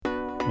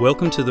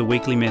Welcome to the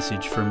weekly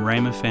message from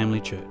Rhema Family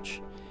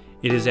Church.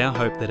 It is our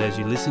hope that as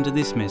you listen to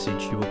this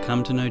message, you will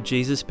come to know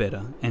Jesus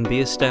better and be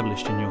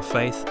established in your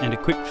faith and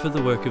equipped for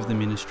the work of the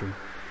ministry.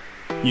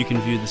 You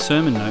can view the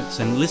sermon notes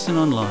and listen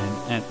online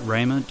at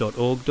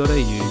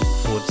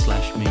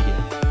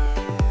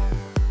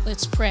rhema.org.au/media.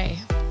 Let's pray.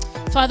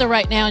 Father,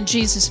 right now in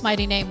Jesus'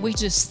 mighty name, we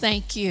just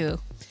thank you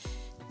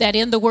that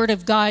in the Word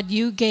of God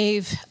you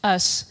gave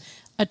us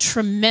a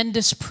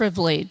tremendous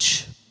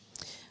privilege,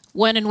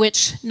 one in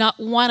which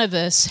not one of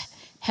us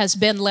has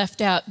been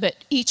left out, but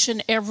each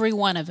and every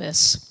one of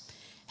us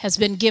has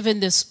been given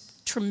this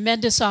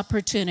tremendous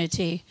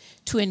opportunity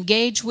to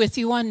engage with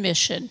you on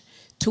mission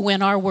to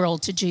win our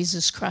world to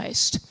Jesus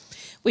Christ.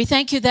 We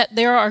thank you that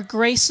there are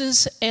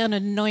graces and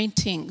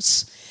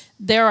anointings.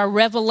 There are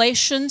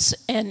revelations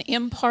and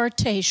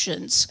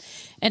impartations.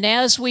 And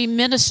as we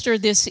minister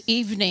this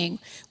evening,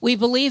 we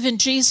believe in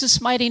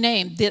Jesus' mighty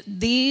name that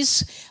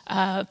these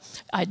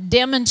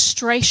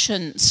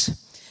demonstrations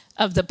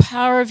of the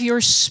power of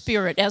your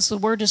Spirit, as the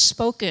word is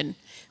spoken,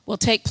 will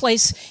take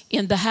place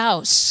in the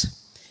house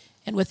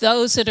and with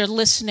those that are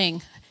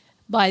listening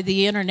by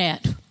the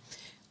internet.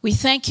 We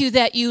thank you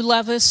that you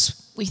love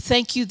us. We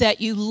thank you that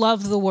you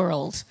love the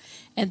world.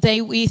 And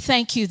we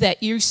thank you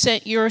that you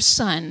sent your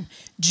Son,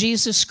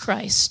 Jesus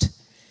Christ,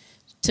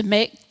 to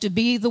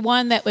be the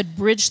one that would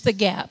bridge the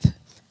gap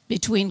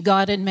between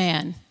God and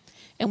man.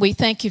 And we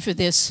thank you for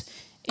this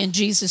in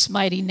Jesus'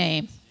 mighty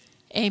name.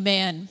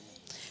 Amen.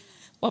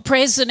 Well,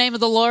 praise the name of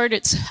the Lord.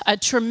 It's a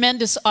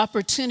tremendous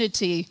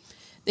opportunity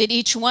that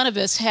each one of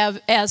us have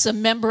as a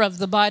member of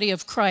the body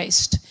of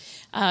Christ,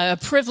 a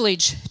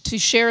privilege to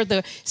share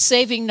the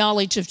saving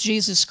knowledge of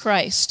Jesus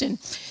Christ. And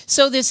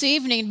so this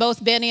evening,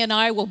 both Benny and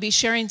I will be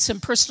sharing some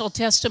personal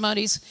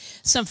testimonies,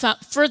 some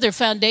further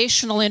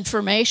foundational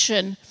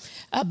information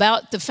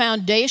about the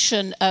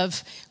foundation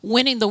of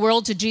winning the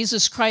world to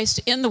Jesus Christ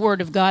in the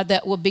Word of God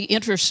that will be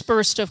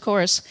interspersed, of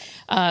course,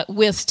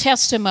 with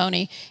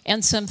testimony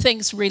and some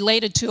things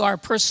related to our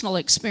personal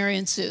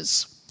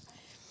experiences.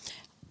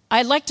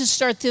 I'd like to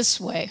start this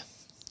way.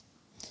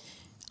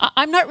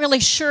 I'm not really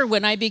sure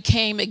when I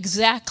became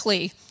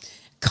exactly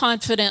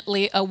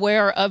confidently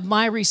aware of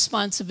my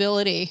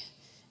responsibility,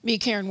 me,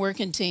 Karen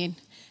Workentine,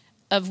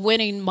 of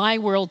winning my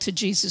world to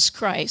Jesus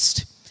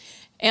Christ.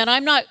 And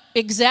I'm not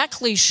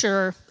exactly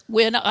sure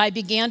when I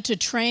began to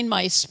train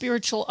my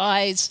spiritual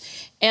eyes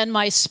and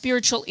my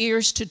spiritual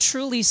ears to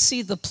truly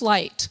see the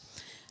plight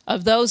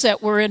of those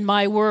that were in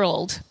my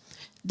world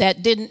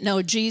that didn't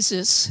know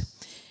Jesus.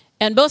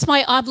 And both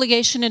my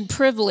obligation and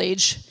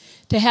privilege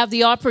to have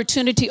the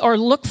opportunity or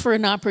look for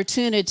an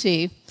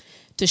opportunity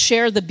to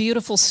share the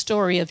beautiful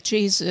story of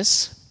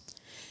Jesus.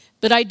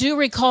 But I do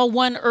recall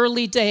one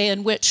early day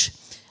in which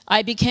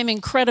I became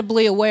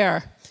incredibly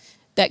aware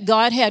that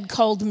God had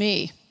called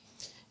me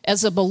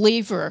as a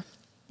believer,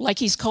 like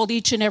he's called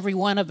each and every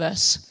one of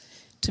us,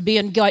 to be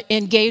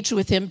engaged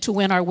with him to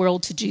win our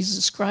world to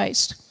Jesus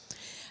Christ.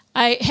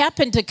 I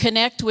happened to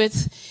connect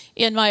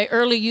in my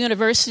early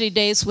university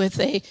days with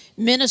a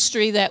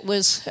ministry that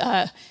was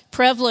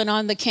prevalent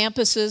on the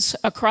campuses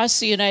across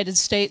the United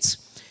States.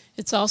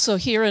 It's also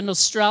here in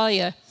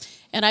Australia.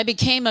 And I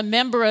became a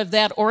member of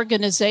that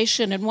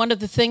organization. And one of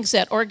the things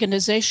that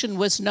organization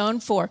was known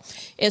for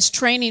is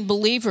training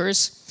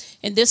believers,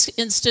 in this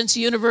instance,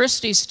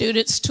 university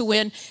students, to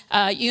win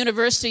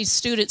university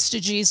students to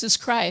Jesus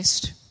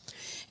Christ.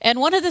 And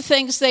one of the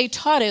things they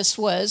taught us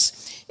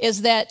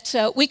is that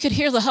we could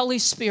hear the Holy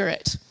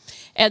Spirit,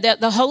 and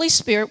that the Holy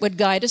Spirit would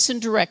guide us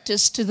and direct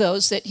us to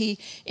those that he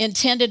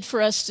intended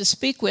for us to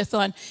speak with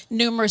on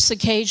numerous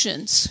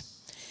occasions.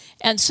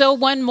 And so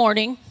one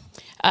morning,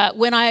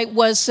 when I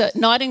was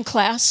not in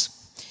class,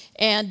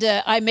 and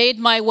I made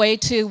my way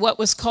to what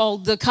was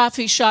called the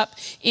coffee shop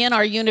in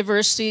our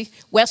university,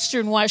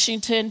 Western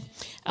Washington,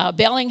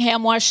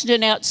 Bellingham,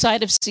 Washington,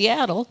 outside of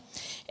Seattle.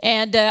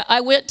 And I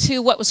went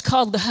to what was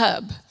called the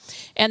Hub.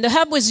 And the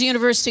Hub was a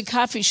university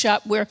coffee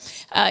shop where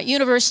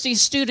university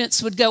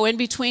students would go in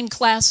between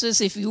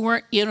classes if you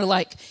weren't,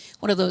 like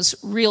one of those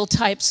real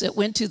types that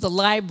went to the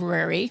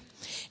library.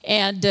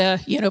 And,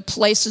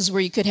 places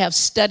where you could have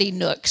study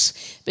nooks.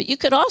 But you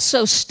could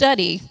also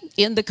study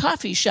in the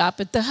coffee shop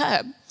at the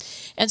Hub.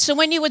 And so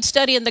when you would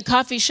study in the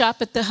coffee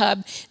shop at the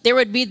Hub, there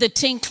would be the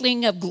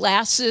tinkling of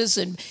glasses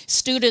and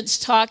students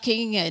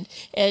talking and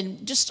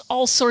just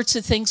all sorts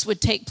of things would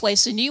take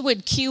place. And you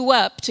would queue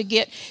up to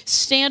get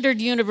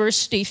standard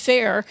university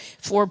fare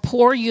for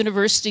poor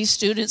university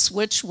students,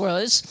 which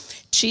was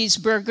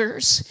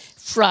cheeseburgers,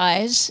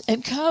 fries,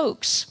 and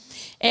Cokes.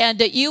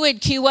 And you would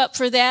queue up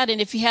for that, and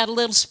if you had a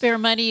little spare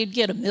money, you'd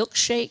get a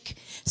milkshake.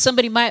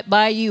 Somebody might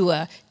buy you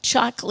a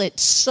chocolate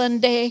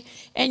sundae,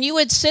 and you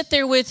would sit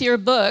there with your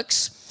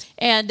books,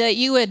 and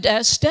you would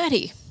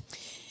study.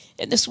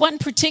 And this one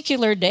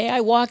particular day,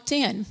 I walked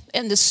in,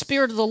 and the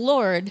Spirit of the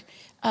Lord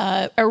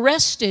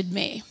arrested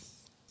me.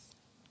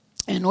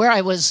 And where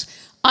I was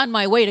on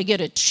my way to get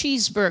a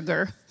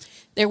cheeseburger,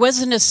 there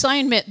was an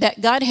assignment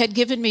that God had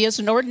given me as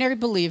an ordinary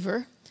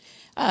believer,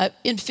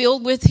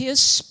 filled with his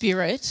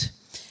Spirit.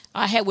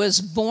 I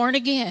was born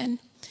again,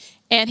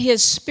 and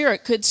his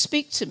spirit could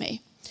speak to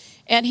me.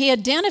 And he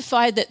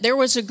identified that there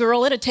was a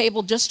girl at a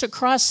table just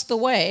across the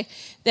way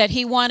that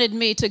he wanted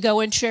me to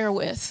go and share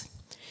with.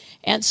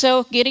 And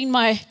so getting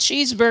my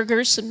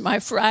cheeseburgers and my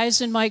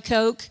fries and my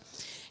Coke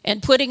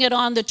and putting it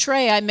on the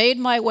tray, I made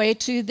my way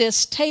to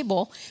this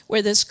table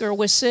where this girl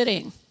was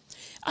sitting.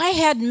 I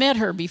had met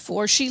her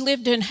before. She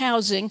lived in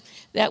housing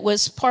that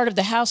was part of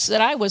the house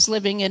that I was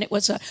living in. It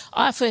was a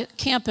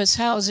off-campus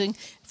housing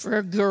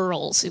for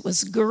girls. It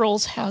was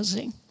girls'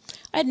 housing.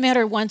 I'd met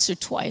her once or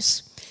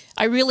twice.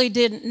 I really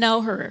didn't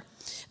know her.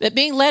 But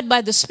being led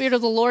by the Spirit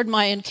of the Lord,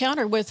 my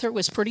encounter with her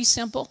was pretty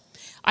simple.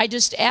 I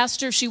just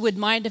asked her if she would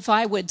mind if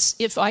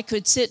I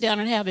could sit down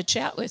and have a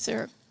chat with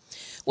her.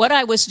 What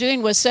I was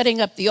doing was setting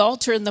up the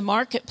altar in the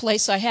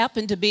marketplace. I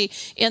happened to be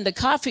in the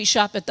coffee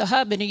shop at the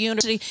Hub in a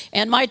university,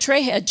 and my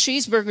tray had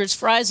cheeseburgers,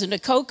 fries, and a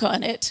Coke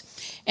on it.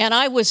 And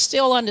I was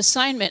still on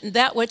assignment, and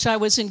that which I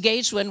was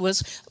engaged in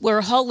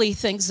were holy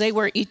things. They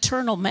were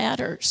eternal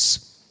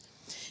matters.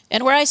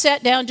 And where I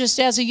sat down just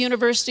as a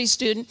university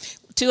student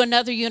to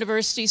another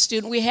university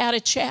student, we had a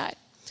chat.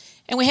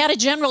 And we had a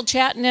general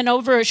chat, and then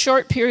over a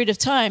short period of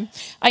time,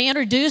 I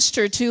introduced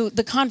her to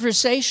the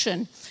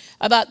conversation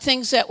about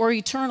things that were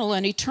eternal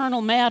and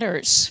eternal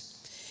matters.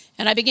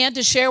 And I began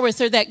to share with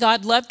her that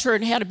God loved her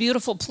and had a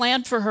beautiful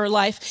plan for her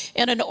life.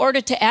 And in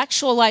order to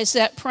actualize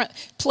that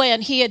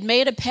plan, he had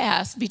made a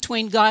path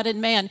between God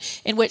and man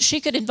in which she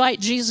could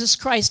invite Jesus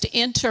Christ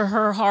into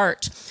her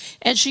heart.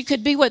 And she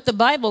could be what the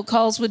Bible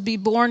calls would be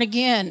born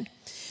again.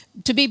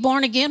 To be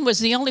born again was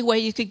the only way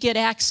you could get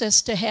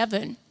access to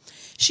heaven.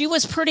 She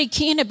was pretty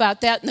keen about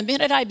that, and the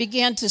minute I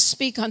began to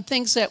speak on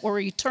things that were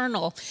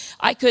eternal,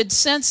 I could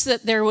sense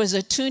that there was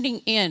a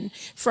tuning in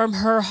from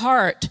her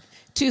heart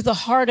to the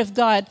heart of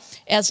God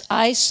as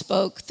I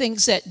spoke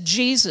things that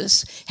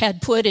Jesus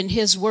had put in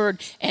his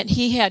word and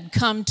he had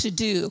come to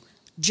do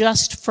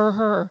just for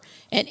her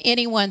and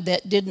anyone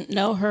that didn't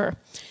know her.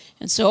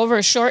 And so over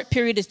a short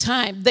period of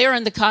time, there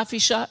in the coffee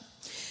shop,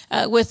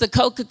 with the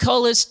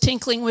Coca-Colas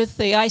tinkling with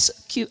the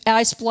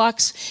ice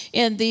blocks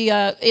in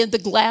the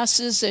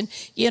glasses, and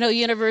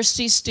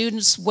university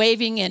students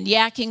waving and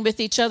yakking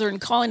with each other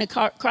and calling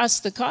across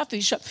the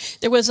coffee shop.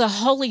 There was a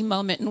holy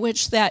moment in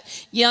which that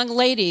young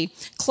lady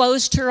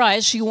closed her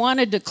eyes. She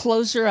wanted to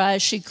close her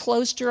eyes. She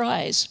closed her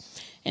eyes,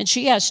 and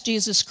she asked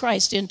Jesus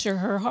Christ into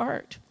her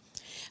heart.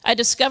 I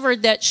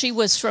discovered that she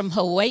was from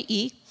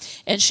Hawaii,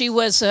 and she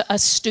was a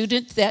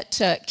student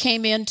that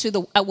came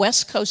into a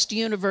West Coast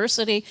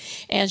university,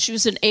 and she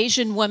was an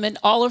Asian woman.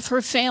 All of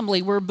her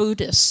family were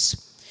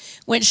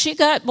Buddhists. When she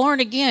got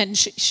born again,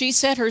 she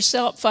set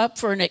herself up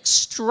for an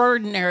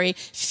extraordinary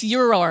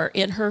furor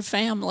in her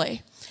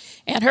family.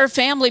 And her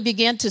family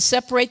began to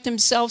separate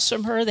themselves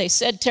from her. They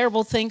said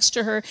terrible things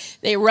to her.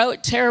 They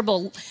wrote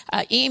terrible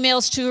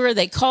emails to her.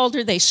 They called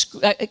her,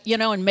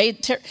 and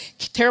made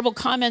terrible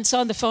comments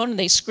on the phone, and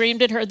they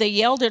screamed at her. They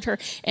yelled at her,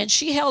 and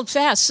she held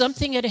fast.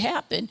 Something had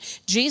happened.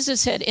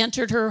 Jesus had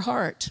entered her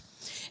heart.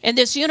 And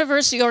this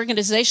university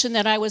organization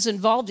that I was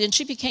involved in,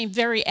 she became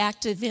very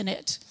active in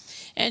it.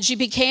 And she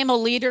became a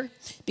leader,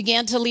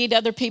 began to lead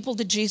other people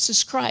to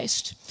Jesus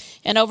Christ.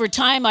 And over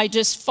time, I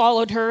just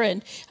followed her.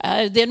 And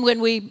then when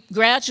we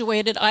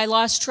graduated, I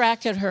lost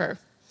track of her.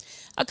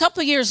 A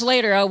couple years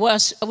later, I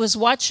was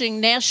watching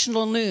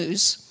national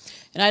news.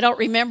 And I don't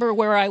remember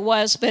where I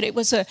was, but it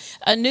was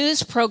a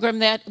news program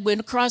that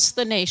went across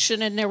the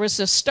nation. And there was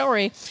a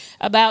story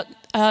about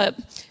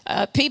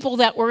people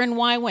that were in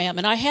YWAM.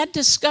 And I had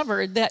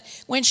discovered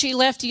that when she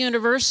left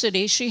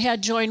university, she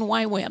had joined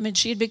YWAM, and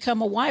she had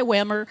become a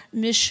YWAMer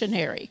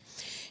missionary.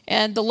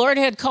 And the Lord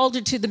had called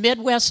her to the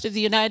Midwest of the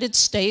United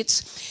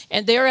States,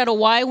 and there at a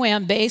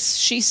YWAM base,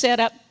 she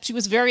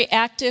was very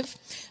active,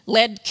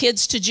 led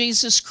kids to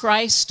Jesus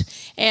Christ,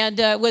 and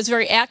was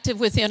very active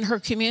within her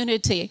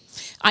community.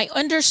 I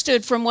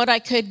understood from what I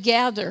could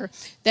gather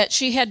that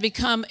she had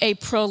become a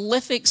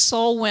prolific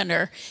soul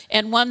winner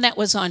and one that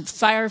was on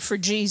fire for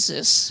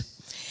Jesus.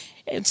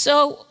 And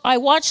so I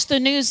watched the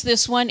news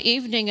this one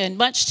evening, and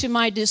much to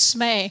my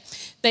dismay,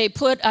 they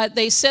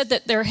said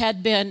that there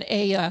had been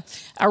a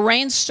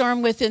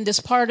rainstorm within this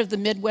part of the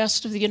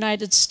Midwest of the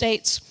United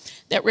States,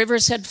 that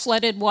rivers had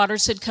flooded,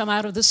 waters had come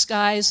out of the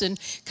skies and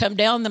come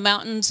down the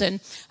mountains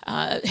and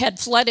had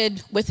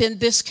flooded within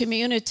this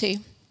community,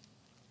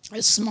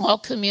 a small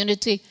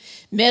community,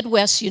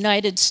 Midwest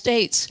United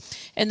States.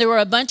 And there were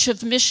a bunch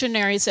of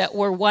missionaries that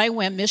were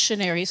YWAM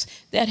missionaries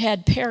that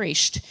had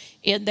perished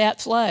in that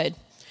flood.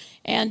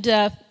 And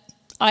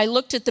I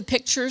looked at the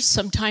pictures.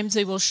 Sometimes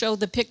they will show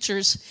the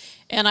pictures.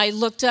 And I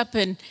looked up,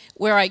 and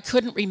where I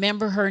couldn't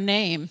remember her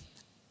name,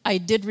 I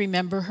did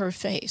remember her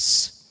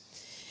face.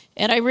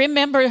 And I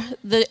remember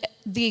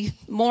the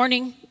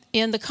morning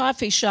in the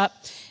coffee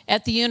shop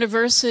at the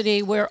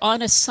university where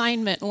on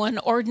assignment, one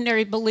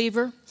ordinary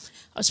believer,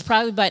 I was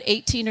probably about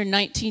 18 or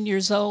 19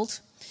 years old,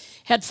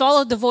 had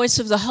followed the voice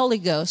of the Holy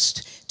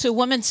Ghost to a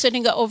woman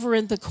sitting over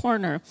in the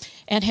corner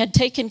and had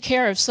taken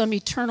care of some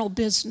eternal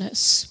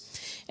business.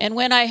 And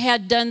when I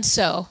had done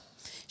so,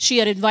 she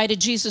had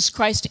invited Jesus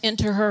Christ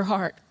into her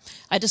heart.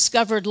 I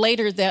discovered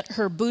later that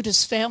her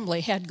Buddhist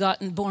family had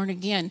gotten born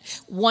again.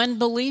 One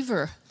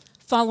believer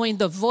following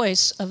the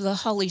voice of the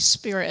Holy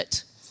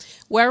Spirit.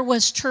 Where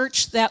was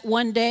church that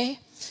one day?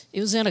 It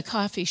was in a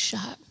coffee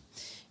shop.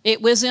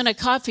 It was in a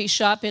coffee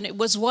shop, and it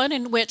was one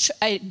in which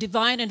a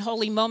divine and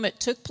holy moment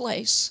took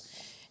place.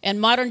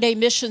 And modern day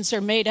missions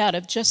are made out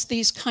of just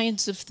these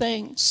kinds of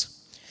things.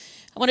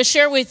 I want to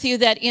share with you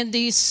that in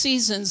these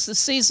seasons, the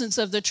seasons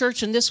of the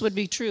church, and this would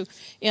be true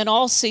in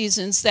all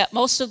seasons, that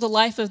most of the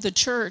life of the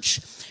church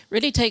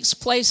really takes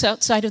place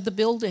outside of the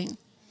building.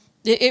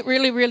 It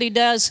really, really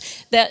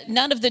does. That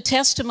none of the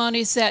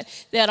testimonies that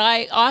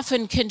I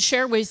often can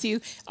share with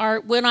you are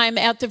when I'm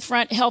at the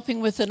front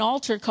helping with an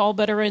altar call,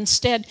 but are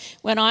instead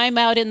when I'm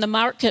out in the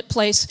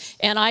marketplace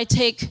and I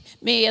take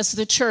me as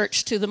the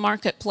church to the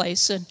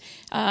marketplace. And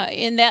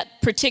in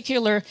that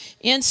particular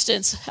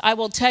instance, I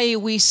will tell you,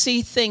 we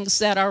see things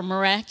that are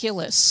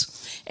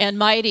miraculous and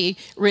mighty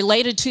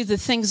related to the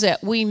things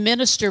that we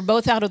minister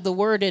both out of the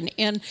Word and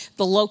in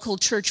the local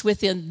church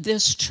within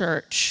this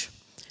church.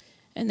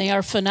 And they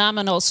are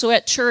phenomenal. So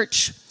at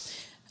church,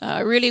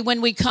 really when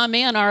we come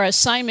in, our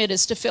assignment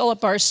is to fill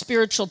up our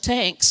spiritual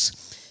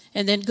tanks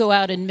and then go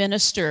out and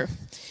minister.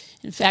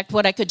 In fact,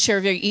 what I could share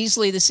very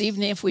easily this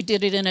evening, if we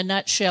did it in a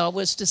nutshell,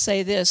 was to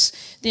say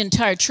this: the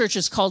entire church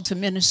is called to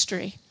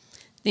ministry.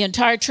 The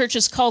entire church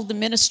is called to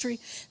ministry.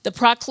 The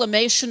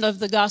proclamation of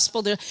the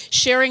gospel, the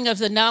sharing of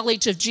the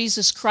knowledge of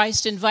Jesus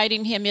Christ,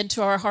 inviting him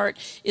into our heart,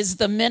 is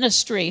the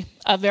ministry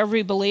of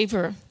every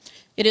believer.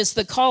 It is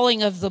the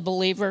calling of the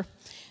believer.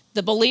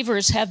 The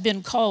believers have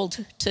been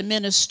called to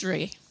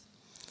ministry.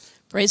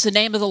 Praise the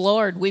name of the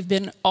Lord. We've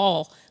been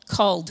all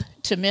called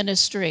to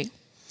ministry.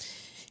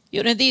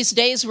 You know, these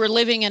days we're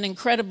living in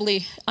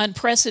incredibly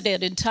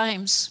unprecedented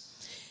times.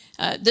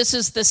 This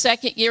is the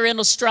second year in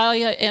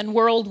Australia and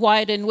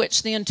worldwide in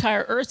which the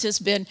entire earth has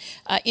been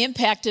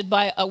impacted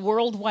by a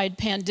worldwide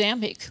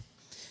pandemic,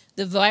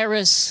 the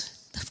virus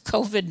of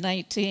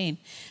COVID-19.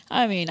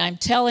 I mean, I'm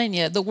telling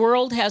you, the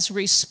world has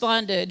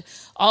responded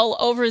all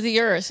over the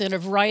earth in a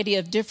variety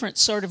of different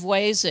sort of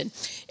ways, and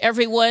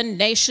everyone,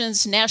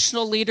 nations,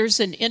 national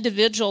leaders, and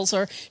individuals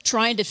are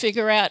trying to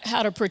figure out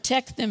how to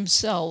protect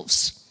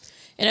themselves.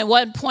 And at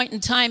one point in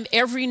time,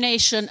 every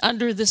nation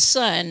under the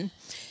sun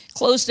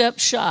closed up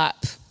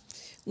shop,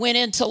 went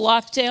into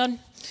lockdown,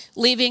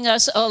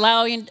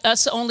 allowing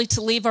us only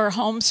to leave our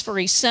homes for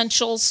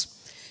essentials.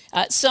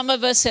 Some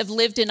of us have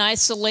lived in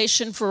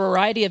isolation for a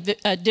variety of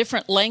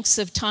different lengths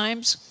of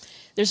times.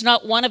 There's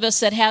not one of us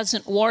that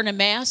hasn't worn a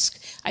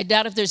mask. I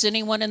doubt if there's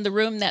anyone in the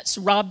room that's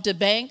robbed a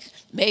bank.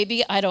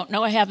 Maybe, I don't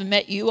know, I haven't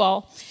met you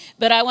all.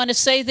 But I want to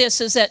say this,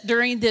 is that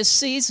during this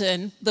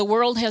season, the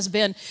world has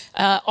been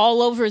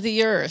all over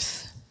the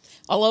earth,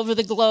 all over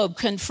the globe,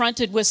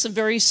 confronted with some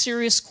very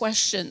serious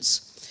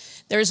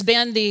questions. There's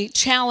been the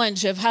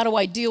challenge of how do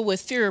I deal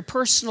with fear,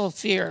 personal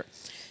fear,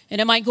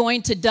 and am I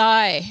going to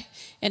die?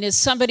 And is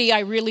somebody I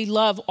really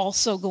love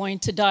also going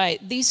to die?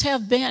 These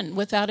have been,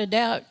 without a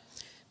doubt,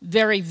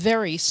 very,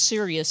 very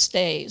serious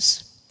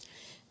days.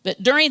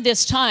 But during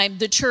this time,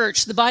 the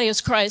church, the body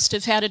of Christ,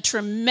 have had a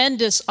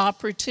tremendous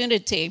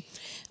opportunity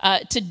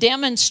to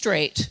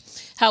demonstrate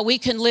how we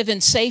can live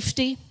in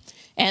safety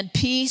and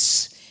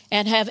peace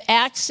and have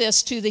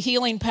access to the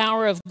healing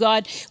power of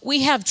God.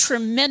 We have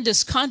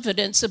tremendous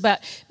confidence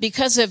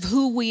because of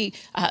who we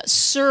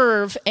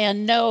serve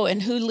and know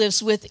and who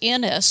lives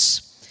within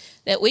us,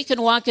 that we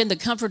can walk in the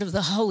comfort of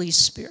the Holy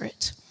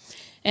Spirit.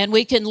 And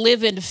we can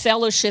live in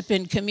fellowship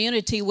and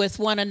community with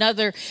one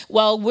another.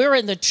 While we're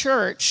in the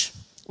church,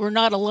 we're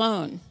not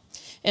alone.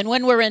 And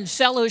when we're in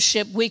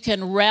fellowship, we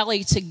can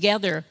rally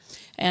together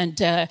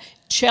and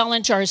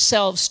challenge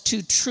ourselves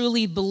to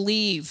truly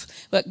believe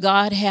what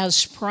God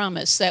has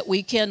promised, that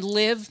we can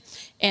live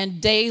and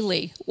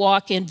daily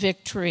walk in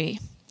victory.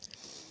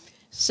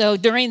 So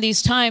during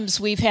these times,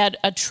 we've had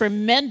a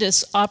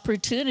tremendous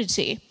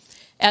opportunity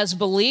as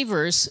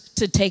believers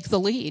to take the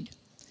lead.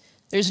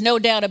 There's no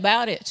doubt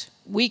about it.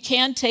 We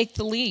can take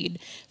the lead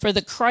for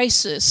the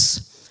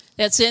crisis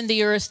that's in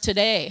the earth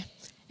today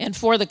and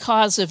for the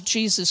cause of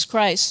Jesus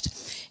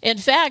Christ. In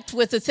fact,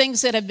 with the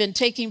things that have been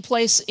taking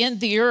place in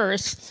the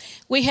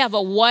earth, we have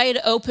a wide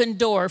open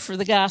door for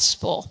the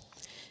gospel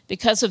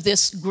because of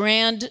this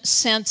grand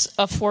sense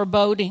of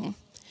foreboding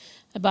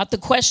about the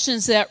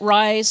questions that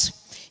rise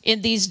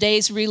in these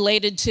days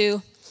related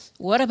to,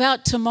 what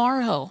about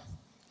tomorrow?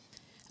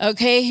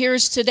 Okay,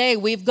 here's today.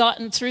 We've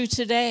gotten through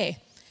today.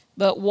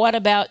 But what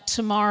about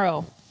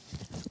tomorrow?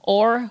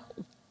 Or,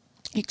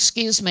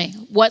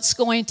 what's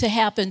going to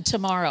happen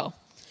tomorrow?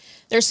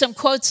 There's some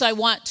quotes I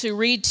want to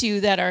read to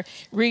you that are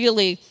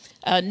really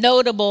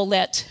notable,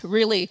 that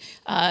really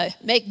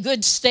make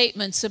good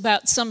statements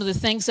about some of the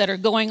things that are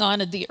going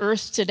on in the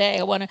earth today.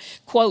 I want to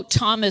quote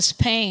Thomas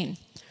Paine.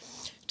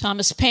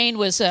 Thomas Paine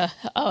was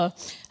a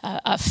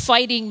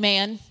fighting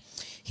man.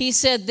 He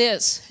said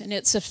this, and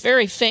it's a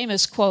very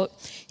famous quote.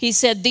 He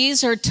said,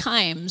 "These are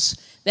times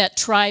that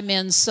try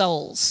men's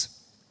souls."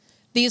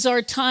 These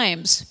are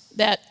times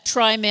that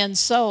try men's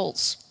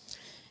souls.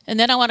 And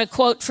then I want to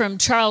quote from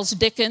Charles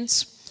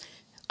Dickens.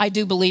 I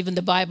do believe in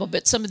the Bible,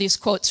 but some of these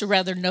quotes are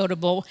rather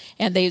notable,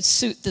 and they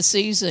suit the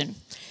season.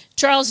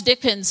 Charles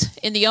Dickens,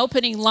 in the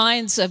opening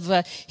lines of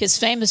his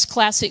famous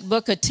classic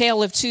book, A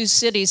Tale of Two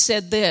Cities,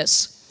 said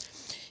this: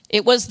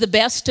 "It was the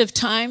best of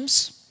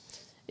times.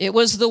 It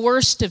was the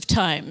worst of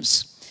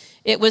times.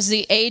 It was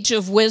the age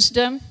of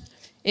wisdom.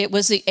 It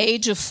was the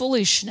age of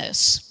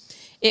foolishness.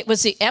 It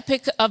was the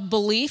epoch of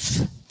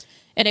belief,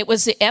 and it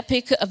was the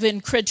epoch of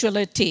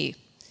incredulity.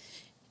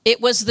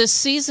 It was the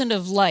season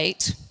of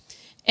light,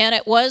 and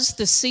it was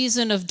the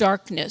season of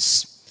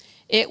darkness.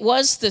 It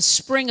was the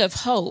spring of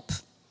hope,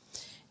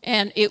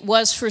 and it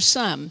was for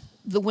some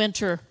the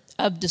winter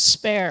of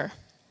despair."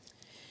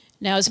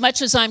 Now, as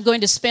much as I'm going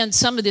to spend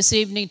some of this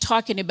evening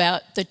talking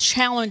about the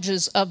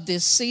challenges of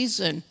this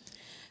season,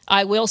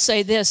 I will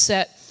say this,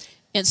 that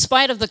in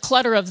spite of the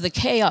clutter of the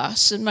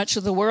chaos, and much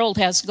of the world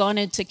has gone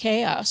into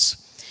chaos,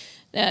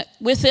 that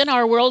within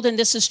our world, and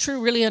this is true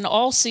really in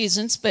all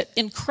seasons, but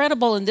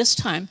incredible in this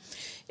time,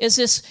 is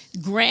this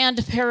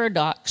grand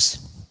paradox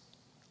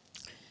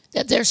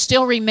that there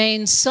still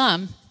remains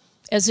some,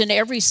 as in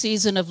every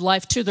season of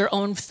life, to their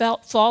own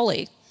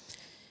folly,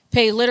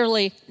 pay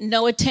literally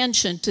no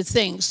attention to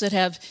things that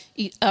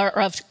are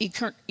of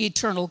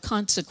eternal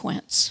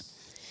consequence.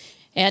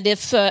 And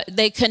if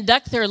they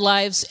conduct their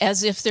lives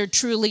as if there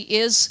truly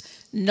is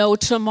no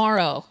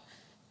tomorrow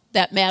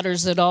that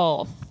matters at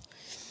all.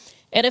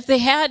 And if they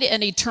had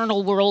an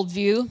eternal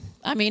worldview,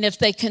 I mean, if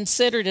they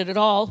considered it at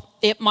all,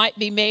 it might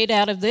be made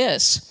out of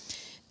this: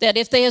 that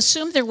if they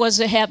assumed there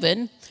was a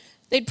heaven,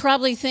 they'd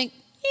probably think,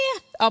 yeah,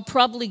 I'll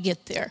probably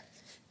get there.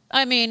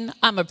 I mean,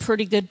 I'm a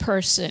pretty good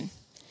person.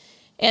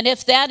 And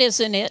if that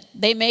isn't it,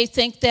 they may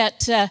think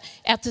that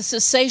at the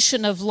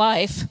cessation of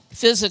life,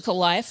 physical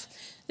life,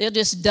 they'll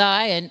just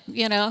die and,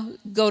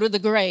 go to the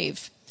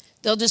grave.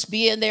 They'll just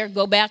be in there,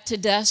 go back to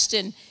dust,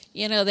 and,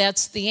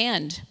 that's the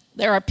end.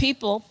 There are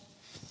people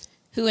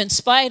who, in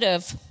spite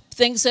of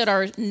things that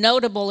are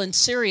notable and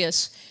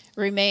serious,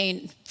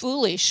 remain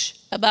foolish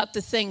about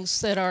the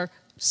things that are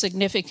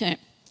significant.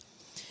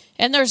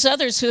 And there's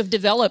others who have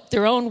developed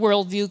their own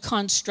worldview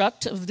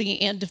construct of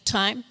the end of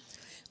time,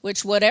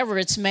 which, whatever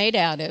it's made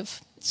out of,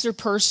 it's their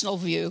personal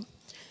view.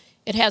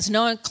 It has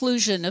no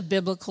inclusion of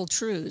biblical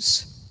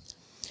truths.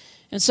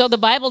 And so the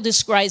Bible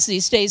describes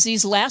these days,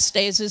 these last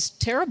days, as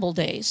terrible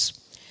days.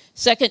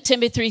 2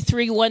 Timothy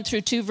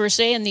 3:1-2, verse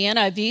A in the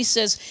NIV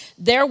says,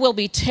 "There will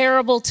be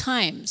terrible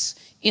times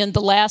in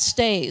the last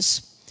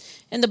days."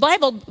 And the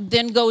Bible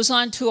then goes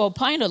on to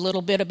opine a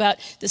little bit about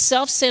the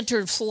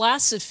self-centered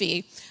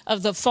philosophy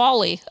of the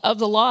folly of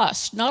the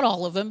lost. Not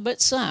all of them,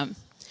 but some.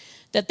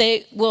 That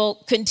they will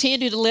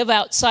continue to live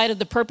outside of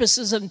the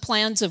purposes and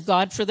plans of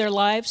God for their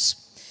lives,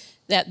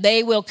 that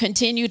they will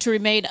continue to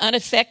remain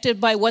unaffected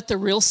by what the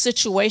real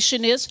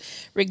situation is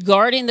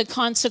regarding the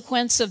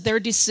consequence of their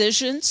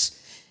decisions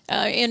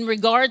in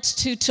regards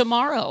to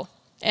tomorrow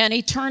and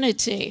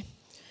eternity.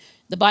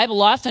 The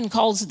Bible often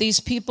calls these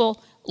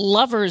people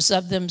lovers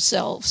of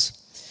themselves,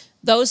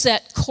 those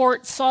that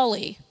court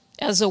folly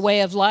as a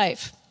way of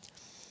life.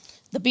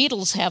 The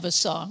Beatles have a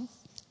song.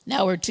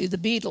 Now we're to the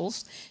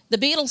Beatles. The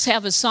Beatles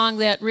have a song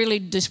that really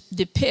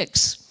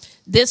depicts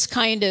this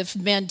kind of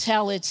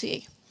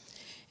mentality.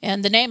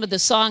 And the name of the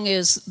song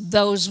is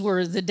 "Those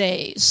Were the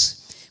Days."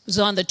 It was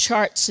on the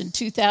charts in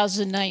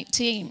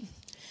 2019.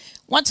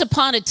 Once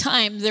upon a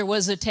time, there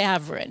was a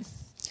tavern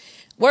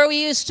where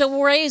we used to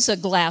raise a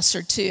glass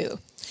or two.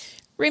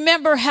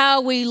 Remember how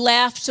we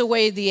laughed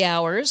away the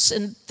hours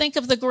and think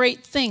of the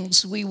great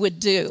things we would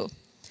do.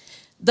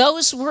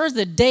 Those were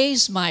the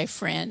days, my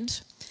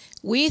friend.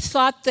 We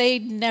thought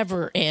they'd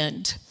never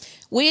end.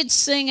 We'd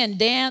sing and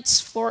dance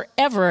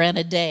forever and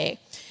a day.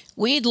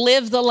 We'd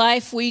live the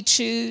life we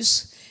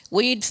choose.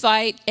 We'd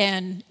fight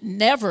and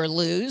never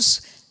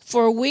lose,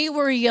 for we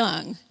were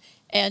young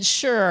and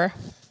sure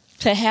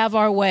to have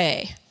our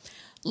way.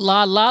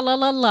 La la la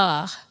la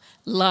la,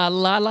 la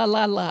la la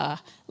la la,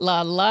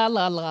 la la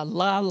la la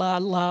la la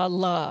la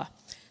la.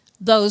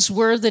 Those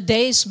were the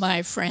days,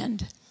 my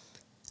friend.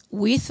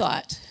 We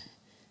thought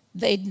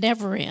they'd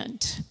never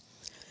end.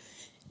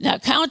 Now,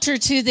 counter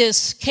to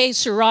this que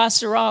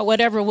sera,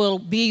 whatever will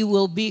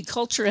be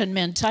culture and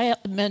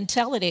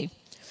mentality,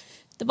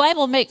 the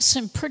Bible makes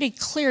some pretty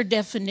clear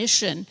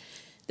definition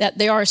that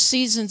there are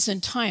seasons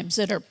and times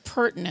that are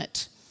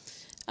pertinent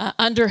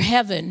under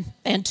heaven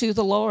and to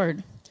the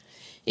Lord.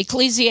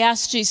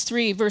 Ecclesiastes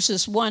 3,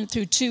 verses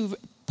 1-2,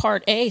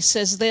 part A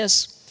says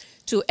this: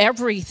 "To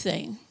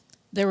everything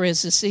there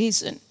is a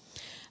season,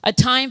 a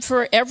time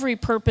for every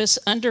purpose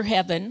under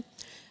heaven,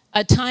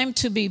 a time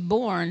to be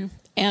born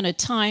and a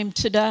time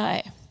to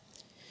die."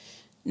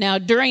 Now,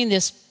 during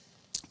this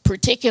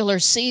particular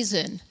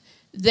season,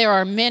 there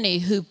are many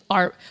who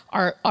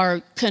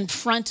are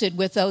confronted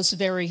with those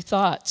very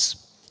thoughts.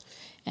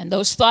 And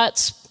those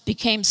thoughts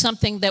became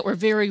something that were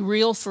very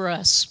real for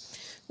us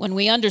when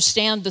we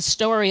understand the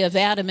story of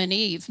Adam and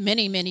Eve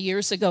many, many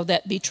years ago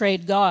that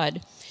betrayed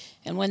God.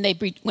 And when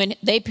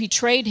they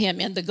betrayed him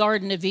in the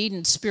Garden of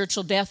Eden,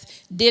 spiritual death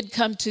did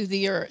come to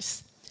the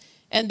earth.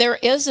 And there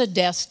is a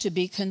death to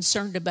be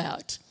concerned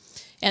about.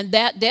 And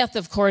that death,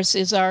 of course,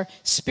 is our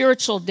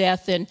spiritual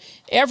death. And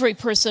every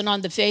person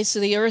on the face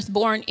of the earth,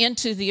 born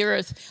into the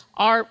earth,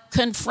 are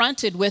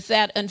confronted with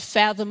that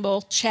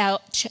unfathomable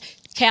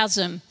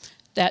chasm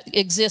that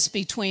exists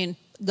between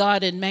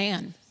God and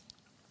man.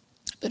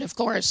 But of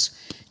course,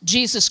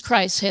 Jesus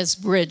Christ has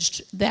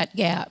bridged that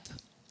gap.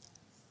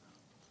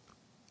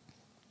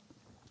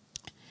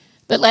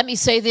 But let me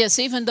say this,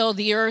 even though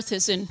the earth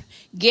is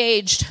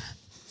engaged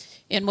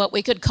in what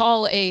we could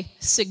call a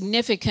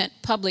significant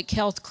public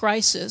health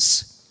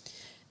crisis,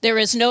 there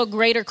is no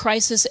greater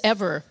crisis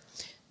ever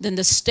than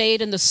the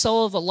state and the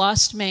soul of a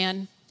lost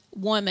man,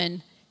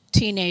 woman,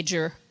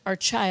 teenager, or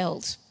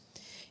child.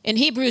 In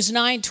Hebrews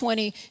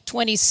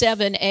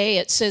 9:27a,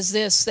 it says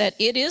this, that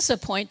it is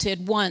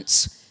appointed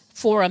once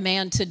for a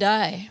man to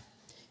die,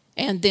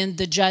 and then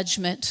the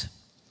judgment.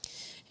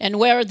 And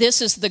where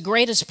this is the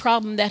greatest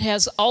problem that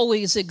has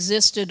always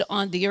existed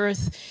on the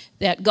earth,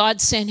 that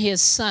God sent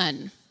his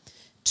Son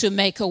to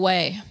make a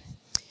way.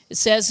 It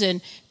says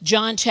in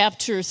John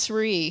chapter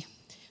 3,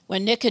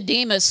 when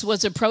Nicodemus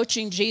was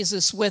approaching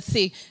Jesus with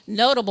the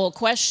notable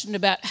question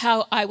about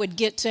how I would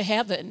get to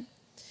heaven,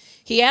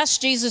 he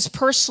asked Jesus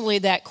personally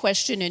that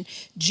question, and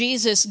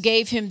Jesus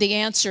gave him the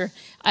answer.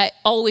 I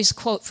always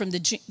quote from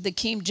the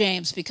King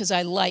James because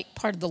I like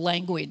part of the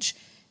language.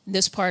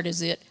 This part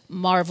is it,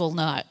 marvel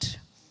not.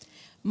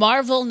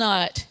 Marvel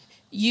not,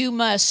 you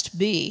must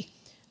be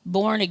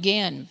born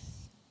again.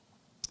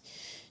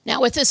 Now,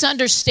 with this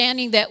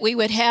understanding that we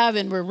would have,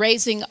 and we're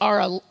raising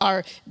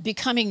our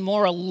becoming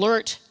more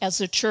alert as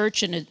a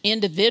church and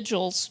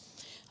individuals.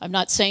 I'm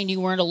not saying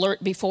you weren't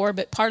alert before,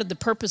 but part of the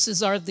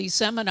purposes of these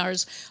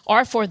seminars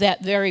are for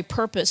that very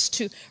purpose,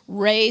 to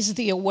raise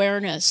the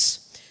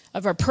awareness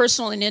of our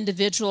personal and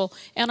individual,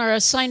 and our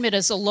assignment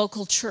as a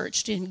local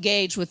church to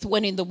engage with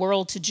winning the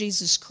world to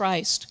Jesus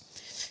Christ.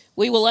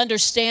 We will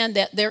understand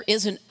that there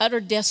is an utter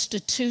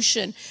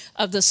destitution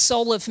of the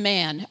soul of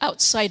man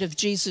outside of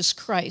Jesus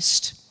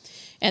Christ,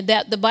 and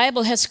that the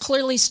Bible has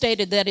clearly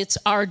stated that it's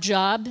our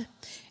job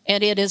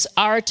and it is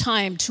our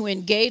time to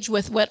engage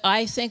with what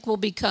I think will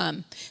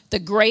become the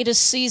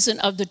greatest season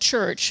of the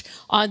church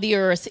on the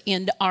earth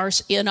in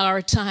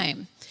our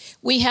time.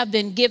 We have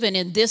been given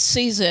in this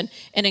season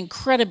an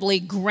incredibly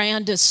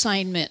grand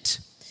assignment,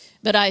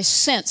 but I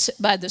sense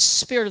by the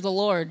Spirit of the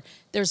Lord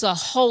there's a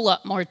whole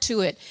lot more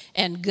to it,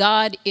 and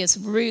God is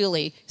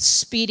really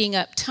speeding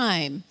up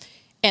time,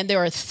 and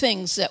there are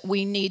things that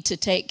we need to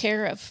take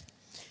care of.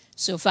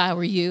 So if I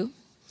were you,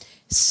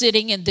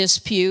 sitting in this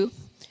pew,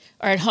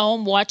 or at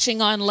home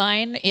watching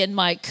online in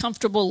my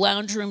comfortable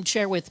lounge room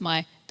chair with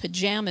my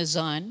pajamas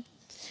on,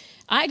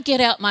 I'd get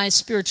out my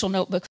spiritual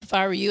notebook if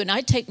I were you, and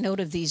I'd take note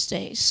of these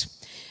days.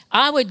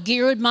 I would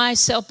gear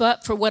myself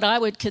up for what I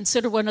would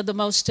consider one of the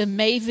most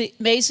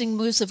amazing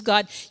moves of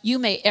God you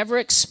may ever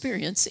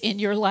experience in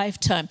your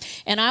lifetime.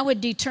 And I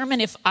would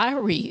determine, if I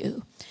were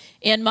you,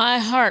 in my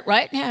heart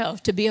right now,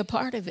 to be a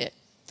part of it.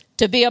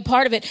 To be a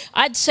part of it.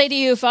 I'd say to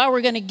you, if I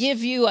were going to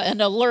give you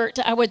an alert,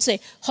 I would say,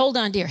 hold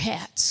on to your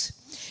hats.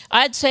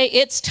 I'd say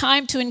it's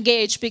time to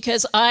engage,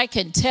 because I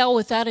can tell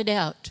without a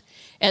doubt,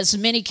 as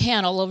many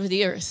can all over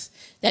the earth,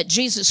 that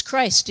Jesus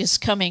Christ is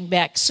coming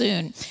back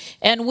soon.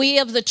 And we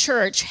of the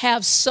church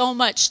have so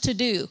much to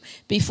do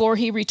before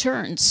he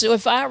returns. So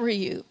if I were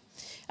you,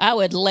 I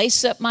would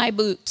lace up my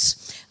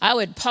boots. I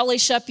would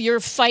polish up your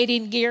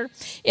fighting gear.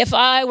 If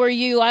I were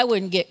you, I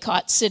wouldn't get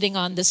caught sitting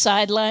on the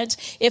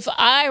sidelines. If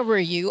I were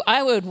you,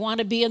 I would want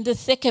to be in the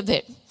thick of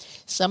it.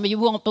 Some of you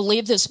won't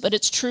believe this, but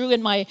it's true.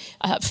 In my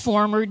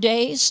former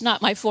days,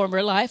 not my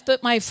former life,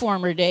 but my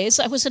former days,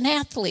 I was an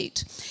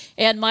athlete.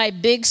 And my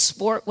big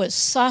sport was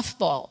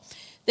softball.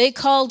 They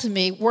called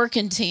me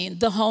working teen,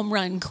 the home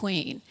run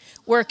queen.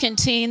 Working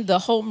teen, the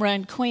home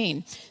run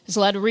queen. There's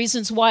a lot of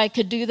reasons why I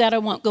could do that. I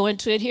won't go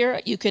into it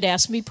here. You could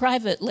ask me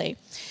privately.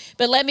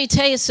 But let me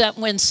tell you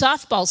something, when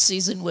softball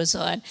season was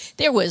on,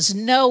 there was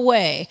no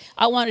way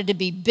I wanted to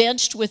be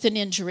benched with an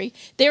injury.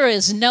 There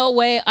is no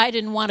way I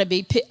didn't want to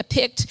be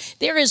picked.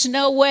 There is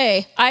no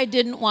way I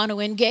didn't want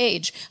to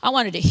engage. I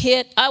wanted to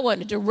hit. I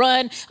wanted to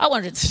run. I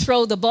wanted to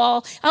throw the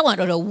ball. I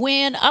wanted to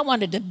win. I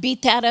wanted to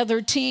beat that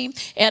other team.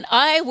 And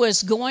I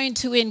was going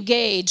to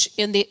engage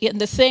in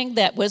the thing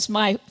that was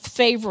my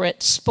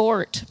favorite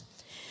sport.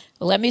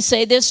 Well, let me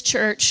say this,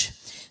 church.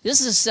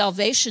 This is a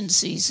salvation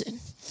season.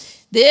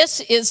 This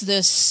is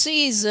the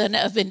season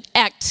of an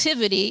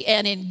activity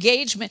and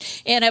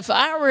engagement. And if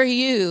I were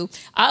you,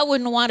 I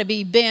wouldn't want to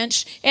be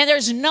benched. And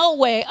there's no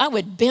way I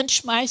would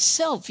bench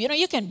myself. You know,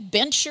 you can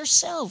bench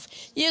yourself.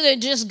 You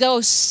can just go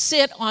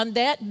sit on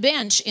that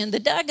bench in the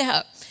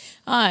dugout.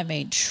 I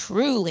mean,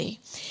 truly.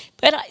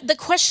 But the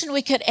question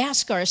we could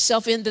ask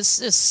ourselves in this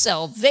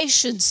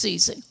salvation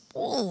season.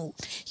 Oh,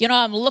 you know,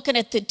 I'm looking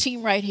at the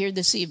team right here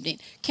this evening.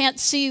 Can't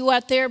see you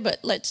out there, but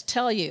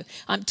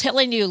I'm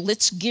telling you,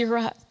 let's gear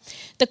up.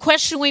 The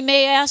question we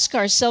may ask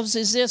ourselves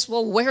is this: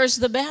 well, where's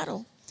the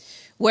battle?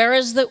 Where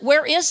is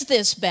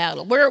this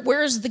battle?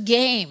 Where is the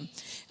game?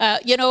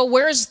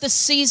 Where's the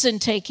season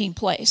taking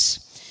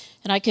place?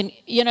 And I can,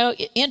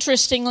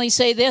 interestingly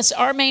say this,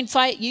 our main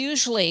fight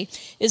usually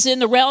is in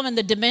the realm and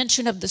the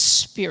dimension of the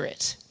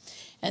spirit.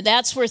 And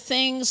that's where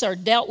things are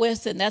dealt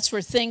with, and that's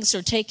where things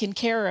are taken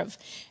care of.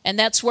 And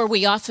that's where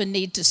we often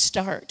need to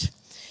start.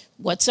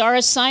 What's our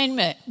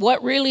assignment?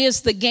 What really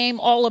is the game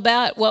all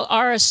about? Well,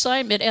 our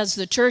assignment as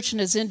the church and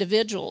as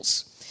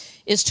individuals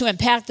is to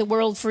impact the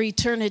world for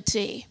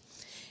eternity.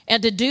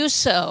 And to do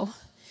so,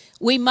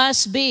 we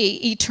must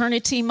be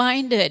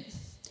eternity-minded.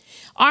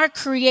 Our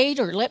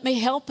Creator, let me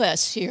help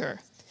us here.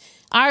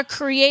 Our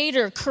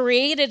Creator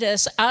created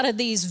us out of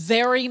these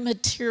very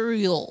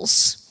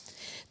materials.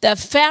 The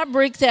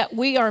fabric that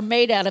we are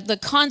made out of, the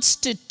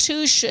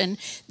constitution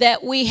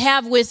that we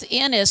have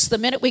within us the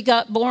minute we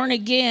got born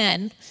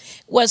again,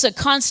 was a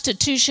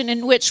constitution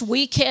in which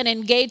we can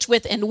engage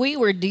with, and we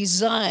were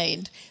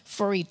designed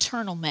for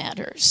eternal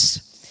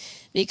matters.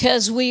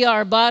 Because we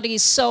are body,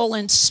 soul,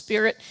 and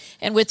spirit,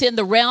 and within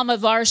the realm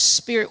of our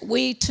spirit,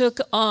 we took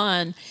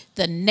on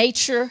the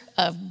nature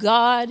of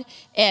God,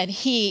 and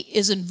He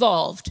is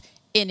involved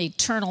in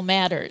eternal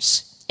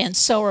matters, and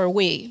so are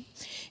we.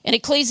 In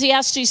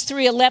Ecclesiastes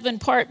 3:11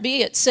 part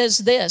B, it says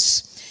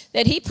this,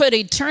 that He put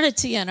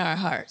eternity in our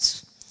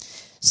hearts.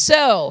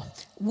 So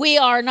we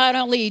are not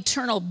only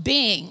eternal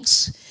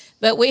beings,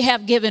 but we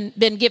have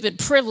been given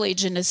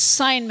privilege and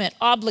assignment,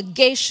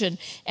 obligation,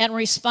 and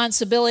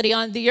responsibility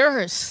on the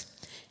earth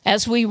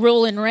as we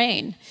rule and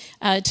reign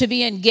to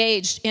be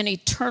engaged in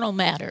eternal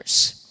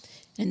matters.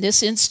 In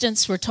this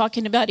instance, we're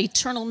talking about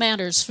eternal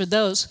matters for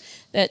those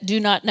that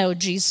do not know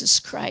Jesus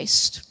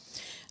Christ.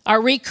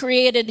 Our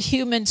recreated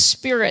human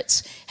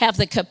spirits have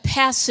the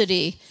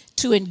capacity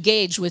to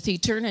engage with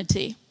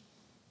eternity.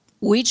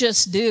 We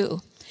just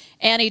do.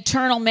 And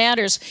eternal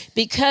matters,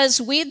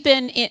 because we've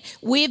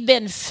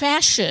been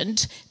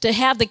fashioned to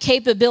have the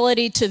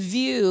capability to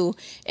view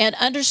and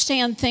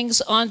understand things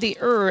on the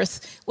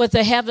earth with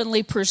a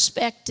heavenly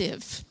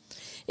perspective.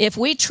 If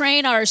we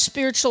train our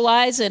spiritual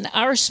eyes and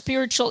our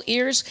spiritual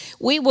ears,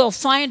 we will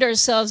find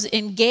ourselves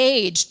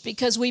engaged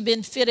because we've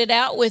been fitted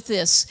out with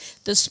this,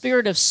 the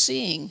spirit of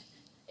seeing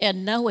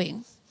and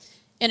knowing.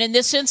 And in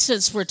this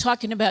instance, we're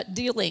talking about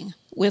dealing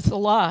with the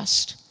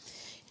lost.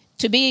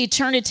 To be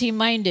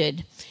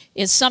eternity-minded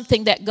is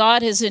something that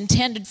God has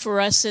intended for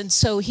us, and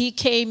so He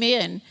came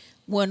in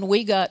when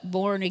we got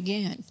born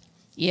again.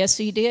 Yes,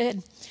 He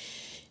did.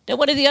 Now,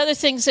 one of the other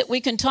things that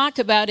we can talk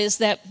about is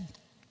that,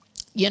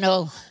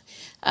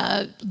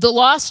 the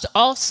lost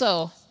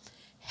also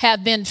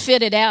have been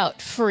fitted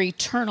out for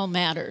eternal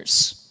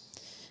matters.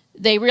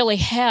 They really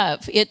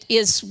have. It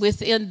is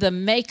within the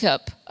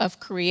makeup of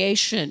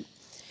creation.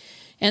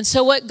 And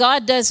so what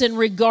God does in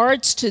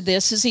regards to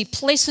this is He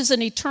places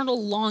an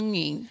eternal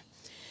longing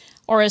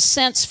or a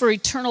sense for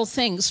eternal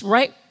things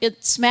right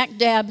smack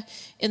dab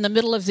in the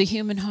middle of the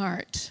human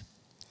heart.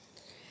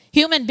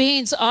 Human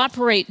beings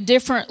operate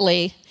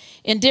differently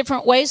in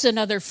different ways in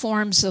other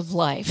forms of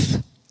life.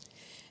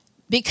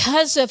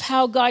 Because of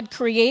how God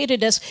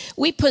created us,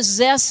 we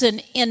possess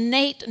an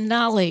innate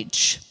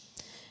knowledge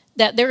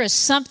that there is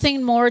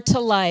something more to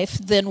life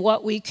than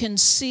what we can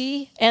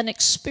see and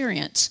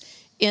experience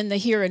in the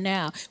here and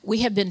now. We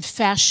have been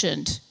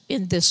fashioned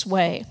in this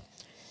way.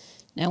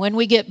 Now, when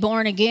we get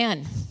born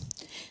again,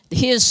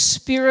 His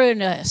Spirit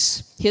in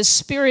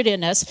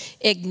us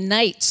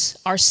ignites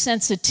our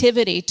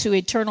sensitivity to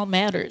eternal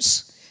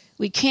matters.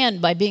 We can,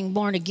 by being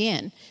born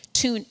again,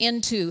 tune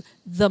into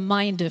the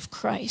mind of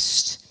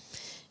Christ.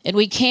 And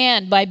we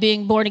can, by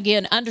being born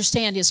again,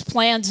 understand His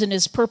plans and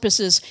His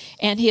purposes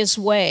and His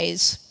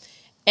ways.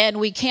 And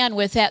we can,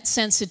 with that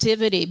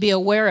sensitivity, be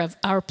aware of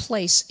our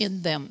place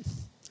in them.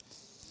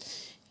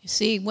 You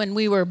see, when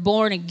we were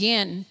born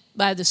again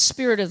by the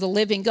Spirit of the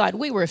living God,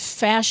 we were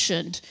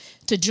fashioned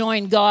to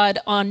join God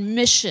on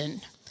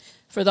mission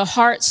for the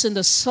hearts and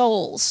the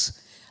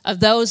souls of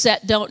those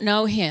that don't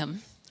know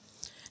Him.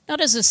 Not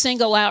as a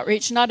single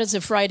outreach, not as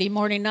a Friday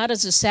morning, not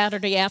as a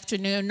Saturday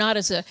afternoon, not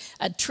as a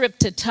trip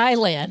to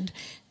Thailand,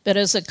 but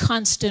as a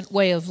constant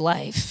way of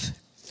life.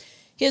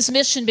 His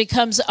mission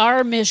becomes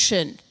our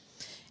mission.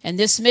 And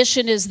this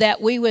mission is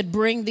that we would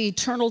bring the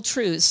eternal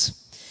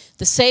truths,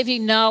 the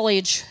saving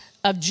knowledge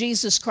of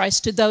Jesus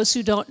Christ to those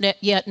who don't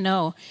yet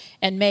know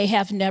and may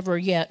have never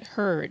yet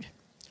heard.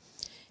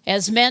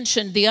 As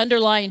mentioned, the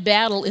underlying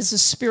battle is a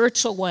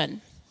spiritual one.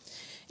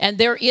 And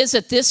there is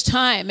at this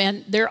time,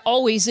 and there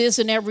always is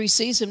in every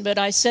season, but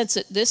I sense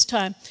it this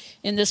time,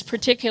 in this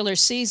particular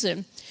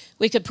season,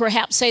 we could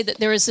perhaps say that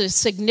there is a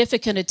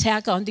significant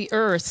attack on the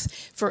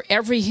earth for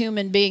every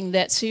human being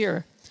that's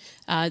here,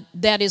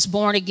 that is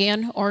born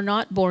again or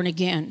not born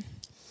again.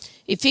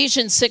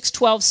 Ephesians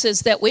 6:12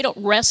 says that we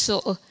don't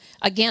wrestle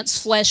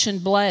against flesh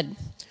and blood,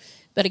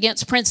 but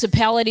against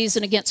principalities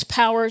and against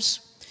powers,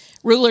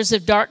 rulers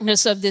of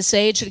darkness of this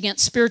age, and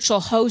against spiritual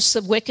hosts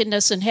of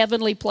wickedness in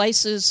heavenly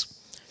places.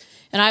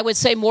 And I would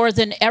say more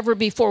than ever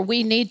before,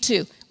 we need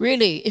to,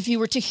 really, if you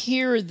were to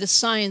hear the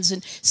signs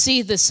and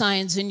see the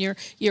signs in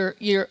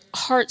your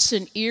hearts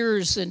and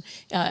ears and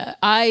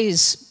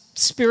eyes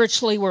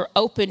spiritually were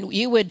open,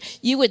 you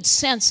would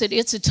sense that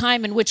it's a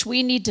time in which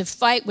we need to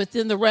fight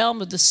within the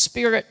realm of the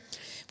Spirit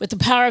with the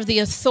power of the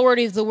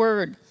authority of the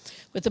Word,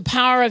 with the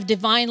power of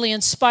divinely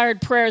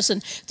inspired prayers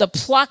and the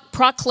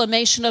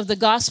proclamation of the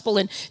gospel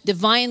and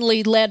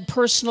divinely led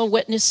personal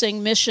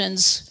witnessing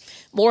missions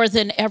more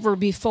than ever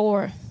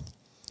before.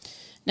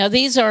 Now,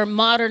 these are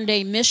modern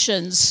day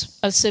missions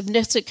of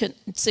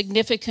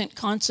significant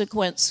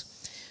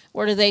consequence.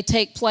 Where do they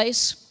take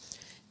place?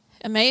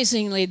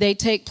 Amazingly, they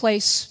take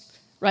place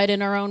right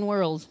in our own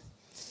world.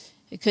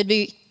 It could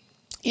be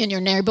in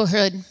your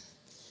neighborhood.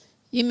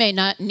 You may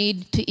not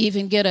need to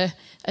even get a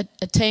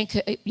tank,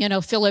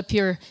 fill up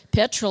your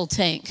petrol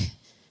tank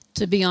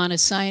to be on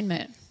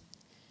assignment.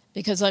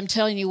 Because I'm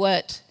telling you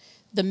what,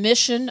 the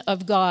mission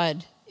of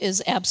God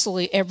is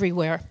absolutely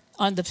everywhere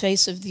on the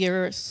face of the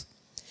earth.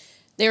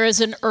 There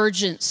is an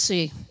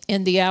urgency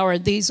in the hour.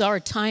 These are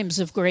times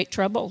of great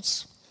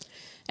troubles.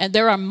 And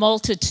there are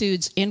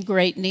multitudes in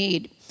great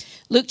need.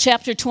 Luke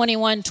chapter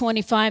 21,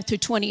 25 through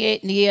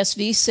 28 in the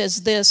ESV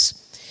says this,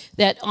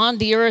 that on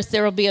the earth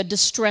there will be a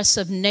distress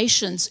of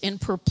nations in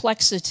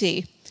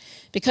perplexity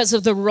because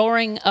of the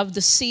roaring of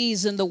the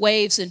seas and the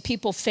waves and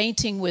people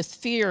fainting with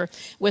fear,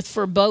 with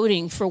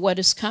foreboding for what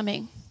is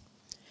coming,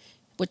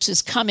 which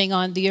is coming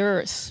on the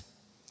earth.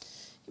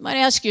 You might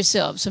ask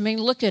yourselves,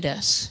 look at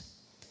us.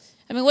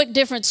 What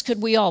difference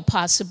could we all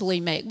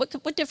possibly make?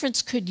 What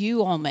difference could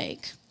you all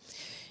make?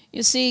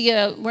 You see,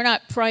 we're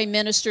not prime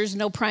ministers,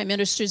 no prime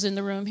ministers in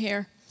the room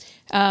here.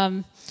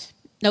 No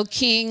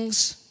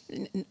kings,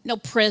 no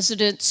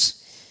presidents,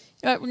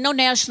 no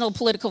national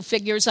political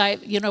figures.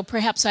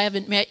 Perhaps I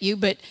haven't met you,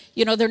 but,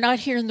 they're not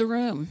here in the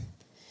room.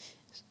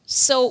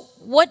 So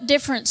what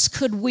difference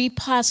could we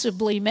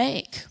possibly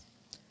make?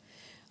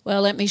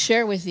 Well, let me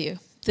share with you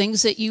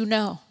things that you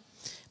know.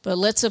 But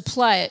let's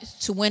apply it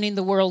to winning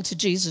the world to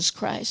Jesus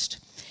Christ.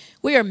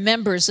 We are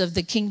members of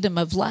the kingdom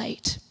of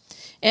light,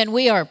 and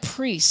we are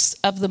priests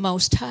of the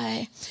Most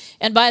High.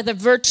 And by the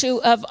virtue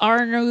of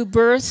our new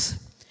birth,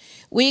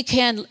 we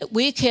can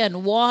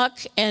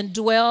walk and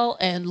dwell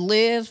and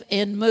live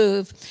and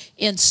move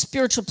in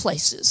spiritual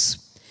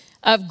places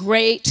of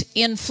great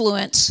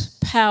influence,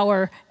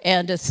 power,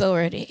 and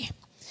authority.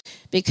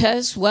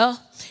 Because,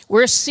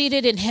 we're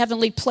seated in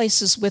heavenly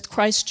places with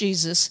Christ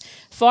Jesus,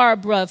 far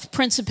above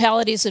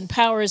principalities and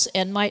powers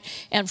and might.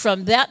 And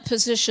from that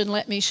position,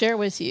 let me share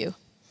with you,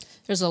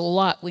 there's a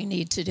lot we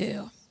need to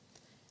do.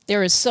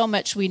 There is so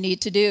much we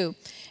need to do.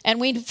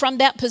 And from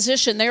that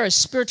position, there is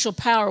spiritual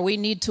power we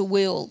need to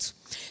wield.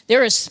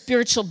 There is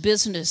spiritual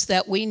business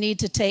that we need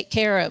to take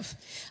care of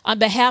on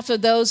behalf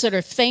of those that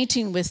are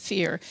fainting with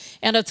fear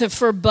and of the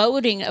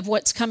foreboding of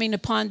what's coming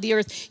upon the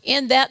earth.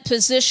 In that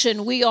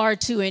position, we are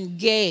to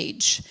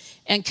engage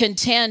and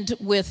contend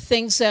with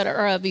things that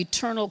are of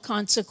eternal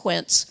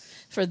consequence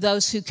for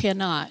those who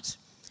cannot,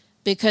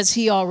 because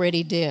he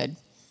already did.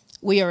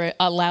 We are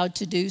allowed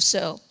to do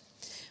so.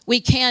 We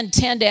can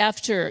tend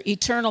after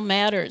eternal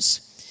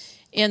matters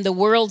in the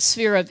world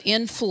sphere of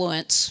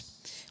influence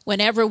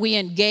whenever we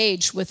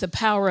engage with the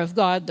power of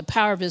God, the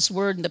power of his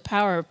word, and the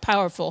power of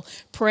powerful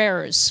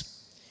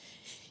prayers.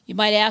 You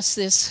might ask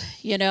this,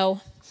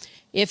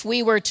 if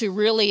we were to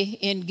really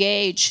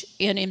engage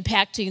in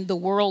impacting the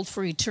world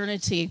for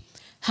eternity,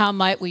 how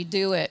might we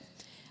do it?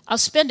 I'll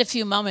spend a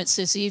few moments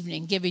this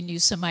evening giving you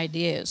some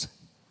ideas.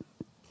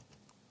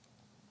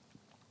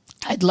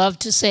 I'd love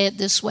to say it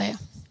this way.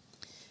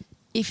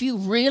 If you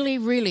really,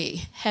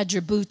 really had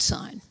your boots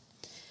on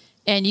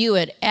and you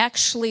had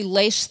actually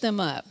laced them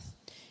up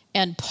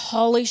and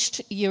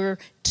polished your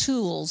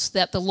tools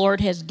that the Lord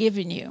has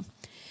given you,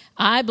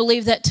 I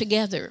believe that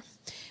together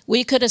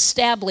we could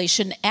establish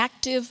an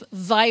active,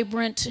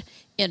 vibrant,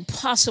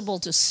 impossible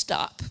to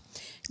stop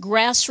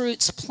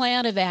grassroots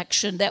plan of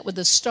action that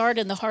would start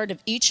in the heart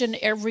of each and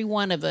every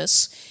one of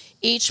us,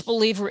 each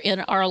believer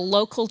in our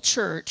local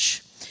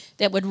church,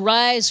 that would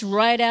rise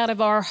right out of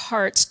our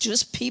hearts,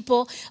 just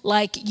people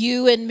like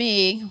you and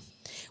me,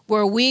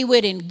 where we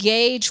would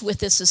engage with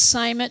this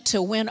assignment to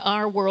win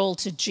our world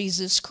to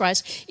Jesus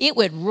Christ. It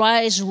would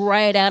rise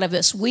right out of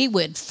us. We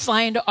would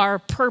find our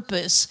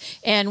purpose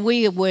and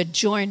we would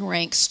join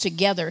ranks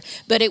together.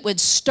 But it would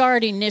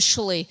start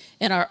initially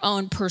in our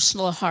own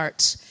personal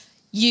hearts.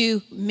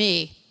 You,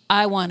 me,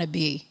 I want to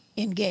be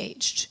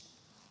engaged.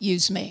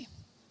 Use me.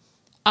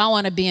 I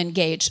want to be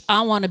engaged.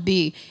 I want to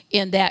be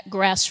in that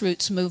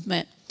grassroots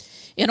movement.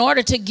 In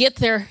order to get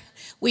there,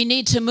 we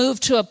need to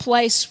move to a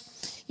place,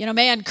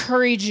 may I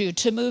encourage you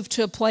to move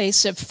to a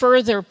place of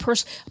further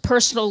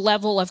personal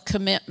level of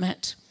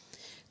commitment,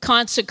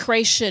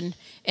 consecration,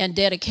 and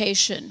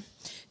dedication.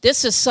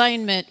 This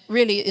assignment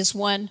really is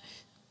one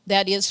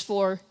that is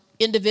for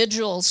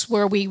individuals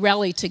where we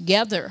rally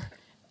together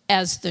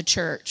as the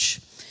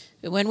church.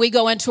 When we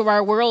go into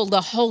our world,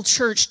 the whole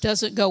church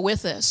doesn't go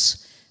with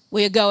us.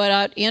 We go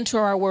out into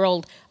our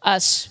world,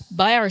 us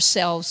by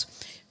ourselves,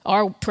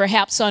 or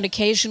perhaps on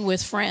occasion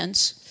with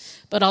friends.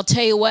 But I'll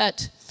tell you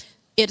what,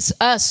 it's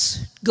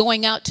us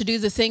going out to do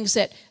the things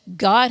that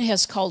God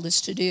has called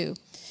us to do.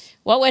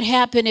 What would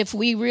happen if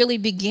we really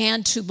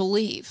began to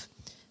believe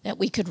that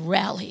we could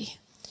rally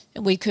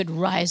and we could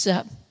rise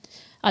up?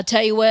 I'll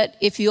tell you what,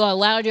 if you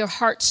allowed your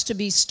hearts to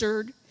be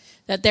stirred,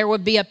 that there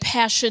would be a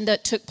passion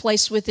that took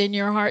place within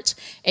your hearts,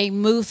 a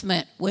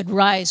movement would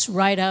rise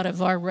right out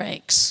of our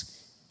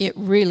ranks. It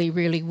really,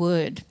 really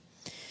would.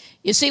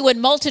 You see, when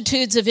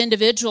multitudes of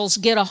individuals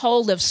get a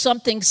hold of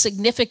something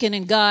significant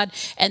in God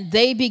and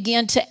they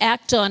begin to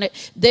act on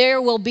it, there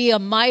will be a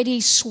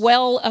mighty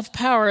swell of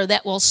power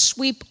that will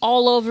sweep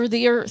all over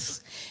the earth.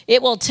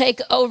 It will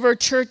take over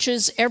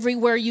churches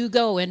everywhere you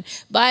go, in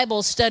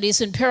Bible studies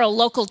and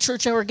local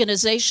church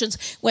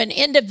organizations. When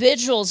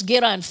individuals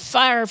get on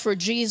fire for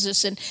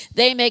Jesus and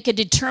they make a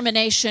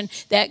determination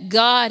that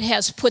God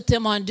has put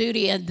them on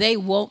duty and they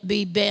won't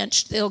be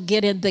benched, they'll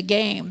get in the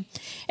game.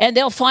 And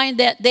they'll find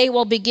that they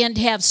will begin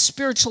to have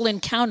spiritual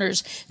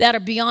encounters that are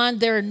beyond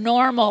their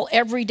normal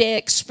everyday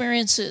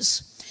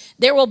experiences.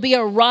 There will be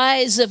a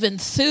rise of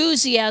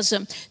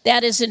enthusiasm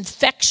that is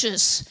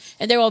infectious,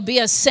 and there will be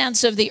a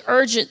sense of the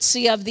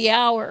urgency of the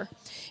hour.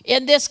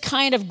 In this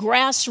kind of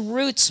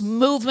grassroots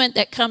movement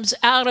that comes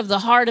out of the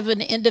heart of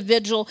an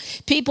individual,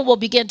 people will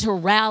begin to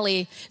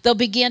rally. They'll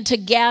begin to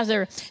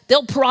gather.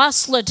 They'll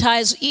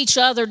proselytize each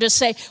other to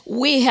say,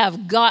 we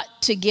have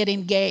got to get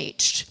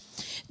engaged.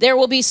 There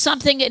will be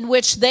something in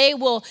which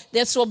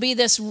this will be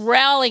this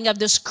rallying of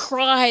this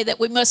cry that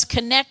we must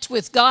connect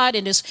with God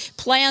and his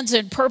plans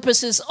and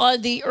purposes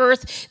on the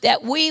earth,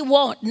 that we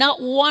won't, not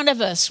one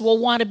of us will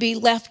want to be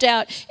left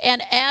out.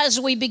 And as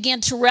we begin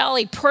to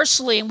rally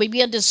personally and we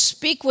begin to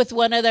speak with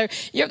one another,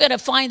 you're going to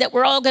find that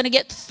we're all going to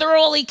get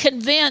thoroughly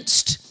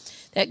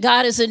convinced that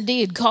God has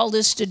indeed called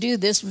us to do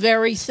this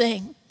very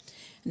thing.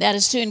 And that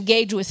is to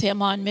engage with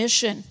him on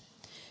mission.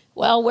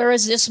 Well, where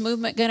is this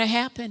movement going to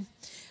happen?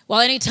 Well,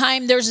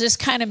 anytime there's this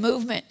kind of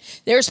movement,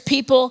 there's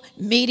people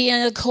meeting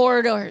in the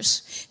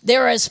corridors.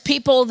 There is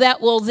people that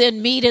will then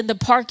meet in the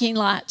parking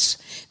lots.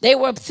 There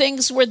were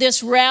things where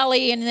this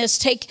rally and this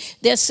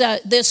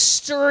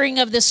stirring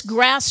of this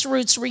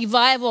grassroots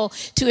revival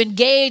to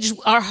engage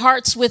our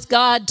hearts with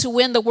God to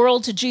win the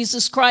world to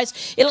Jesus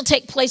Christ. It'll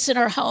take place in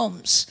our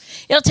homes.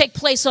 It'll take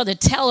place on the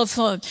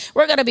telephone.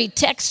 We're going to be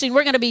texting.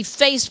 We're going to be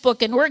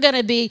Facebook, and we're going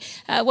to be,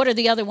 what are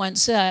the other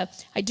ones? I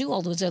do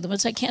all those other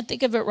ones. I can't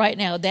think of it right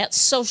now. That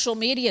social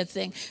media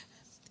thing.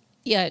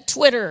 Yeah,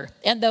 Twitter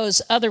and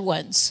those other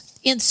ones,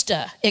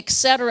 Insta,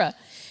 etc.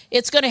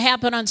 It's going to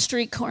happen on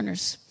street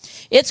corners.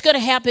 It's going to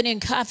happen in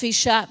coffee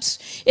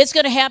shops. It's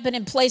going to happen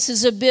in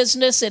places of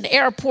business and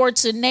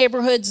airports and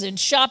neighborhoods and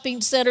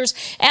shopping centers,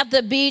 at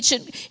the beach,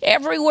 and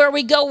everywhere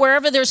we go,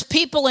 wherever there's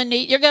people in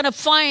need. You're going to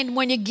find,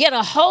 when you get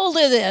a hold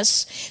of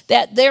this,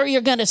 that there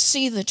you're going to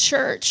see the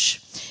church.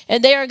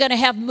 And they are going to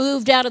have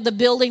moved out of the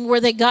building where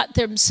they got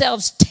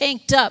themselves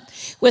tanked up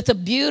with the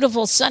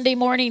beautiful Sunday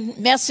morning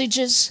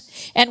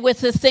messages and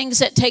with the things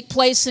that take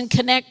place in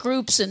connect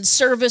groups and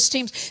service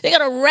teams. They're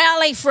going to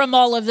rally from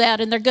all of that,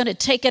 and they're going to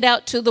take it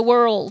out to the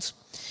world.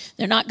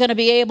 They're not going to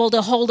be able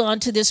to hold on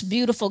to this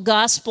beautiful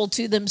gospel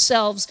to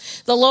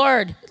themselves. The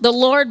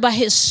Lord by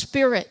his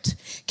Spirit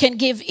can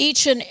give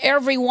each and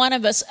every one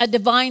of us a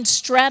divine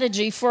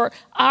strategy for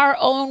our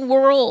own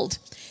world.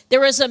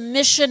 There is a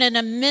mission and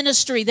a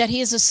ministry that he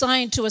has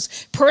assigned to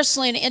us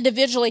personally and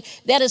individually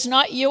that is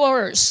not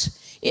yours.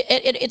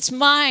 It's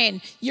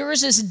mine.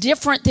 Yours is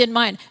different than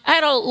mine.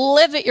 I don't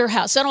live at your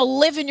house. I don't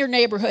live in your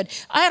neighborhood.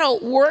 I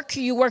don't work,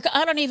 you work.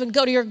 I don't even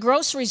go to your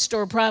grocery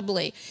store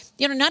probably.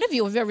 You know, none of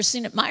you have ever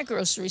seen at my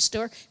grocery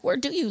store. Where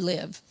do you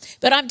live?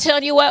 But I'm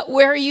telling you what,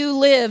 where you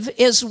live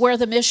is where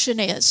the mission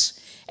is.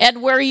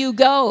 And where you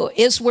go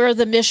is where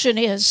the mission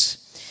is.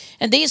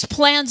 And these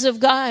plans of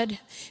God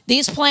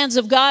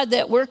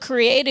that we're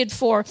created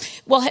for,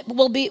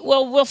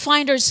 we'll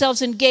find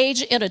ourselves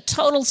engaged in a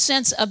total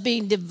sense of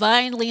being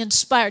divinely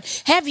inspired.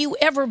 Have you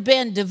ever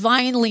been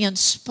divinely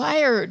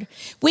inspired?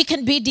 We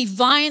can be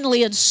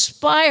divinely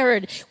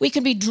inspired. We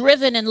can be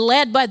driven and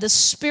led by the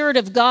Spirit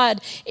of God,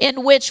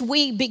 in which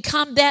we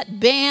become that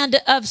band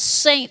of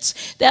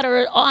saints that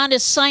are on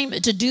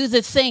assignment to do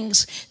the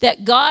things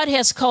that God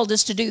has called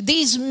us to do.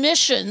 These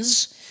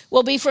missions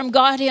will be from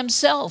God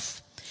himself.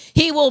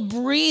 He will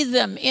breathe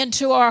them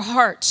into our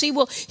hearts. He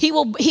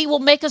will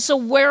make us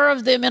aware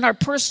of them in our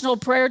personal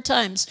prayer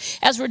times.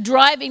 As we're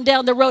driving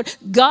down the road,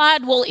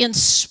 God will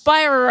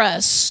inspire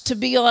us to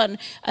be on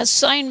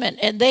assignment,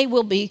 and they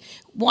will be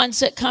ones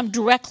that come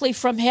directly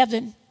from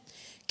heaven.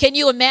 Can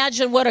you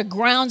imagine what a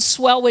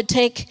groundswell would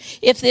take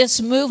if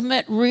this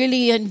movement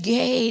really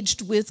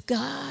engaged with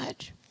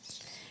God?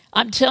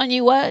 I'm telling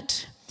you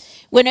what.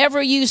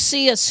 Whenever you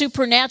see a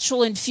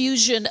supernatural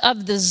infusion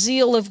of the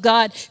zeal of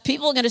God,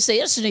 people are going to say,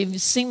 it doesn't even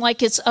seem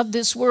like it's of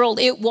this world.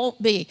 It won't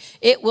be.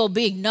 It will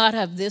be not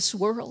of this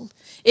world.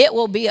 It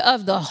will be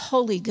of the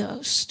Holy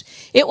Ghost.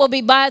 It will be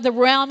by the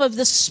realm of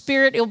the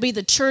Spirit. It will be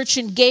the church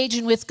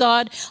engaging with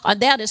God on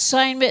that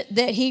assignment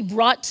that he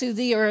brought to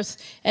the earth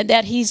and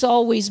that he's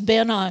always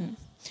been on.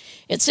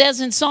 It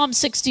says in Psalm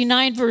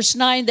 69, verse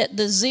 9, that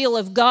the zeal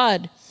of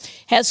God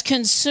has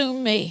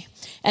consumed me,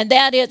 and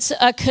that it's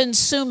a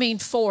consuming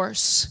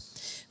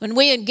force. When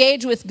we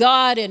engage with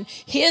God and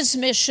his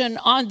mission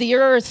on the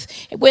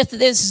earth with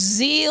this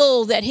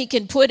zeal that he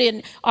can put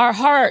in our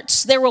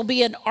hearts, there will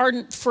be an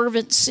ardent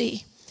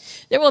fervency.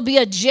 There will be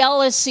a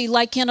jealousy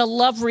like in a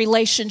love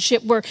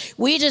relationship where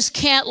we just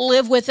can't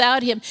live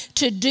without him.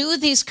 To do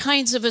these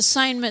kinds of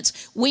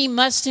assignments, we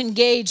must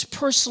engage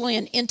personally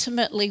and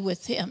intimately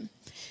with him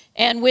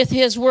and with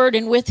his word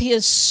and with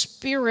his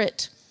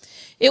spirit.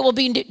 It will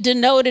be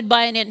denoted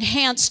by an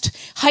enhanced,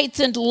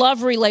 heightened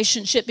love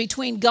relationship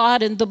between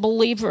God and the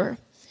believer.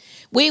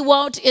 We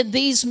won't, in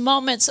these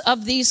moments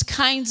of these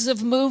kinds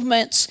of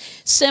movements,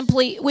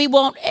 we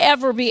won't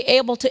ever be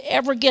able to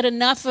ever get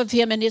enough of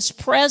him and his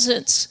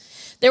presence.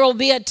 There will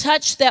be a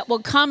touch that will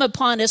come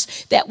upon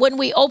us that when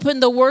we open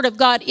the Word of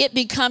God, it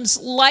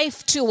becomes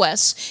life to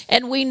us.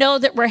 And we know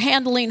that we're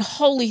handling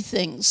holy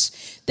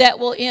things that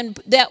will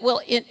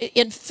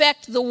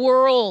infect the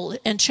world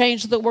and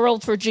change the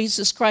world for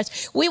Jesus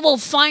Christ. We will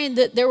find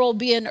that there will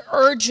be an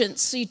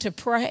urgency to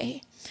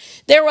pray.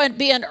 There will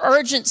be an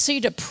urgency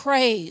to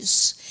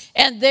praise.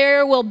 And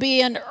there will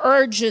be an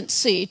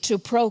urgency to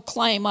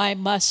proclaim, I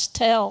must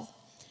tell.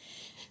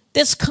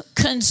 This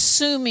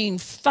consuming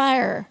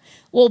fire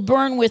will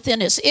burn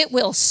within us. It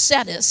will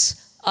set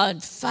us on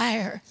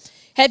fire.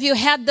 Have you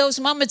had those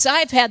moments?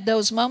 I've had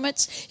those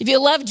moments. If you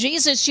love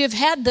Jesus, you've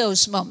had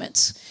those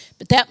moments.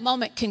 But that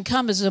moment can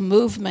come as a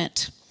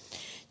movement.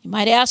 You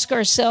might ask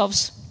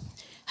ourselves,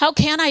 how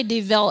can I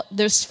develop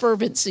this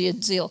fervency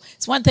and zeal?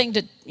 It's one thing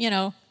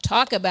to,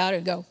 talk about it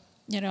and go,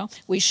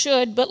 we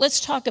should, but let's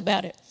talk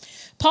about it.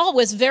 Paul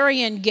was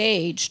very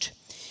engaged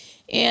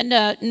in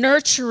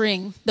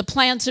nurturing the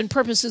plans and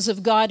purposes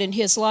of God in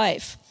his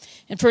life.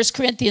 In 1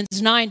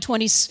 Corinthians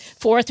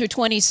 9:24 through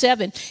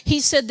 27, he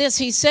said this.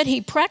 He said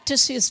he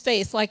practiced his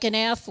faith like an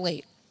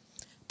athlete.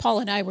 Paul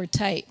and I were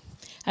tight.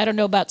 I don't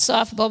know about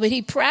softball, but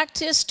he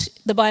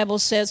practiced, the Bible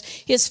says,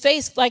 his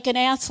faith like an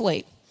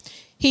athlete.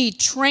 He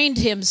trained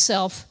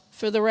himself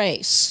for the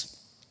race.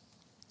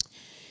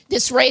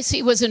 This race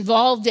he was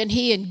involved in,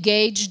 he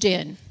engaged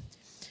in.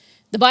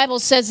 The Bible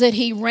says that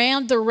he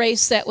ran the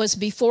race that was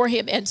before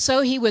him, and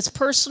so he was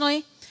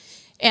personally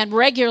and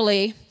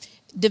regularly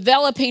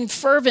developing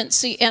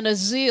fervency and a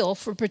zeal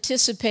for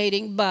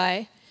participating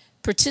by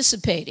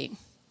participating.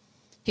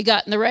 He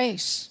got in the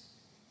race.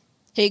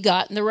 He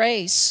got in the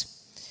race.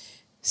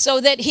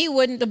 So that he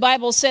wouldn't, the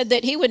Bible said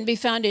that he wouldn't be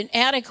found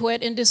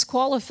inadequate and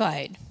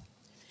disqualified.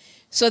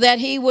 So that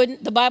he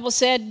wouldn't, the Bible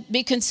said,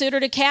 be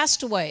considered a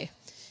castaway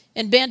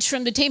and benched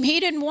from the team. He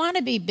didn't want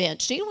to be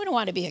benched. He didn't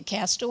want to be a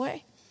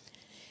castaway.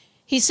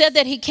 He said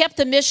that he kept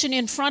the mission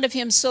in front of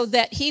him so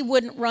that he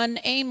wouldn't run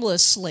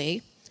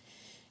aimlessly.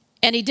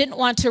 And he didn't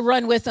want to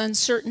run with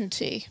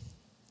uncertainty.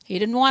 He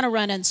didn't want to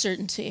run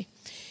uncertainty.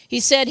 He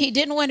said he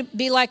didn't want to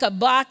be like a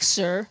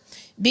boxer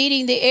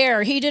beating the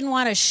air. He didn't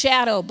want to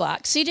shadow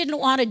box. He didn't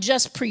want to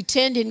just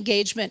pretend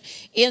engagement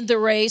in the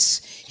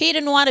race. He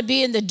didn't want to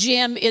be in the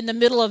gym in the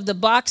middle of the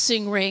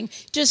boxing ring,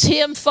 just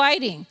him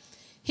fighting.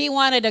 He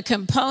wanted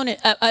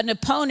an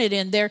opponent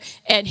in there,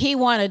 and he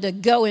wanted to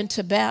go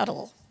into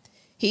battle.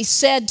 He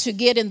said to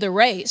get in the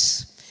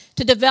race,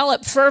 to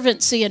develop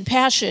fervency and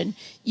passion,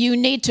 you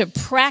need to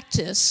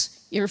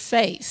practice your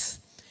faith,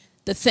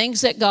 the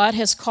things that God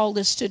has called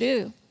us to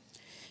do.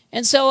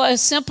 And so a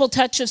simple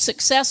touch of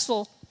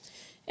successful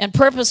and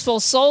purposeful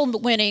soul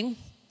winning,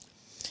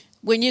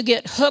 when you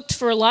get hooked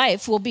for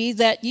life, will be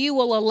that you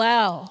will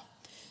allow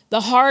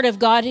the heart of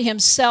God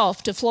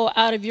himself to flow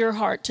out of your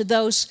heart to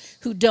those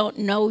who don't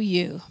know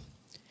you.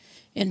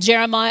 In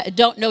Jeremiah,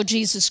 don't know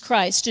Jesus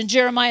Christ. In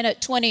Jeremiah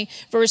 20,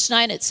 verse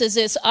 9, it says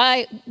this,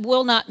 I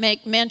will not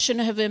make mention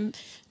of him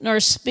nor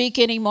speak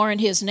anymore in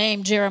his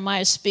name.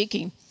 Jeremiah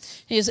speaking.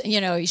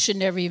 He should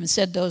never even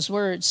said those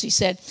words. He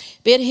said,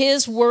 but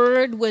his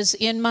word was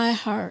in my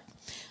heart,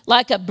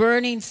 like a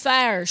burning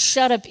fire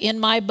shut up in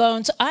my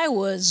bones. I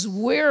was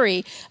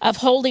weary of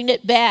holding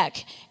it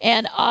back,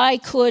 and I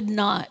could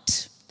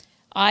not.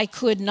 I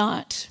could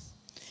not.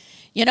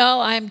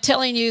 I'm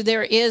telling you,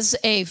 there is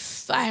a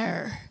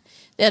fire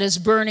that is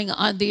burning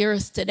on the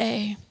earth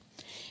today.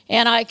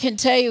 And I can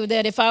tell you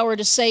that if I were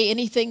to say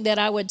anything that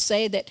I would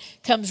say that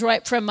comes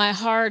right from my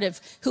heart of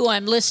who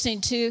I'm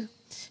listening to,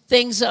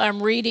 things that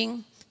I'm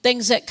reading,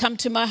 things that come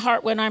to my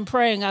heart when I'm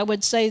praying, I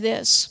would say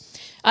this.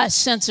 I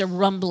sense a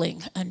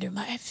rumbling under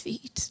my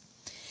feet.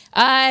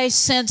 I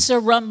sense a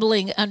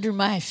rumbling under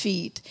my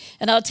feet.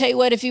 And I'll tell you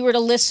what, if you were to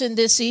listen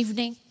this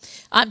evening,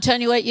 I'm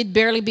telling you what, you'd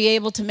barely be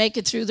able to make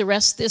it through the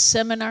rest of this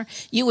seminar.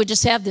 You would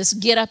just have this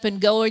get up and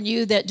go in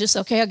you that just,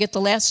 okay, I'll get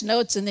the last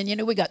notes, and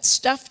then, we got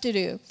stuff to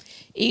do,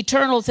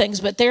 eternal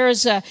things. But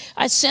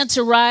I sense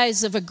a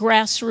rise of a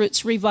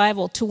grassroots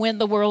revival to win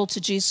the world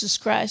to Jesus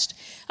Christ.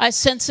 I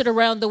sense it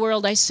around the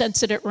world. I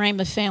sense it at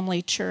Rhema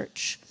Family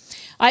Church.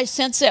 I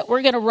sense that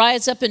we're going to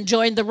rise up and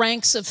join the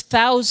ranks of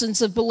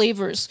thousands of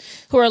believers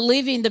who are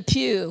leaving the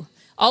pew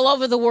all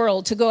over the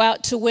world to go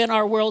out to win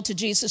our world to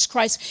Jesus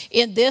Christ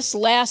in this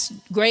last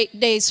great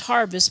day's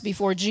harvest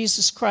before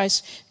Jesus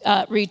Christ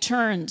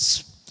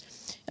returns.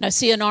 And I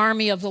see an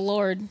army of the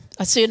Lord.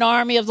 I see an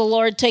army of the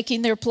Lord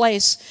taking their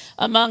place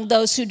among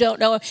those who don't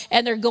know.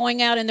 And they're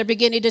going out and they're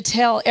beginning to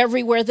tell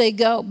everywhere they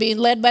go, being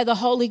led by the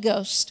Holy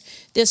Ghost,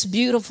 this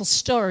beautiful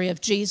story of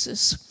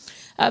Jesus,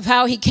 of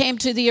how he came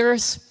to the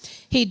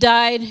earth. He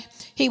died.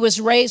 He was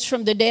raised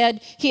from the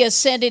dead. He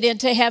ascended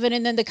into heaven.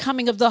 And then the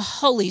coming of the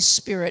Holy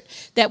Spirit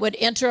that would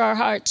enter our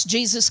hearts.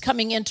 Jesus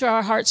coming into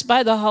our hearts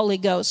by the Holy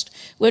Ghost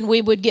when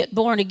we would get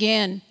born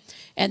again.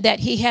 And that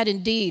he had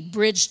indeed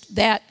bridged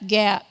that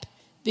gap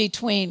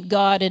between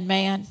God and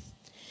man.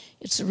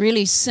 It's a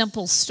really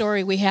simple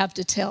story we have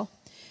to tell.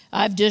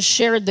 I've just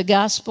shared the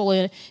gospel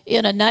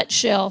in a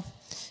nutshell.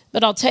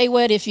 But I'll tell you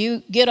what, if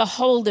you get a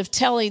hold of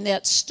telling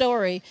that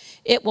story,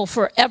 it will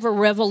forever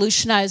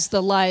revolutionize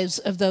the lives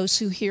of those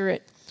who hear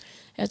it.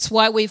 That's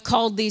why we've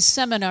called these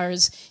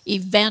seminars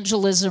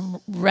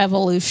Evangelism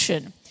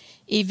Revolution.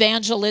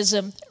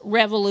 Evangelism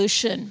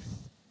Revolution.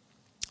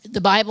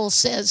 The Bible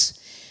says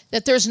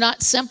that there's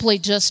not simply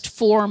just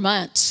 4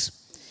 months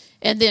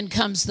and then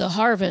comes the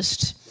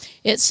harvest.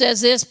 It says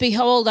this,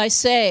 behold, I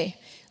say,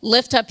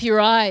 lift up your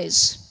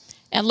eyes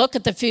and look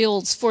at the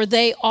fields, for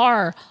they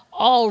are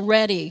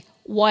already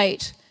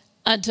white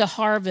unto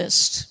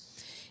harvest.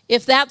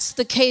 If that's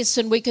the case,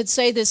 and we could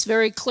say this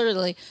very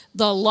clearly,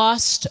 the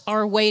lost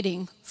are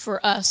waiting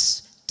for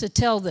us to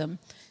tell them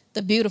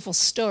the beautiful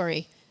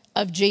story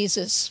of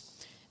Jesus,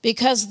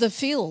 because the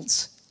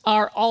fields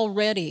are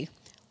already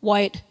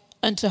white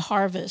unto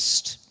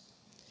harvest.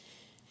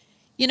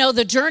 You know,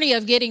 the journey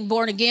of getting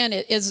born again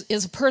is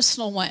a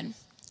personal one.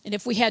 And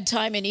if we had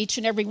time, and each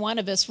and every one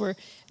of us were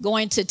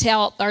going to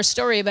tell our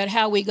story about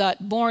how we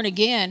got born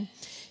again,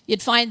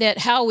 you'd find that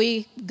how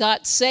we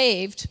got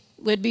saved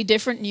would be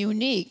different and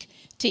unique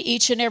to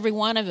each and every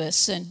one of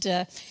us. And,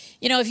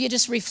 you know, if you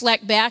just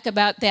reflect back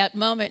about that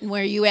moment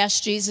where you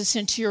asked Jesus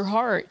into your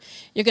heart,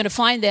 you're going to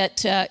find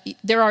that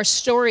there are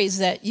stories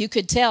that you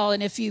could tell.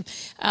 And if you've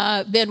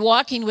been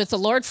walking with the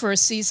Lord for a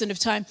season of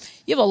time,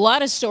 you have a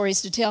lot of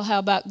stories to tell how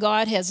about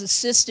God has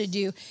assisted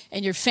you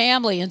and your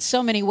family in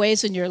so many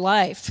ways in your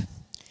life.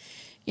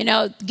 You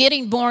know,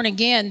 getting born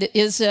again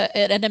is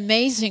an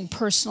amazing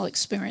personal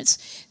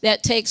experience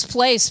that takes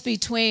place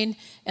between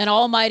an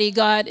almighty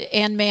God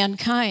and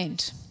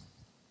mankind.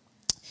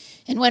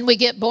 And when we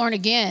get born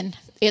again,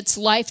 it's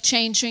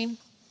life-changing,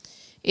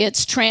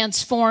 it's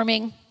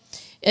transforming,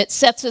 it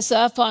sets us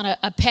up on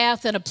a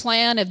path and a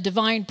plan of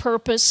divine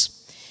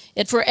purpose.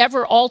 It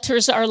forever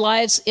alters our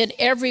lives in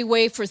every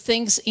way for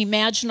things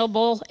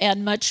imaginable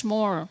and much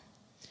more.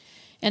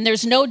 And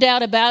there's no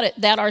doubt about it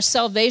that our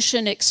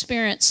salvation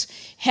experience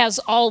has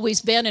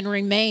always been and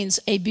remains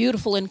a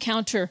beautiful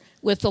encounter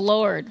with the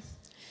Lord.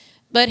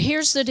 But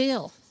here's the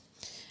deal.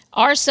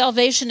 Our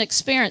salvation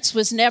experience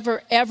was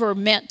never, ever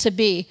meant to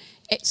be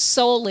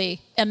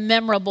solely a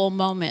memorable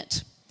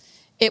moment.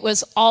 It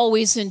was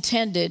always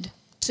intended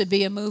to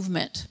be a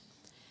movement.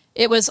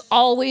 It was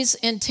always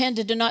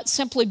intended to not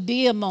simply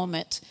be a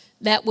moment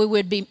that we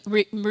would be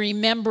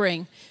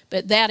remembering,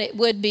 but that it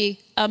would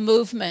be a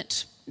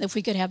movement. If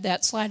we could have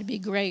that slide, it'd be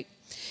great.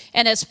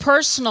 And as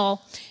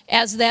personal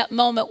as that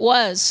moment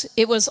was,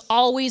 it was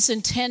always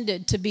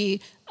intended to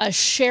be a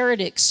shared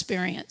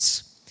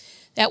experience.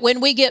 That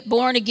when we get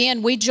born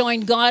again, we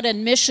join God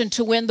in mission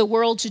to win the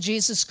world to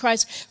Jesus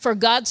Christ. For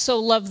God so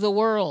loved the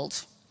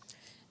world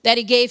that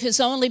he gave his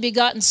only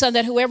begotten Son,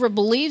 that whoever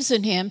believes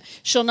in him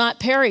shall not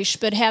perish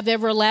but have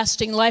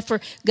everlasting life. For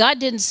God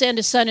didn't send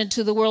his Son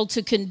into the world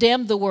to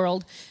condemn the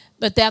world,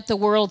 but that the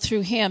world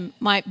through him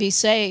might be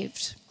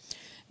saved.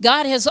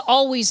 God has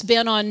always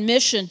been on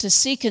mission to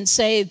seek and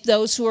save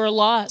those who are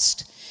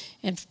lost.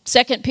 In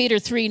 2 Peter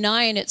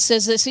 3:9, it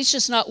says this, he's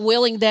just not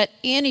willing that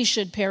any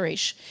should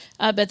perish,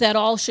 but that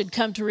all should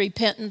come to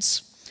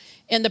repentance.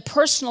 In the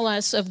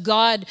personalness of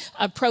God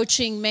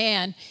approaching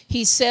man,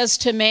 he says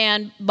to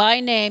man, by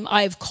name,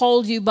 I've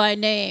called you by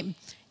name,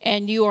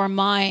 and you are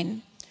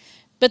mine.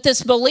 But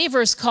this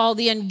believer's call,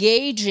 the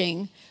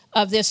engaging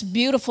of this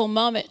beautiful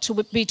moment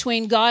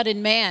between God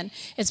and man,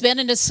 it's been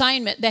an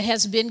assignment that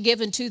has been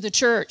given to the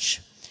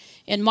church.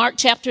 In Mark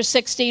chapter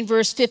 16,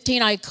 verse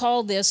 15, I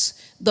call this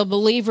the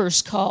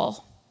believer's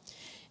call.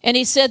 And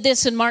he said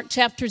this in Mark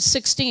chapter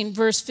 16,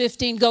 verse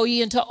 15, go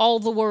ye into all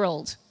the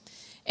world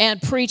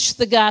and preach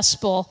the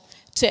gospel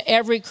to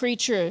every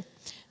creature.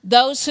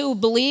 Those who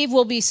believe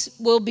will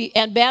be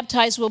and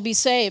baptized will be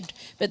saved,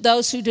 but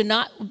those who do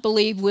not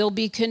believe will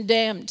be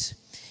condemned.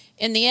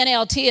 In the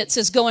NLT, it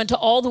says, go into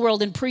all the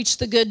world and preach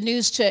the good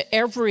news to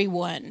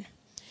everyone,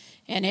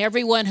 and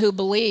everyone who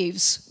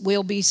believes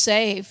will be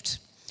saved.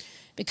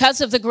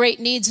 Because of the great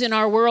needs in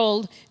our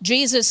world,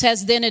 Jesus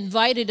has then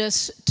invited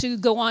us to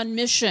go on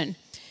mission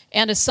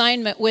and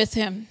assignment with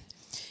him.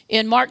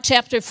 In Mark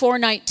chapter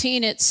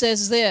 4:19, it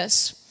says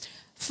this,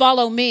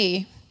 follow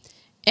me,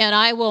 and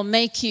I will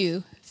make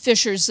you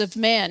fishers of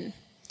men.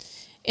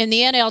 In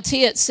the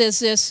NLT, it says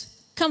this,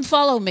 come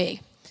follow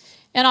me,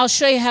 and I'll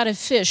show you how to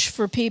fish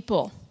for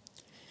people.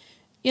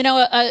 You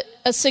know,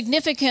 a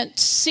significant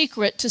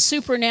secret to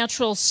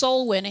supernatural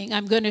soul winning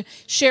I'm going to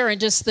share in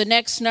just the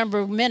next number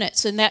of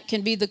minutes, and that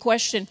can be the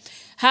question,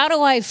 How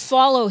do I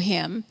follow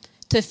him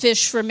to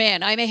fish for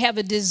men? I may have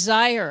a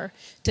desire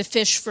to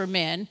fish for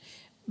men,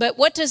 but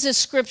what does this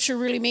scripture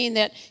really mean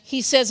that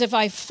he says if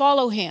I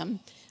follow him,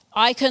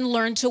 I can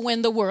learn to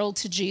win the world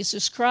to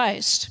Jesus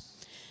Christ?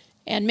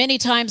 And many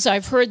times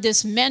I've heard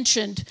this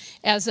mentioned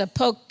as a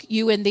poke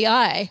you in the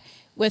eye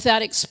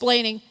without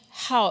explaining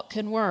how it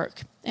can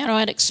work. And I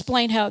want to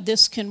explain how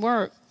this can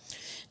work.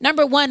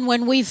 Number one,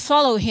 when we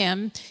follow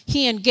him,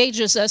 he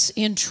engages us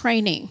in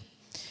training.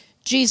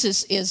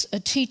 Jesus is a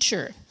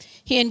teacher.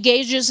 He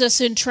engages us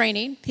in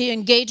training. He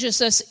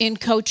engages us in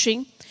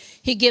coaching.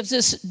 He gives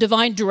us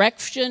divine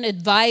direction,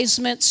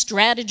 advisement,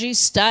 strategies,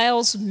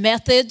 styles,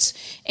 methods,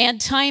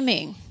 and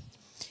timing.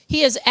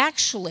 He is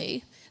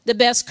actually the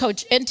best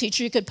coach and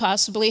teacher you could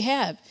possibly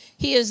have.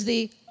 He is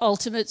the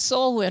ultimate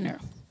soul winner.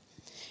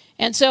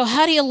 And so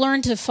how do you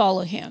learn to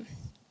follow him?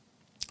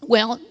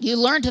 Well, you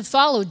learn to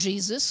follow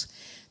Jesus,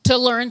 to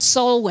learn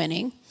soul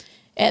winning,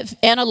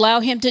 and allow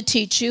him to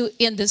teach you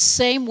in the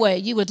same way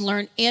you would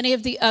learn any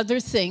of the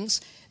other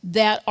things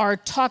that are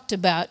talked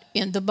about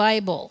in the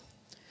Bible.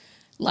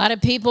 A lot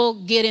of people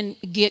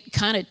get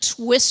kind of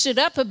twisted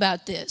up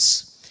about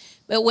this.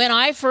 But when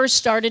I first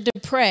started to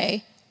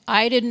pray,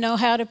 I didn't know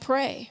how to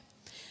pray.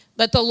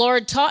 But the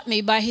Lord taught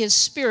me by his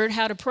Spirit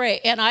how to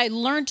pray, and I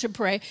learned to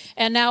pray,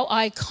 and now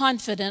I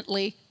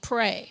confidently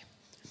pray.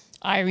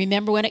 I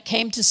remember when it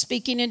came to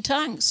speaking in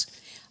tongues.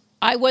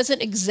 I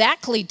wasn't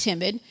exactly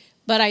timid,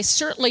 but I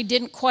certainly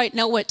didn't quite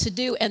know what to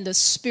do, and the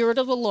Spirit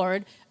of the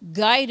Lord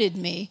guided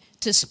me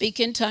to speak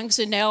in tongues,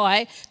 and now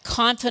I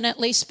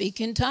confidently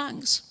speak in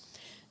tongues.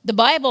 The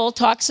Bible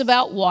talks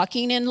about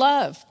walking in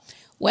love.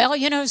 Well,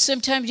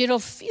 sometimes you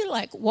don't feel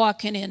like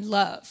walking in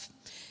love.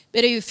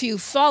 But if you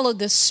follow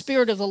the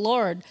Spirit of the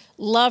Lord,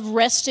 love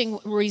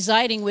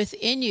residing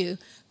within you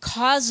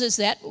causes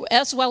that,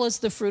 as well as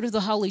the fruit of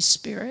the Holy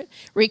Spirit,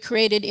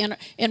 recreated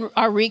in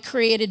our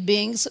recreated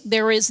beings,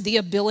 there is the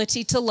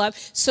ability to love.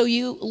 So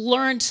you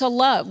learn to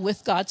love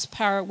with God's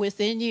power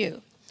within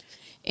you.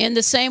 In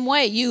the same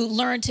way, you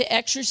learn to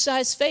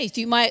exercise faith.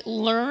 You might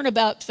learn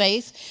about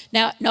faith,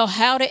 now know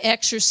how to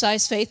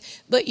exercise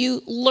faith, but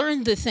you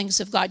learn the things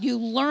of God. You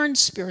learn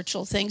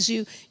spiritual things.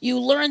 You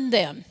learn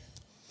them.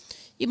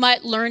 You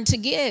might learn to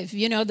give.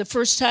 The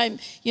first time,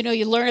 you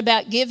learn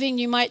about giving,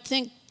 you might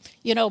think,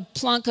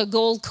 plunk a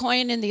gold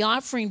coin in the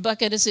offering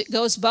bucket as it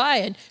goes by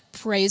and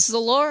praise the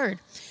Lord.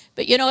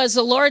 But, as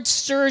the Lord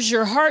stirs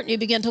your heart and you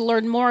begin to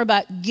learn more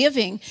about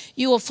giving,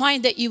 you will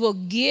find that you will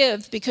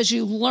give because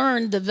you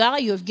learn the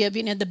value of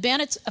giving and the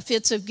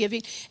benefits of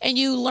giving, and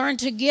you learn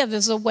to give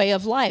as a way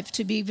of life,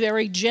 to be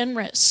very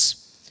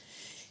generous.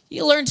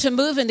 You learn to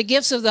move in the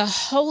gifts of the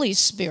Holy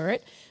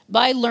Spirit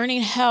by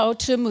learning how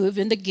to move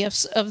in the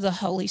gifts of the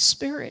Holy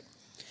Spirit.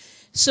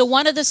 So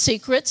one of the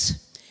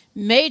secrets,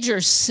 major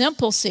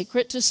simple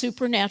secret to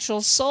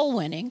supernatural soul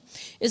winning,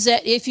 is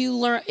that if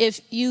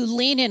you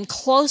lean in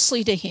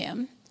closely to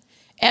him,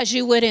 as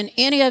you would in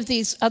any of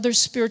these other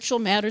spiritual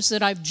matters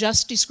that I've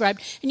just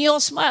described, and you'll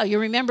smile. You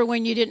remember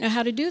when you didn't know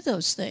how to do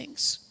those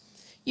things.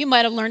 You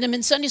might have learned them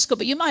in Sunday school,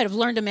 but you might have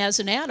learned them as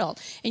an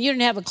adult, and you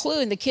didn't have a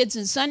clue, and the kids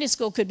in Sunday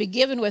school could be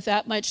given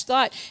without much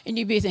thought, and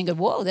you'd be thinking,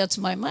 whoa, that's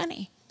my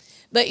money.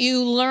 But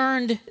you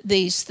learned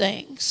these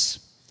things.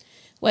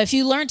 Well, if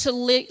you learn to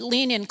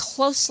lean in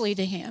closely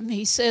to him,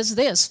 he says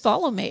this,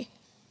 follow me.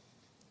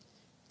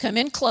 Come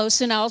in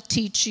close and I'll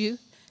teach you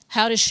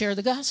how to share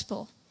the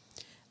gospel.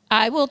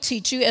 I will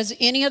teach you, as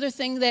any other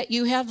thing that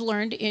you have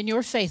learned in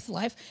your faith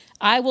life,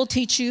 I will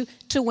teach you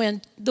to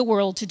win the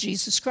world to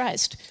Jesus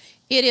Christ.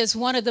 It is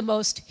one of the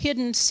most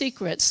hidden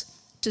secrets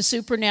to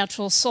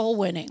supernatural soul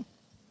winning.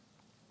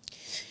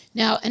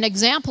 Now, an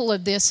example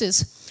of this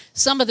is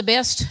some of the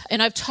best,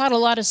 and I've taught a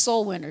lot of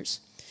soul winners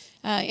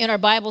in our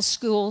Bible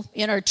school,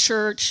 in our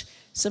church.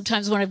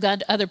 Sometimes when I've gone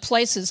to other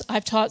places,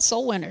 I've taught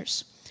soul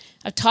winners.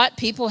 I've taught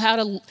people how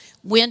to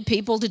win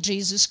people to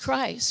Jesus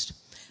Christ.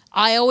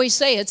 I always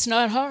say it's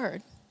not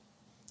hard.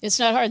 It's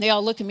not hard. And they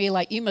all look at me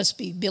like, you must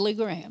be Billy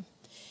Graham.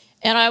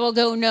 And I will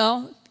go,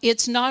 no,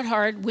 it's not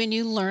hard when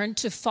you learn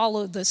to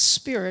follow the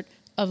Spirit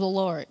of the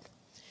Lord.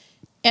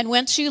 And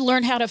once you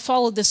learn how to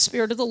follow the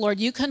Spirit of the Lord,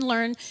 you can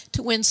learn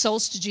to win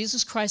souls to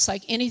Jesus Christ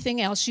like anything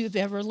else you've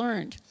ever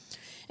learned.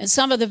 And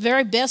some of the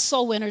very best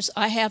soul winners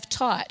I have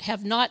taught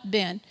have not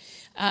been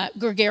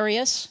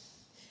gregarious,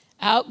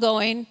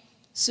 outgoing,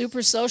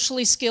 super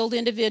socially skilled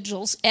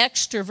individuals,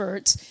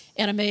 extroverts,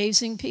 and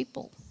amazing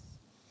people.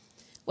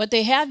 What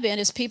they have been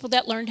is people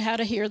that learned how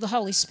to hear the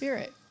Holy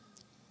Spirit.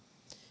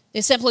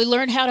 They simply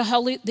learned how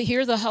to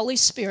hear the Holy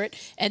Spirit,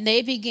 and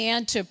they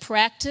began to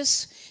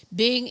practice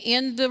being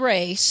in the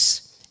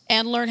race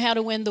and learn how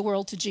to win the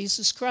world to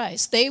Jesus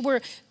Christ. They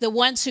were the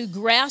ones who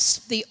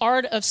grasped the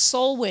art of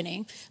soul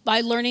winning by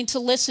learning to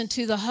listen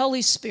to the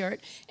Holy Spirit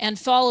and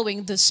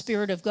following the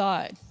Spirit of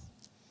God.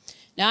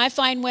 Now, I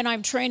find when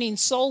I'm training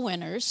soul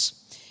winners,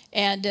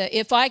 and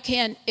if I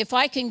can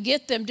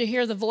get them to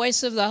hear the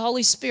voice of the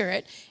Holy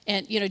Spirit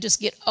and,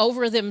 just get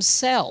over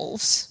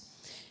themselves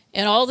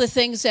and all the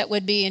things that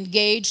would be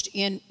engaged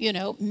in,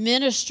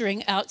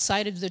 ministering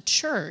outside of the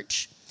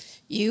church,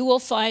 you will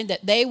find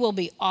that they will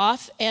be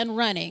off and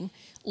running,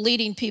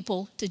 leading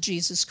people to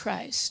Jesus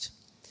Christ.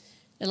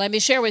 And let me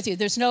share with you,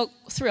 there's no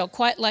thrill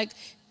quite like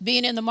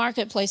being in the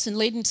marketplace and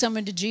leading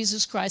someone to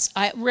Jesus Christ.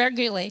 I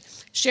regularly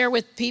share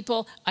with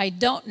people I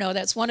don't know.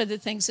 That's one of the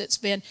things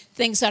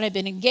that I've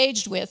been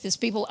engaged with, is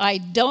people I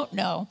don't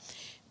know.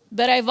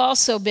 But I've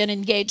also been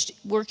engaged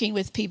working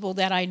with people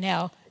that I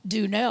now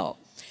do know.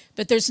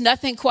 But there's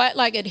nothing quite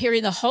like it,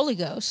 hearing the Holy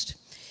Ghost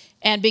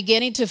and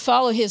beginning to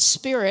follow his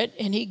Spirit,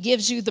 and he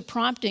gives you the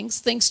promptings,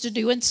 things to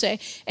do and say,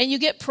 and you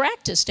get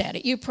practiced at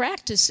it. You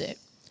practice it.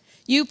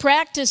 You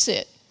practice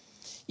it.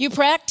 You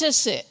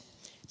practice it.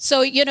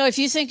 So, if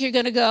you think you're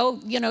going to go,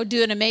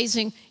 do an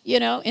amazing,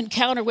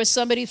 encounter with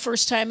somebody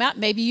first time out,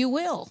 maybe you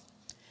will.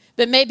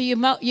 But maybe you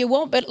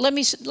won't. But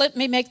let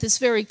me make this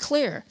very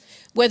clear.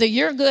 Whether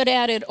you're good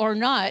at it or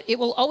not, it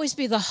will always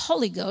be the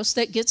Holy Ghost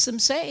that gets them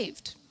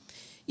saved.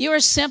 You are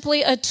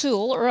simply a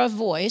tool or a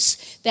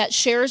voice that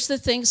shares the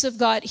things of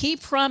God. He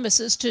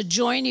promises to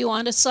join you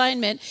on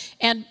assignment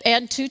and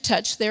to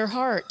touch their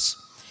hearts.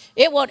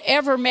 It won't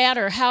ever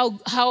matter how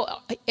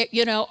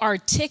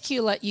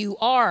articulate you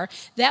are.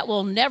 That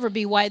will never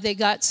be why they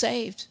got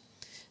saved.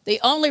 The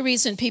only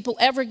reason people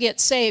ever get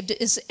saved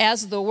is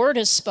as the word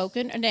is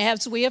spoken, and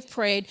as we have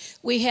prayed,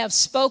 we have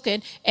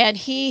spoken, and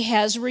he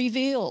has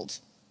revealed.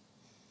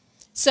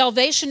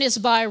 Salvation is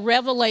by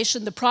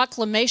revelation. The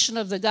proclamation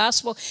of the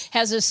gospel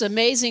has this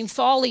amazing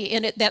folly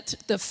in it that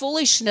the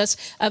foolishness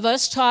of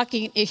us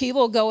talking, he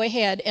will go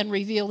ahead and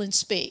reveal and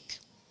speak.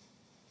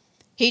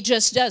 He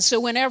just does. So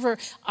whenever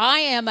I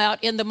am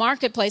out in the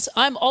marketplace,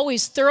 I'm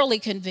always thoroughly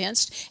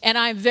convinced, and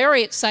I'm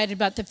very excited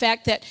about the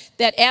fact that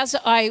as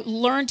I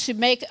learn to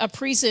make a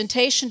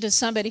presentation to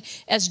somebody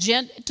as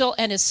gentle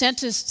and as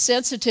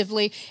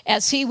sensitively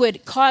as he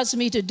would cause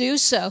me to do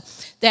so,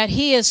 that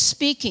he is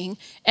speaking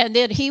and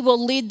then he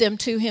will lead them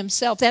to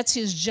himself. That's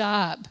his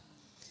job.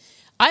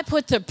 I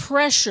put the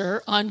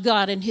pressure on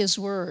God and his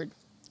word.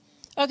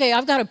 Okay,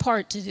 I've got a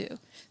part to do.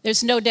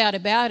 There's no doubt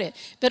about it.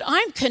 But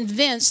I'm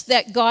convinced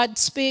that God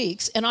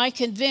speaks, and I'm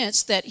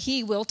convinced that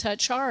he will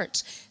touch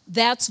hearts.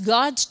 That's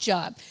God's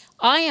job.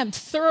 I am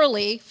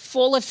thoroughly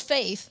full of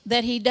faith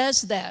that he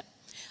does that.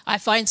 I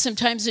find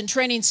sometimes in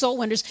training soul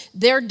winners,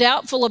 they're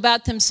doubtful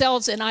about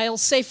themselves, and I'll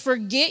say,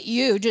 forget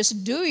you.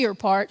 Just do your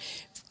part.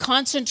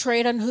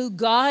 Concentrate on who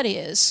God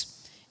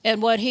is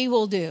and what he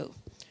will do.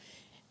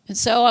 And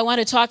so I want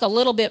to talk a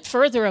little bit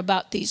further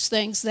about these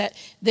things, that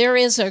there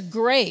is a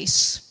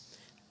grace.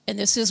 And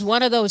this is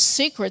one of those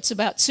secrets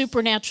about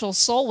supernatural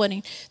soul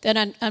winning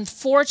that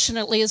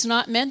unfortunately is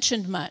not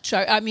mentioned much.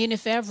 I mean,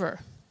 if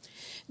ever.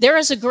 There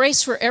is a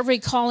grace for every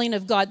calling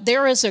of God.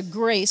 There is a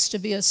grace to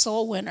be a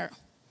soul winner.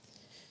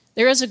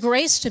 There is a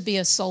grace to be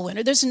a soul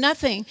winner. There's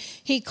nothing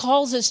he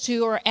calls us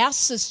to or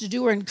asks us to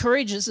do or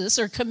encourages us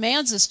or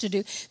commands us to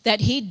do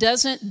that he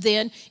doesn't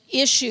then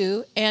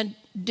issue and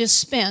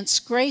dispense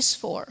grace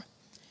for.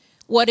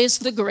 What is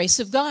the grace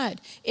of God?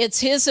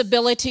 It's his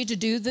ability to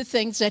do the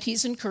things that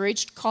he's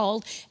encouraged,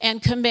 called,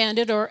 and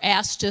commanded or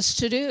asked us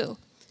to do.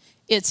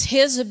 It's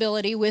his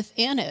ability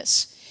within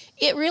us.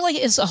 It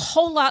really is a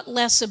whole lot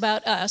less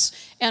about us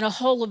and a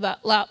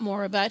lot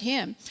more about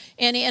him.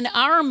 And in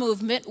our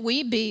movement,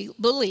 we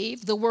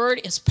believe the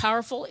word is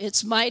powerful,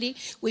 it's mighty.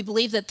 We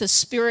believe that the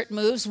Spirit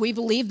moves. We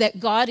believe that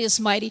God is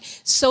mighty.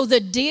 So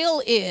the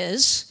deal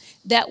is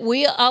that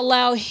we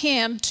allow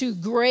him to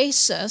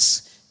grace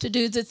us to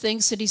do the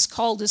things that he's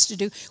called us to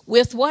do.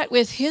 With what?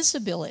 With his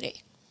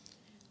ability,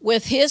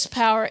 with his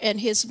power and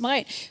his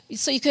might.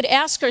 So you could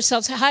ask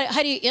ourselves,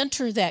 how do you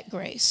enter that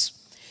grace?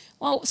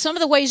 Well, some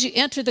of the ways you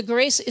enter the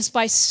grace is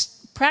by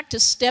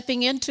practice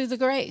stepping into the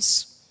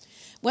grace.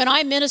 When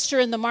I minister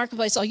in the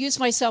marketplace, I'll use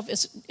myself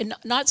as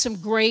not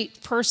some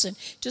great person,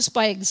 just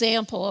by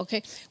example,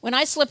 okay? When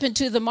I slip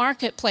into the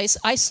marketplace,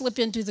 I slip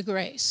into the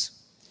grace.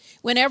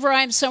 Whenever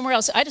I'm somewhere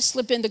else, I just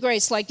slip in the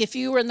grace. Like if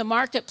you were in the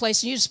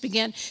marketplace and you just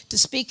began to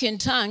speak in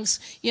tongues,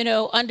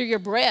 under your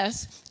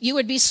breath, you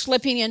would be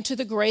slipping into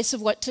the grace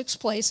of what takes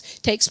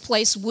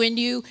place when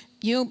you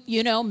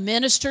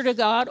minister to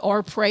God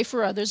or pray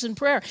for others in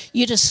prayer.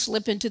 You just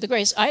slip into the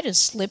grace. I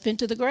just slip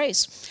into the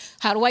grace.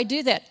 How do I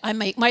do that? I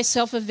make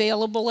myself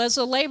available as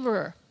a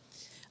laborer.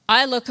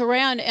 I look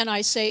around and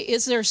I say,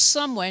 is there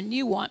someone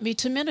you want me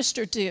to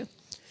minister to?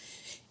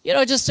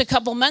 Just a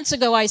couple months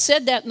ago, I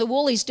said that in the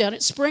Woolies down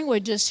at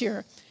Springwood just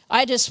here.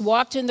 I just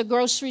walked in the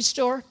grocery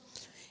store,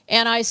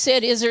 and I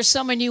said, is there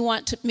someone you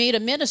want me to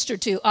minister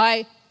to?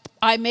 I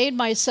made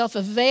myself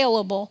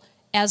available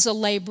as a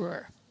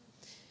laborer.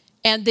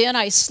 And then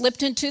I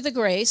slipped into the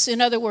grace, in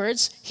other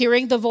words,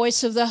 hearing the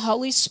voice of the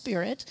Holy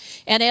Spirit.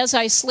 And as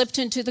I slipped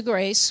into the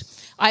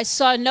grace, I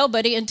saw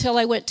nobody until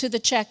I went to the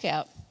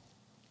checkout.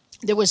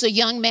 There was a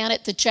young man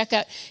at the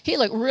checkout. He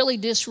looked really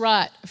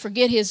distraught. I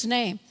forget his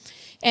name.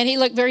 And he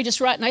looked very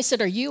distraught, and I said,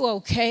 are you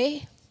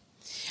okay?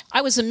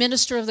 I was a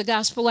minister of the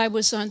gospel. I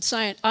was on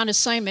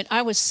assignment.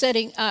 I was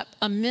setting up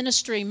a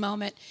ministry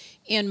moment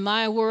in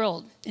my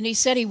world. And he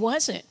said he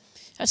wasn't.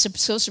 I was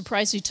so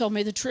surprised he told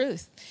me the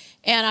truth.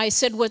 And I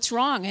said, what's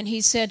wrong? And he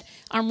said,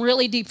 I'm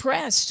really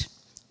depressed.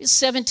 He was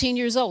 17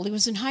 years old. He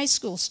was in high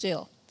school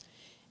still.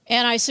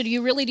 And I said, "Are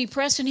you really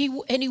depressed?" And he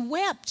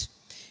wept.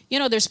 You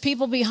know, there's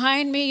people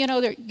behind me, you know,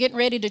 they're getting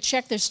ready to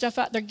check their stuff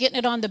out. They're getting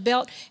it on the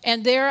belt.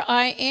 And there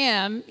I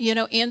am, you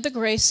know, in the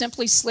grace,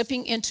 simply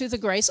slipping into the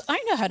grace.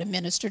 I know how to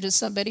minister to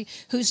somebody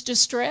who's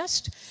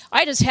distressed.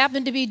 I just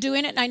happen to be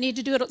doing it, and I need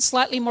to do it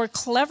slightly more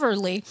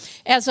cleverly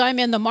as I'm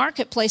in the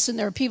marketplace and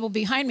there are people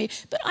behind me.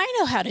 But I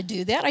know how to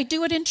do that. I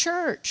do it in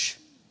church.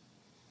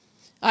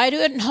 I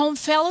do it in home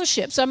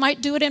fellowships. I might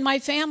do it in my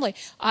family.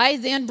 I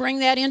then bring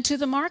that into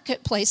the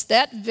marketplace,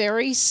 that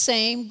very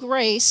same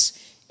grace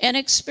and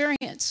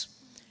experience.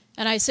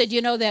 And I said, you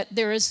know, that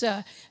there is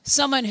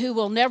someone who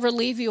will never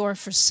leave you or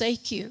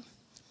forsake you.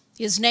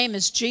 His name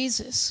is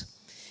Jesus.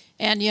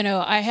 And, you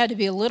know, I had to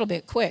be a little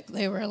bit quick.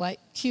 They were like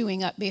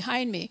queuing up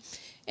behind me.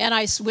 And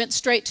I went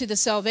straight to the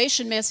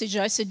salvation message.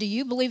 I said, "Do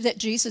you believe that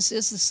Jesus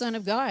is the Son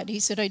of God?" He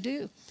said, "I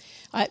do."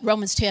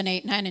 Romans 10,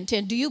 8, 9, and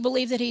 10. "Do you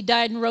believe that he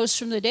died and rose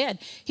from the dead?"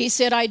 He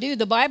said, "I do."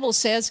 The Bible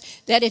says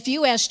that if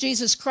you ask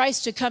Jesus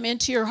Christ to come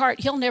into your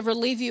heart, he'll never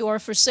leave you or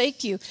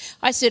forsake you.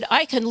 I said,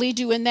 "I can lead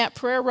you in that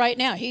prayer right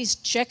now." He's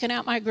checking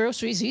out my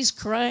groceries. He's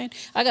crying.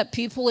 I got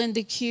people in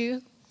the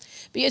queue.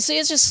 But you see,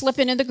 it's just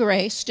slipping in the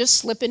grace, just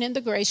slipping in the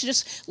grace. You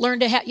just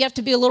learn to you have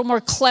to be a little more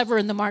clever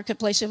in the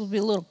marketplace. It will be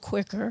a little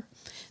quicker.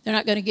 They're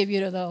not going to give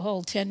you the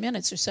whole 10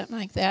 minutes or something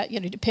like that. You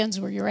know, it depends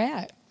where you're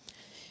at.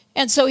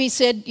 And so he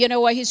said, you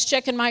know, he's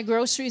checking my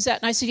groceries out.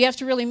 And I said, "You have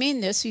to really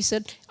mean this." He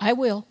said, "I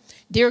will.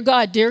 Dear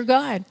God,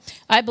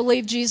 I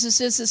believe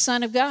Jesus is the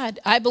Son of God.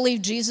 I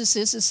believe Jesus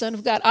is the Son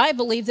of God. I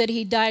believe that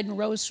he died and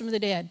rose from the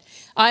dead.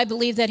 I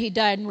believe that he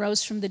died and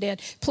rose from the dead.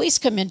 Please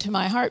come into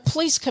my heart.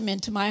 Please come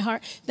into my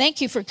heart.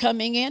 Thank you for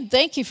coming in.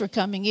 Thank you for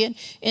coming in.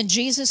 In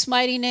Jesus'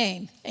 mighty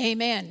name,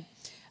 amen."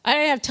 I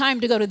didn't have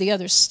time to go to the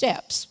other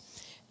steps.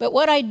 But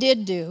what I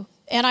did do,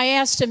 and I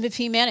asked him if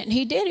he meant it, and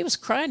he did. He was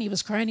crying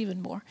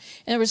even more.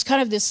 And there was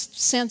kind of this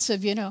sense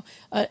of, you know,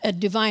 a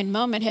divine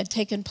moment had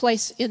taken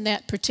place in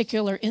that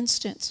particular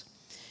instance.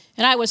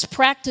 And I was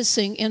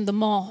practicing in the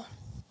mall.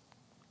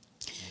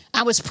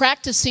 I was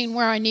practicing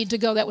where I need to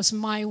go. That was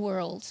my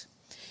world.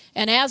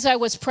 And as I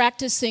was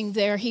practicing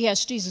there, he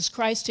asked Jesus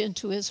Christ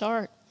into his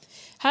heart.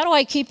 How do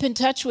I keep in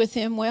touch with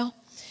him? Well,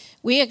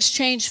 we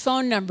exchange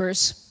phone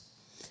numbers.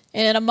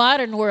 In a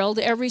modern world,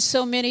 every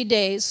so many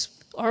days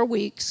or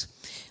weeks,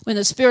 when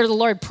the Spirit of the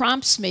Lord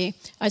prompts me,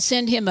 I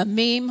send him a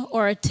meme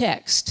or a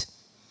text.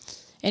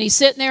 And he's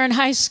sitting there in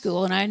high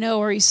school, and I know,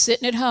 or he's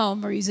sitting at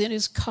home, or he's in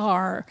his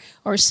car,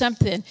 or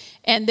something.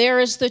 And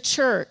there is the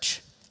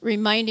church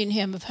reminding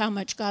him of how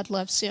much God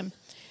loves him.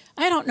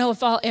 I don't know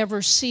if I'll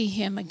ever see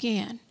him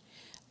again.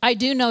 I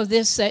do know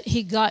this, that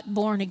he got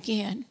born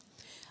again.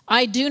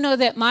 I do know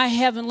that my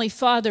Heavenly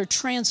Father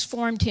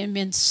transformed him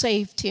and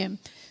saved him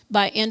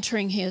by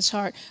entering his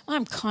heart.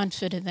 I'm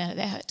confident of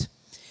that.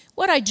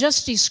 What I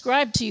just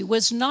described to you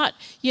was not,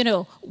 you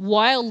know,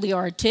 wildly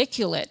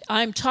articulate.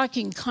 I'm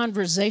talking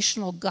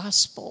conversational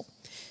gospel.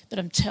 But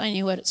I'm telling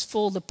you what, it's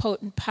full of the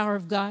potent power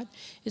of God.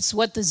 It's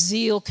what the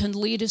zeal can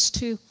lead us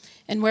to,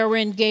 and where we're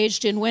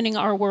engaged in winning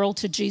our world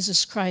to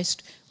Jesus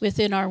Christ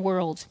within our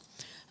world.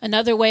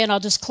 Another way, and I'll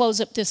just close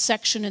up this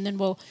section and then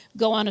we'll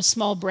go on a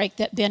small break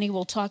that Benny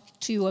will talk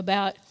to you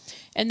about.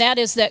 And that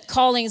is that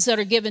callings that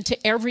are given to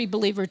every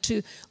believer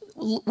to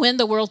win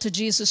the world to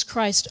Jesus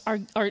Christ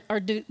are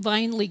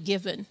divinely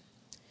given.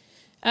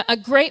 A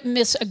grave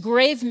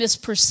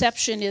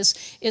misperception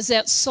is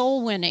that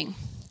soul winning.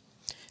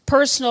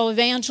 Personal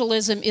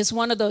evangelism is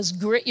one of those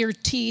grit your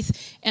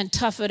teeth and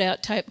tough it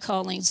out type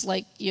callings,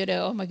 like, you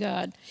know, oh my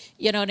God,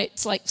 you know, and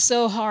it's like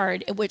so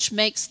hard, which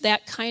makes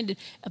that kind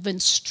of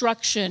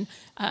instruction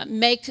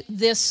make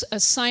this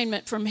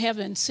assignment from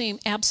heaven seem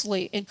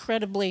absolutely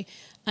incredibly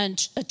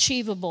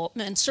unachievable,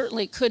 and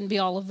certainly couldn't be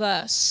all of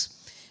us.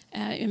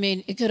 I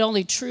mean, it could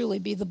only truly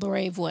be the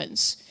brave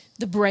ones.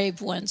 The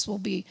brave ones will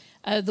be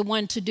the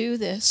one to do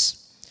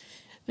this.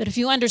 But if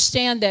you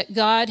understand that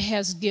God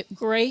has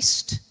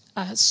graced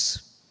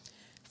us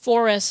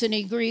for us, and he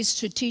agrees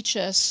to teach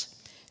us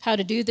how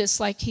to do this,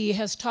 like he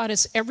has taught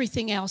us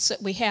everything else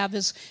that we have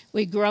as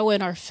we grow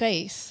in our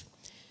faith,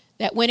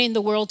 that winning the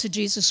world to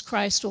Jesus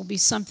Christ will be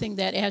something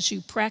that as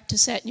you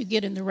practice that and you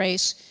get in the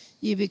race,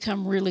 you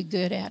become really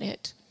good at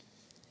it.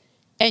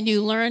 And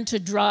you learn to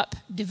drop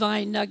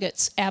divine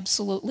nuggets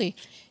absolutely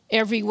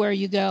everywhere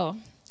you go.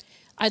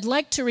 I'd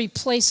like to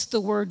replace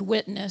the word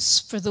witness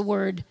for the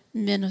word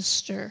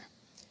minister.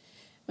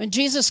 When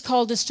Jesus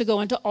called us to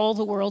go into all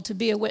the world to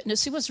be a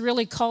witness, he was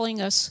really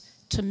calling us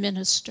to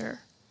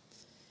minister.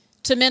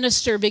 To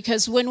minister,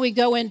 because when we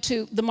go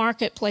into the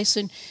marketplace,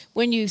 and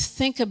when you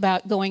think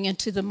about going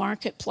into the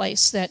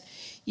marketplace, that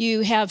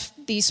you have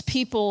these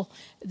people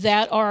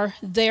that are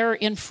there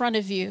in front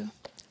of you,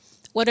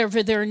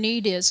 whatever their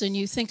need is, and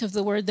you think of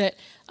the word that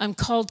I'm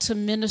called to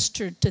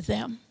minister to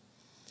them.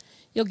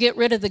 You'll get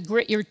rid of the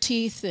grit your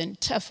teeth and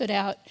tough it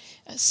out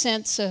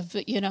sense of,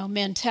 you know,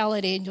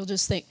 mentality, and you'll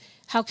just think,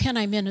 how can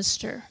I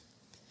minister?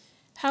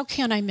 How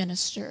can I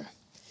minister?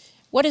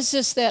 What is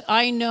this that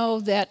I know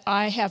that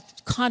I have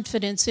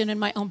confidence in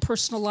my own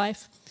personal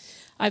life?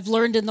 I've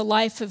learned in the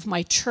life of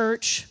my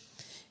church,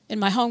 in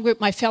my home group,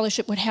 my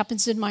fellowship, what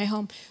happens in my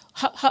home.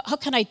 How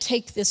can I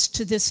take this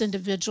to this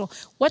individual?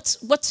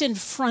 What's in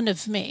front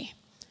of me?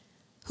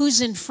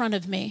 Who's in front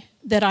of me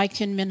that I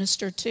can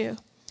minister to?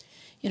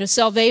 You know,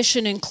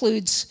 salvation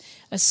includes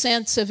a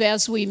sense of,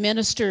 as we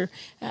minister,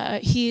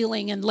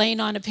 healing and laying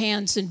on of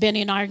hands. And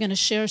Benny and I are going to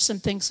share some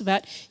things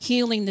about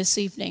healing this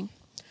evening,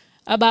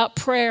 about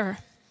prayer.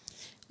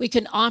 We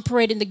can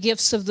operate in the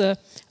gifts of the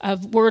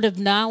word of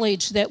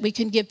knowledge, that we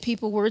can give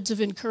people words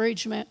of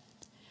encouragement.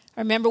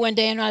 I remember one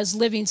day when I was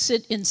living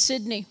in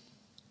Sydney,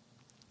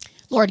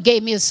 Lord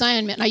gave me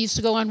assignment, and I used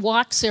to go on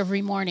walks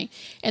every morning.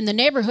 And the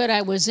neighborhood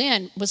I was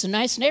in was a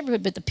nice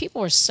neighborhood, but the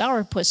people were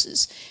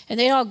sourpusses. And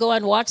they all go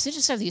on walks. They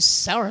just have these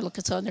sour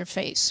looks on their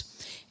face.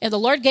 And the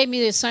Lord gave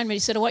me the assignment. He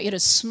said, I want you to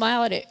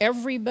smile at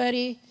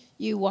everybody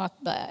you walk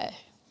by.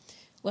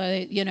 Well,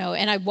 you know,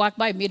 and I'd walk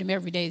by, meet them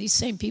every day. These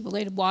same people,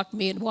 they'd walk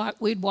me and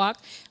we'd walk.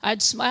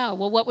 I'd smile.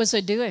 Well, what was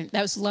I doing?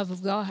 That was the love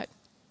of God.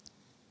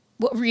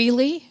 What,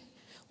 really?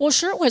 Well,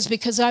 sure it was,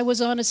 because I was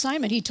on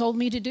assignment. He told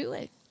me to do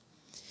it.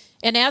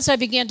 And as I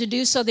began to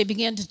do so, they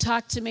began to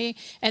talk to me,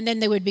 and then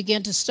they would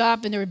begin to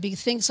stop, and there would be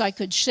things I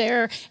could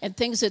share and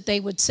things that they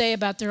would say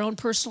about their own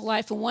personal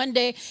life. And one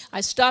day,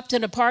 I stopped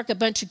in a park. A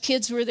bunch of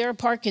kids were there, a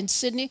park in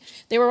Sydney.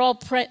 They were all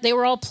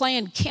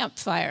playing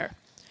campfire,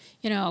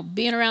 you know,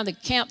 being around the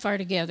campfire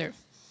together.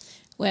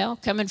 Well,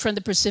 coming from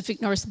the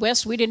Pacific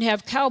Northwest, we didn't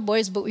have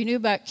cowboys, but we knew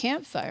about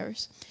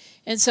campfires.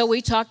 And so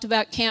we talked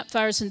about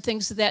campfires and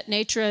things of that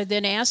nature. I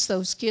then asked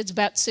those kids,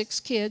 about 6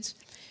 kids,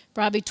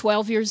 probably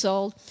 12 years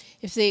old,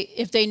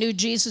 if they knew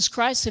Jesus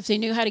Christ, if they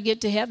knew how to get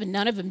to heaven.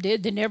 None of them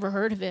did. They never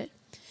heard of it.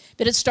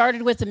 But it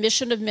started with the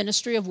mission of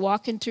ministry of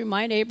walking through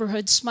my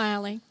neighborhood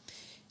smiling,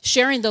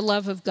 sharing the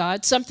love of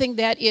God, something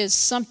that is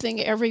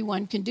something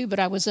everyone can do. But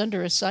I was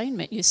under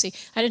assignment, you see.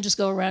 I didn't just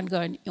go around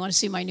going, you want to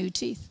see my new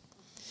teeth?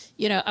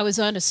 You know, I was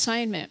on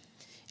assignment.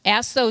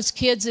 Asked those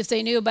kids if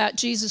they knew about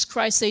Jesus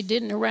Christ. They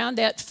didn't, around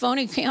that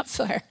phony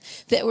campfire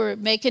that we're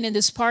making in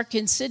this park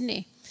in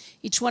Sydney.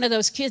 Each one of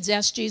those kids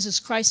asked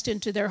Jesus Christ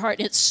into their heart.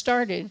 It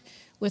started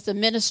with the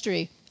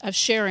ministry of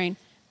sharing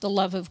the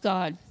love of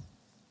God.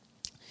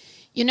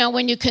 You know,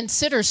 when you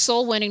consider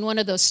soul winning one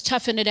of those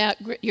toughen it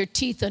out, grit your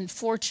teeth,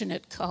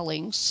 unfortunate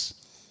callings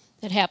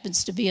that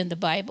happens to be in the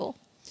Bible,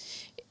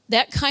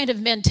 that kind of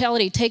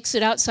mentality takes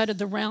it outside of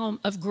the realm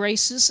of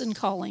graces and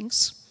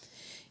callings.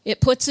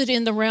 It puts it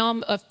in the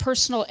realm of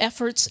personal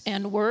efforts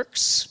and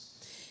works.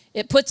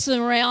 It puts in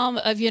the realm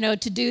of, you know,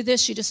 to do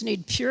this, you just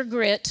need pure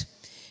grit.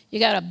 You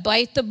got to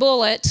bite the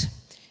bullet,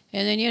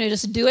 and then, you know,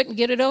 just do it and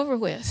get it over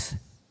with.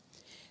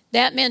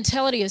 That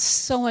mentality is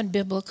so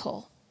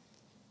unbiblical.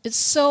 It's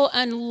so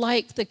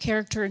unlike the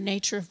character and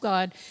nature of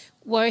God,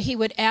 where he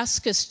would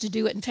ask us to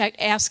do it. In fact,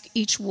 ask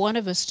each one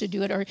of us to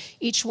do it, or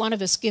each one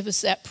of us give us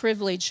that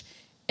privilege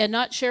and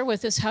not share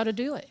with us how to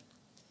do it.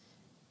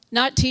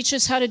 Not teach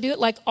us how to do it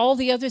like all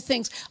the other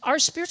things. Our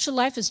spiritual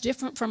life is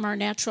different from our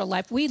natural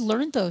life. We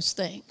learned those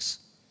things.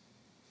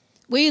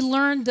 We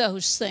learned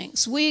those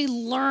things. We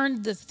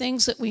learned the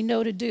things that we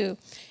know to do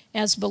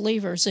as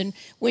believers. And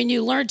when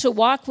you learn to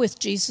walk with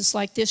Jesus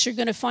like this, you're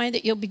going to find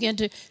that you'll begin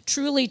to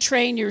truly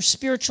train your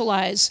spiritual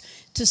eyes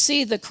to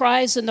see the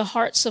cries and the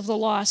hearts of the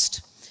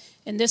lost.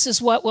 And this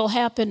is what will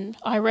happen.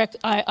 I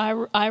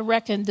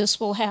reckon this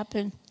will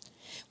happen.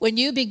 When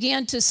you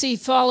begin to see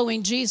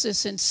following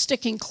Jesus and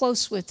sticking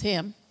close with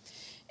him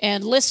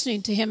and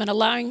listening to him and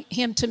allowing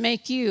him to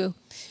make you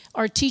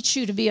or teach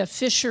you to be a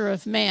fisher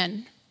of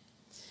men,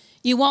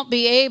 you won't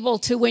be able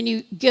to, when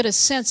you get a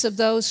sense of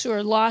those who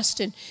are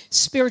lost and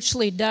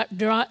spiritually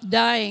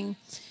dying,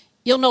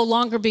 you'll no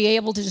longer be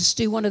able to just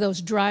do one of those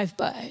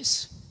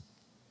drive-bys.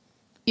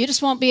 You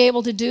just won't be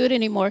able to do it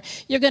anymore.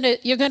 You're going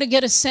to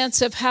get a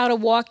sense of how to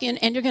walk in,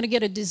 and you're going to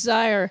get a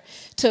desire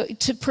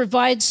to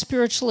provide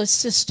spiritual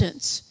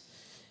assistance.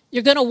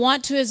 You're going to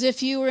want to, as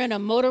if you were in a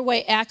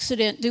motorway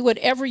accident, do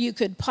whatever you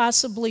could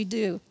possibly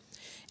do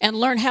and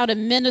learn how to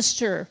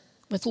minister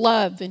with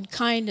love and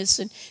kindness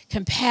and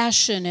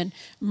compassion and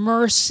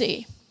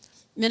mercy.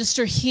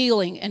 Minister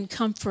healing and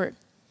comfort.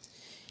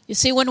 You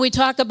see, when we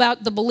talk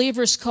about the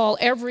believer's call,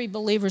 every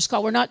believer's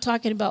call, we're not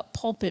talking about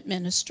pulpit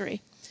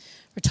ministry.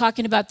 We're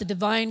talking about the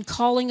divine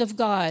calling of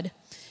God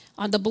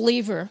on the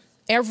believer,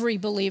 every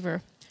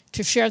believer,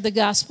 to share the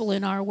gospel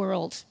in our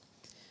world.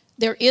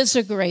 There is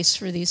a grace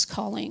for these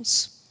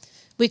callings.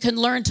 We can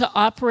learn to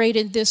operate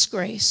in this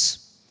grace.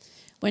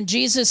 When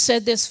Jesus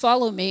said this,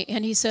 follow me,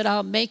 and he said,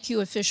 I'll make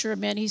you a fisher of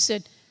men, he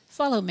said,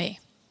 follow me.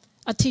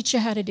 I'll teach you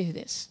how to do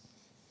this.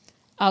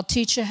 I'll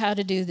teach you how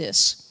to do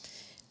this.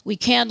 We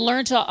can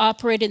learn to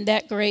operate in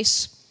that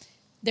grace.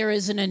 There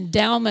is an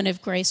endowment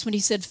of grace. When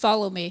he said,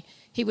 follow me,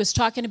 he was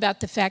talking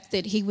about the fact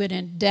that he would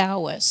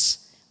endow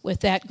us with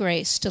that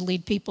grace to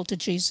lead people to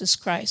Jesus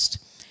Christ.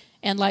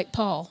 And like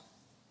Paul,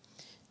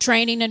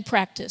 training and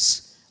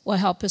practice will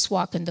help us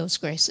walk in those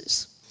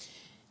graces.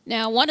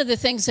 Now, one of the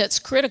things that's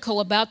critical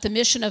about the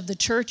mission of the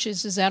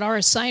churches is that our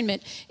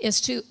assignment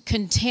is to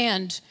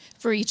contend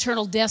for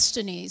eternal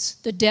destinies,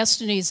 the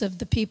destinies of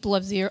the people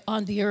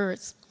on the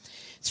earth.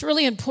 It's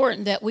really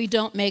important that we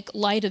don't make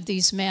light of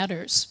these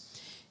matters.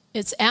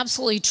 It's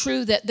absolutely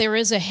true that there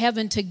is a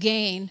heaven to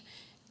gain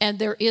and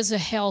there is a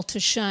hell to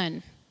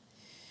shun.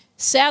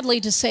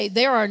 Sadly to say,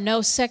 there are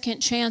no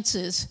second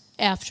chances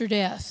after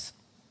death.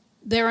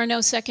 There are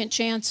no second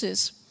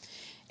chances.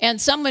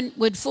 And some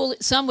would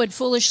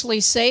foolishly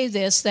say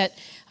this, that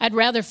I'd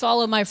rather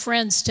follow my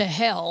friends to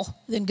hell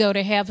than go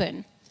to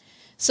heaven.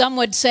 Some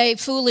would say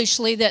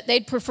foolishly that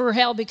they'd prefer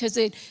hell because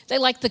they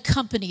like the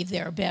company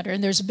there better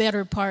and there's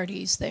better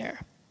parties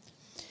there.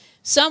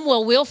 Some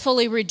will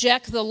willfully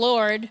reject the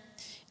Lord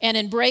and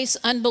embrace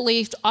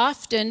unbelief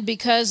often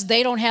because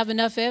they don't have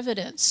enough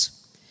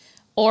evidence,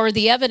 or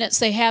the evidence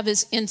they have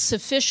is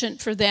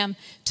insufficient for them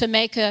to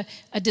make a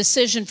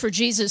decision for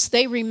Jesus.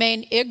 They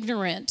remain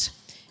ignorant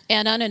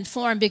and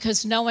uninformed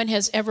because no one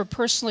has ever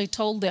personally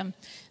told them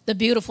the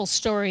beautiful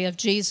story of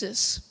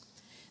Jesus.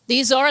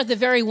 These are the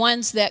very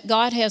ones that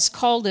God has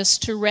called us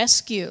to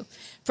rescue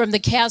from the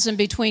chasm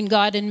between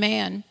God and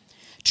man.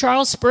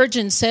 Charles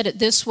Spurgeon said it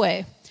this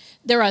way: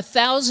 there are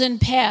 1,000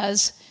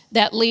 paths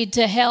that lead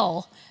to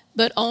hell,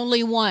 but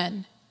only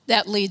one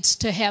that leads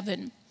to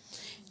heaven.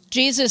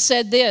 Jesus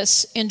said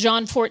this in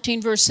John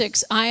 14, verse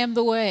 6, I am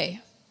the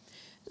way,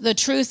 the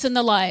truth, and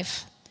the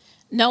life.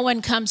 No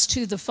one comes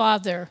to the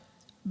Father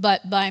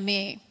but by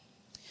me.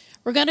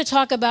 We're going to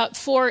talk about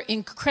 4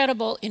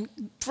 incredible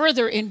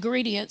further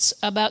ingredients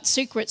about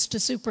secrets to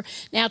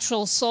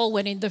supernatural soul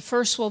winning. The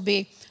first will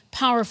be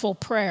powerful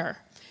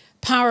prayer,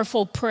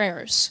 powerful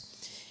prayers.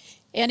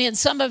 And in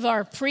some of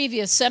our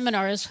previous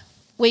seminars,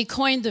 we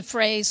coined the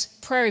phrase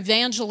prayer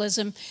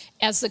evangelism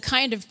as the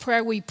kind of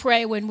prayer we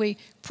pray when we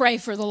pray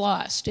for the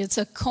lost. It's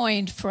a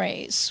coined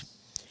phrase.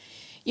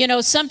 You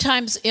know,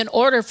 sometimes in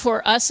order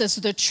for us as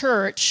the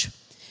church,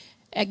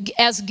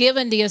 as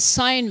given the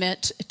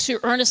assignment to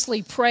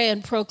earnestly pray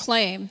and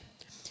proclaim,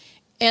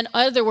 in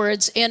other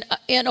words,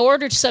 in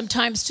order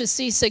sometimes to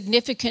see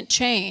significant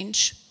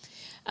change,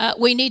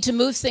 we need to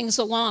move things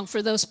along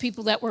for those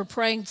people that we're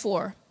praying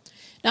for.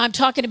 Now, I'm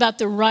talking about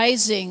the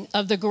rising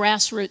of the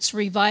grassroots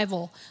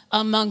revival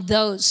among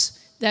those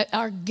that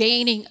are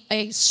gaining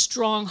a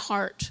strong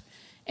heart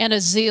and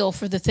a zeal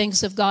for the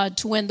things of God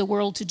to win the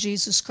world to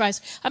Jesus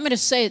Christ. I'm going to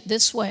say it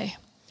this way.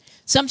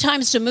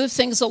 Sometimes to move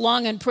things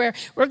along in prayer,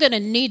 we're going to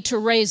need to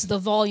raise the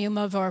volume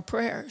of our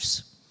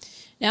prayers.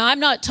 Now,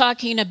 I'm not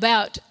talking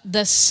about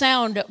the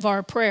sound of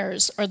our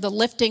prayers or the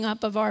lifting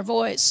up of our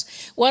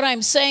voice. What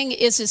I'm saying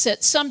is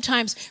that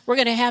sometimes we're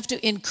going to have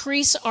to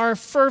increase our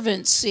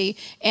fervency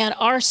and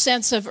our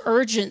sense of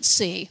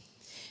urgency.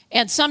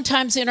 And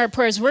sometimes in our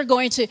prayers, we're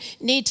going to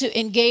need to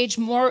engage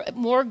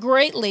more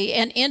greatly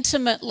and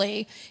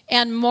intimately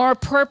and more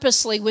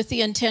purposely with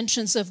the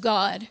intentions of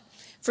God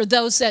for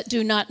those that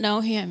do not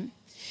know him.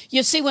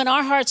 You see, when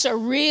our hearts are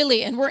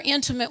really, and we're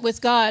intimate with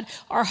God,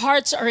 our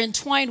hearts are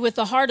entwined with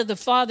the heart of the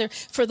Father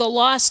for the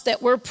lost that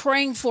we're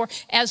praying for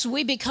as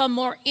we become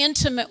more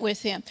intimate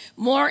with him,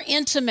 more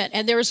intimate,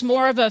 and there's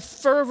more of a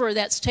fervor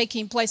that's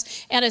taking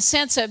place and a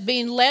sense of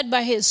being led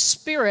by his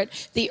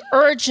Spirit, the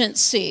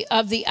urgency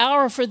of the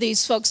hour for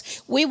these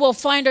folks. We will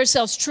find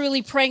ourselves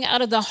truly praying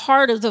out of the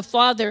heart of the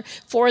Father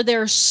for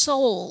their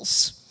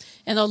souls,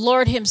 and the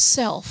Lord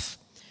himself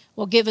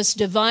will give us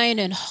divine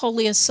and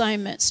holy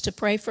assignments to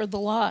pray for the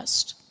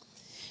lost.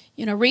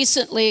 You know,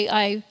 recently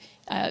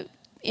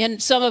in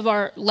some of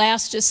our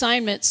last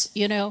assignments,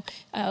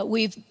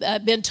 we've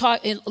been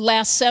talking, in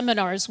last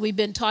seminars, we've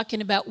been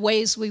talking about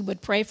ways we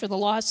would pray for the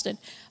lost, and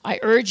I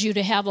urge you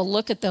to have a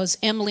look at those.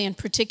 Emily in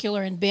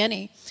particular and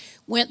Benny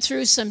went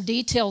through some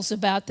details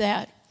about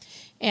that.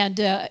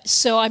 And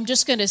so I'm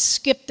just going to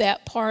skip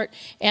that part.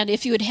 And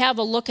if you would have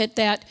a look at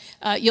that,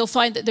 you'll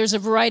find that there's a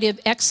variety of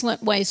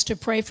excellent ways to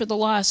pray for the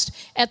lost.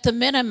 At the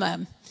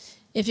minimum,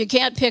 if you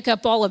can't pick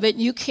up all of it,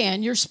 you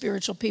can, you're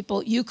spiritual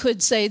people, you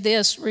could say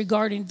this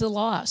regarding the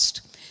lost: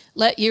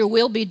 let your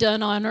will be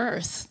done on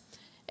earth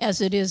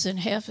as it is in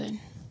heaven.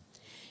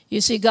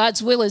 You see,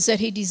 God's will is that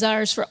he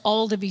desires for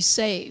all to be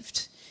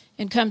saved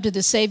and come to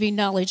the saving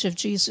knowledge of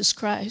Jesus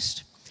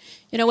Christ.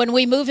 You know, when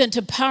we move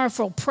into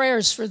powerful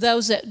prayers for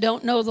those that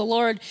don't know the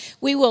Lord,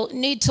 we will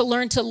need to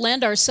learn to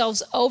lend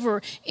ourselves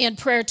over in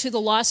prayer to the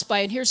lost by.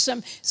 And here's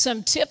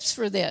some tips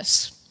for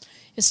this.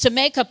 Is to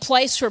make a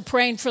place for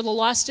praying for the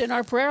lost in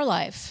our prayer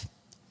life.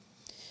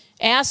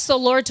 Ask the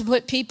Lord to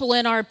put people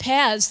in our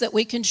paths that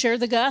we can share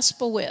the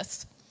gospel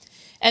with.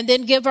 And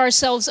then give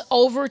ourselves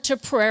over to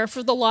prayer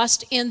for the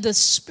lost in the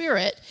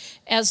Spirit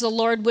as the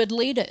Lord would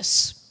lead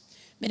us.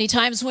 Many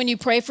times when you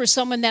pray for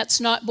someone that's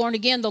not born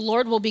again, the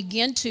Lord will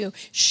begin to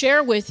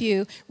share with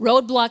you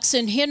roadblocks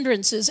and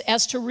hindrances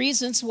as to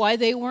reasons why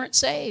they weren't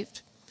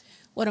saved.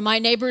 One of my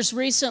neighbors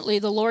recently,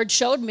 the Lord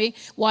showed me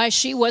why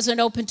she wasn't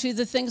open to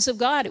the things of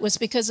God. It was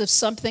because of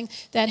something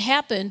that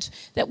happened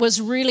that was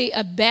really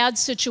a bad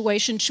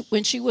situation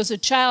when she was a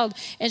child.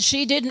 And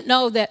she didn't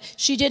know that,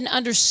 she didn't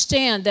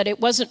understand that it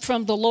wasn't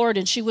from the Lord,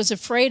 and she was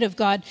afraid of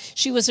God.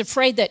 She was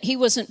afraid that he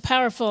wasn't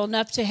powerful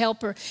enough to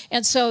help her.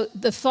 And so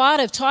the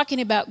thought of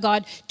talking about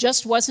God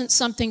just wasn't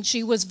something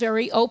she was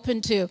very open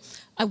to.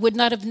 I would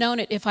not have known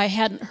it if I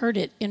hadn't heard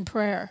it in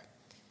prayer.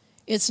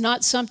 It's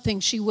not something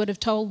she would have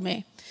told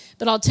me.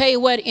 But I'll tell you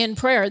what, in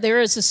prayer,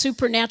 there is a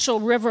supernatural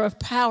river of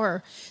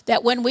power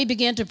that when we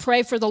begin to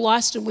pray for the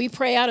lost and we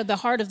pray out of the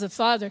heart of the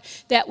Father,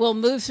 that will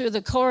move through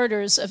the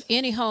corridors of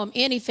any home,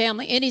 any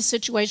family, any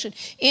situation,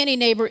 any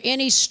neighbor,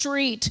 any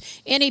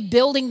street, any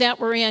building that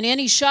we're in,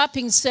 any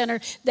shopping center,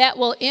 that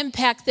will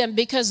impact them,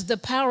 because the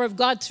power of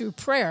God through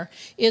prayer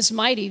is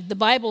mighty. The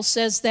Bible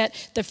says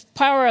that the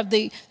power of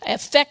the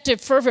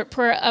effective, fervent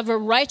prayer of a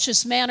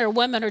righteous man or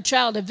woman or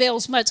child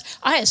avails much.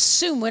 I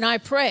assume when I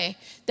pray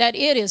that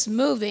it is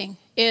moving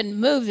and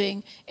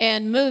moving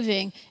and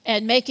moving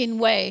and making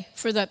way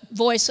for the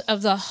voice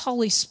of the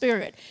Holy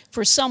Spirit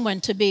for someone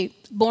to be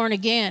born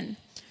again.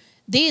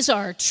 These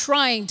are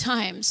trying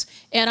times,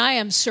 and I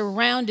am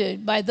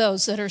surrounded by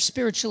those that are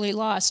spiritually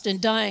lost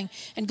and dying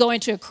and going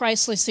to a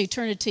Christless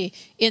eternity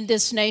in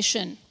this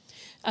nation.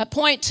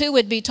 Point 2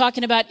 would be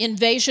talking about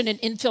invasion and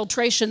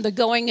infiltration, the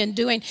going and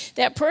doing.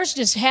 That prayers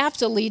just have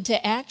to lead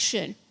to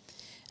action.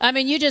 I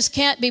mean, you just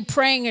can't be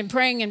praying and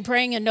praying and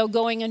praying and no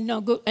going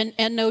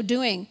and no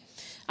doing.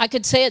 I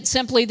could say it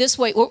simply this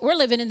way. We're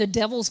living in the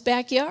devil's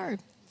backyard.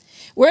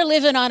 We're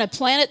living on a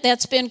planet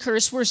that's been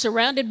cursed. We're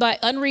surrounded by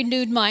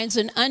unrenewed minds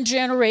and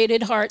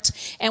ungenerated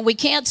hearts, and we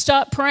can't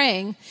stop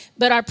praying,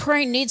 but our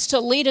praying needs to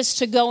lead us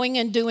to going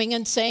and doing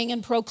and saying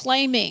and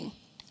proclaiming,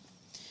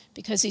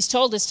 because he's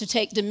told us to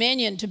take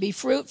dominion, to be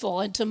fruitful,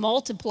 and to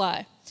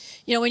multiply.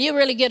 You know, when you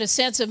really get a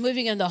sense of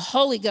moving in the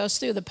Holy Ghost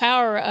through the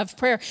power of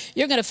prayer,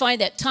 you're going to find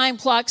that time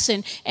clocks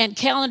and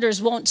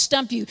calendars won't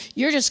stump you.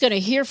 You're just going to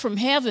hear from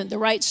heaven the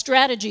right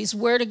strategies,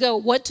 where to go,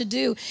 what to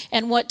do,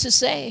 and what to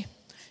say.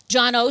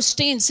 John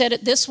Osteen said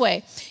it this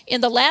way: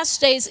 in the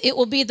last days, it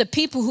will be the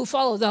people who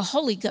follow the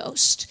Holy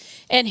Ghost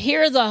and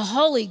hear the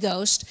Holy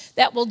Ghost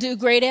that will do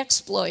great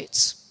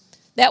exploits.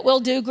 That will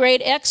do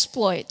great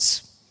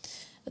exploits.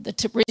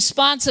 The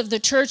response of the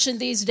church in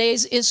these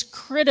days is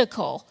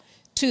critical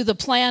to the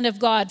plan of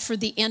God for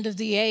the end of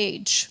the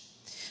age.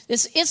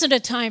 This isn't a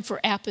time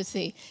for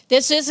apathy.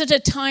 This isn't a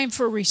time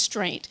for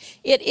restraint.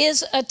 It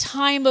is a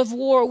time of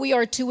war. We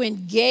are to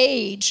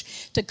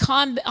engage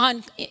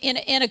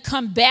in a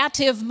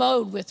combative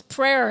mode with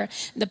prayer,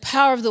 and the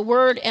power of the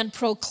word, and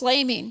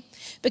proclaiming,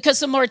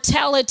 because the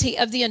mortality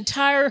of the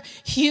entire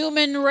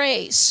human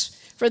race,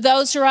 for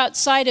those who are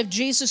outside of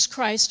Jesus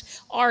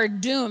Christ, are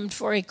doomed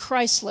for a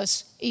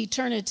Christless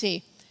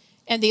eternity.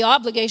 And the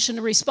obligation,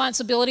 the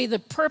responsibility, the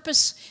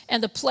purpose,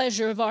 and the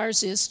pleasure of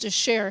ours is to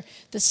share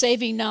the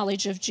saving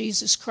knowledge of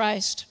Jesus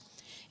Christ.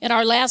 In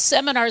our last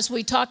seminars,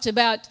 we talked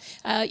about,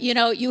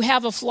 you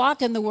have a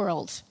flock in the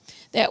world,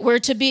 that we're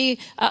to be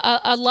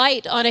a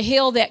light on a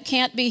hill that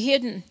can't be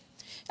hidden,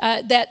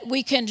 that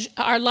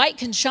our light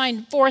can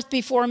shine forth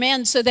before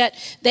men so that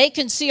they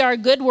can see our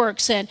good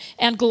works and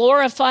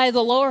glorify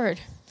the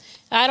Lord.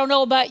 I don't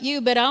know about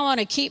you, but I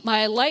want to keep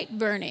my light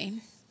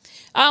burning.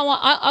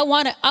 I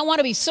want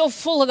to be so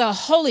full of the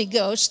Holy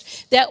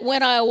Ghost that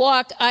when I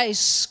walk, I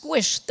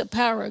squish the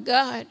power of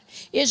God.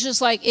 It's just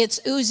like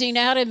it's oozing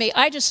out of me.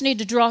 I just need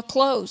to draw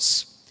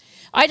close.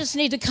 I just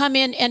need to come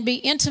in and be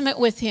intimate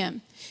with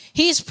him.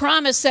 He's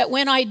promised that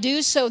when I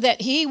do so,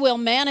 that he will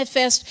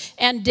manifest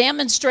and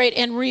demonstrate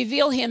and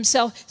reveal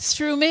himself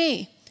through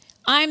me.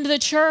 I'm the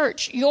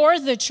church. You're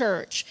the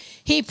church.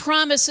 He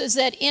promises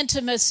that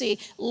intimacy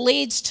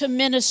leads to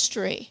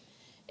ministry.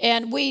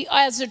 And we,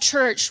 as a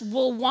church,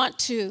 will want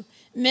to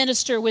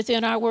minister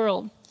within our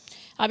world.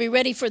 I'll be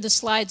ready for the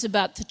slides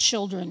about the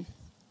children.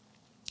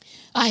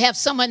 I have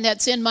someone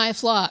that's in my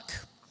flock.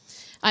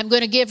 I'm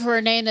going to give her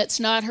a name that's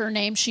not her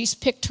name. She's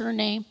picked her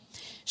name.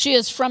 She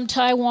is from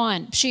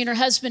Taiwan. She and her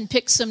husband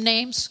picked some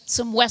names,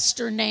 some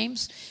Western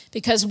names,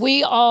 because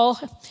we all,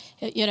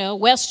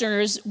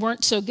 Westerners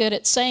weren't so good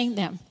at saying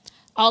them.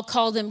 I'll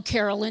call them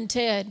Carol and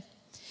Ted.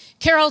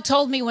 Carol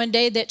told me one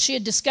day that she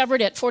had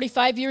discovered at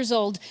 45 years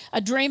old,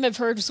 a dream of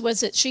hers was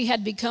that she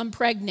had become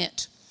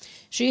pregnant.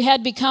 She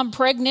had become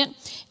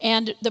pregnant,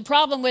 and the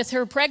problem with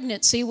her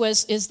pregnancy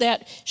is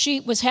that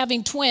she was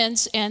having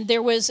twins, and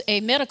there was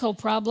a medical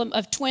problem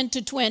of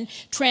twin-to-twin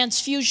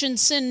transfusion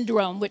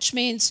syndrome, which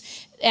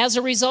means as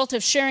a result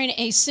of sharing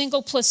a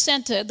single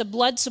placenta, the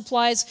blood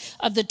supplies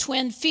of the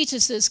twin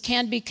fetuses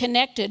can be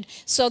connected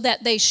so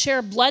that they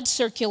share blood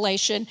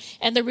circulation,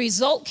 and the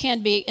result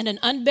can be in an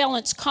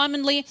unbalanced,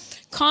 commonly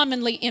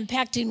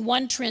impacting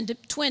one twin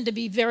to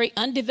be very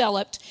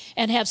undeveloped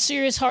and have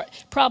serious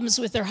heart problems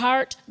with their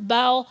heart,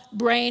 bowel,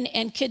 brain,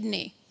 and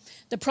kidney.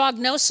 The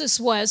prognosis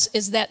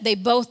is that they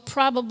both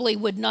probably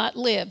would not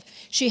live.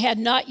 She had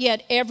not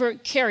yet ever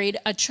carried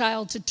a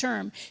child to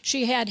term.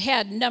 She had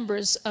had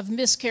numbers of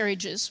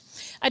miscarriages.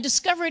 I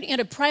discovered in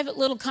a private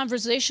little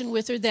conversation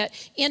with her that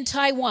in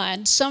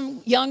Taiwan,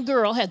 some young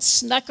girl had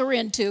snuck her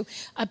into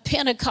a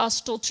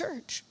Pentecostal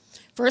church.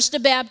 First a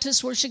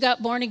Baptist where she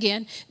got born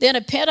again, then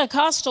a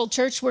Pentecostal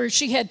church where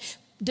she had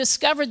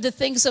discovered the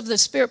things of the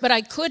Spirit, but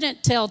I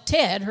couldn't tell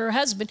Ted, her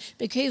husband,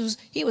 because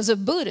he was a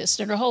Buddhist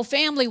and her whole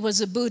family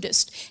was a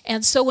Buddhist.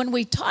 And so when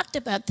we talked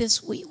about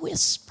this, we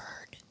whispered.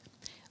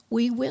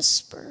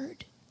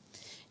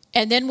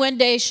 And then one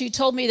day she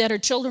told me that her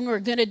children were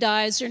going to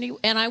die,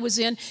 and I was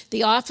in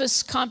the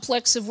office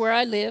complex of where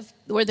I live,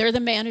 where they're the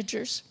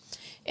managers.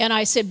 And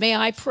I said, may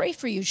I pray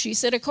for you? She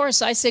said, of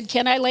course. I said,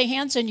 can I lay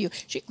hands on you?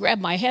 She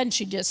grabbed my head and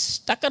she just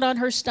stuck it on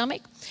her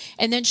stomach.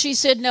 And then she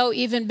said, no,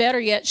 even better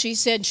yet. She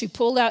said, she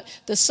pulled out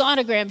the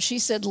sonogram. She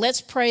said,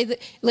 let's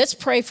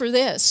pray for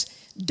this.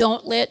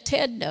 Don't let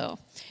Ted know.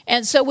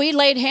 And so we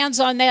laid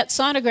hands on that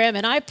sonogram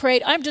and I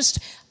prayed.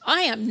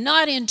 I am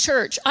not in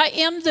church. I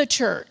am the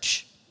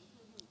church.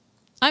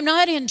 I'm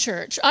not in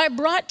church. I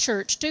brought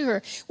church to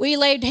her. We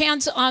laid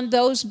hands on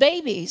those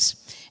babies.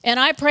 And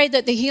I prayed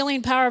that the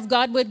healing power of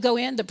God would go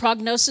in. The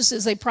prognosis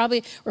is they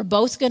probably were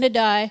both going to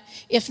die.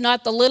 If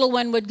not, the little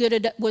one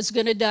was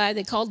going to die.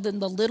 They called them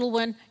the little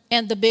one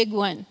and the big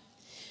one.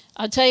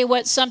 I'll tell you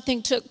what,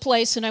 something took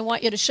place, and I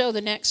want you to show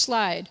the next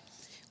slide.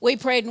 We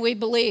prayed and we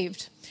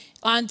believed.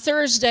 On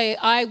Thursday,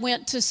 I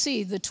went to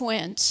see the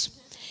twins.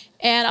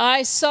 And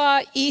I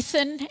saw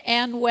Ethan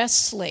and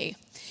Wesley.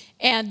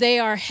 And they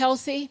are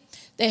healthy.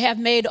 They have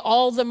made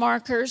all the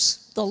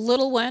markers. The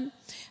little one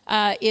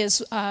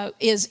is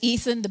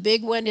Ethan. The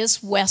big one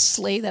is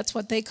Wesley. That's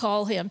what they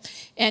call him.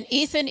 And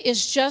Ethan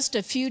is just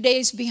a few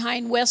days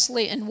behind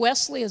Wesley, and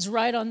Wesley is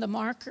right on the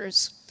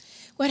markers.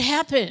 What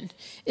happened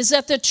is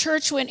that the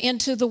church went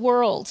into the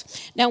world.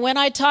 Now, when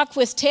I talked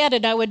with Ted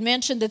and I would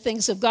mention the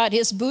things of God,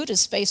 his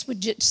Buddhist face would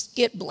just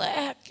get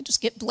black,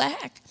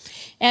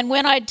 And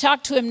when I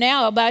talk to him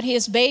now about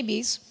his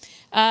babies,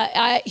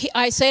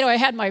 I say to him, I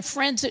had my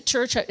friends at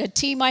church, a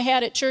team I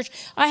had at church,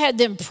 I had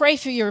them pray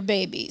for your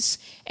babies.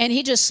 And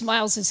he just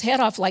smiles his head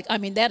off like, I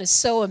mean, that is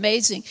so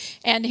amazing.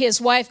 And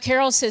his wife,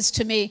 Carol, says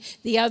to me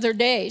the other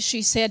day,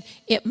 she said,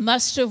 it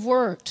must have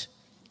worked.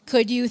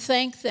 Could you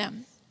thank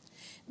them?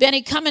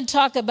 Benny, come and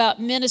talk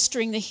about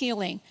ministering the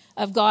healing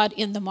of God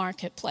in the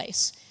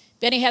marketplace.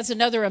 Benny has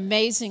another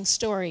amazing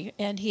story,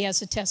 and he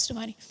has a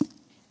testimony.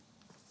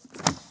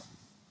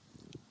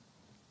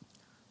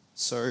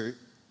 So,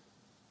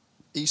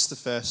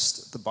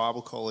 Easterfest, the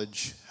Bible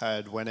College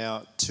had went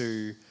out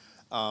to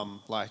kind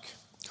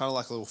of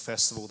like a little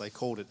festival. They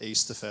called it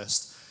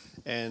Easterfest,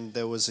 and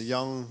there was a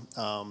young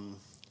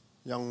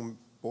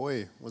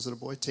boy. Was it a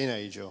boy?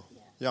 Teenager,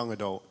 young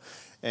adult,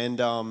 and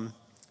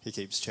he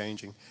keeps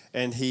changing.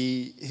 And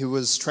he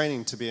was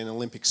training to be an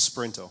Olympic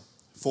sprinter,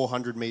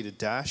 400-meter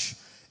dash,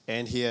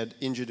 and he had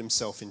injured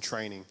himself in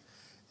training.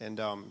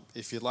 And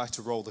if you'd like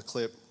to roll the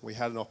clip, we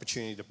had an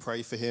opportunity to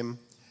pray for him,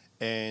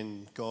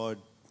 and God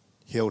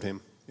healed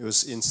him. It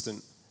was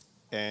instant,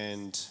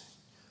 and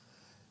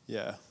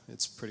yeah,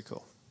 it's pretty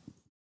cool.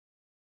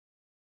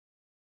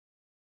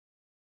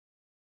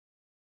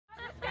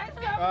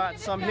 Alright,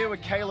 so I'm here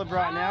with Caleb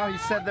right now. He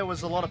said there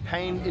was a lot of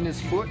pain in his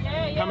foot.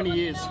 How many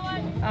years?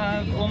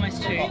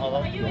 Almost 2.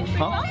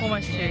 Huh?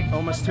 Almost 2.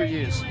 Almost 2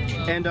 years.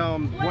 And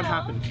what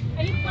happened?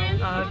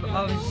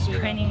 I was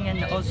training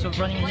and also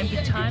running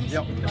Olympic times.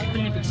 Yep.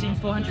 Olympics in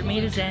 400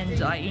 meters,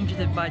 and I injured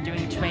it by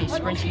doing 20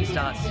 sprinting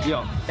starts.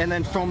 Yeah. And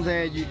then from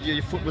there,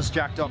 your foot was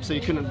jacked up, so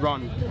you couldn't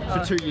run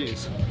for 2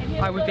 years.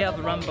 I would be able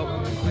to run, but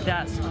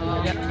without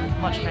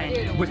much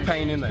pain. With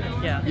pain in there?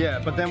 Yeah. Yeah,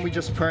 but then we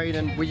just prayed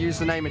and we used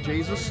the name of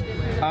Jesus.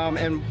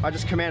 And I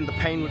just commanded the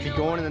pain would be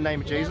gone in the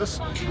name of Jesus.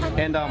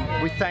 And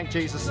we thank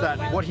Jesus that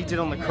what he did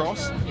on the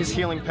cross, his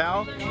healing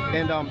power,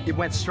 and it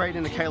went straight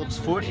into Caleb's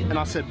foot. And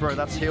I said, bro,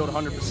 that's healed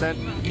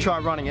 100%. Try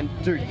running. And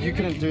dude, you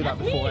couldn't do that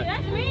before.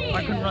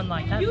 I couldn't run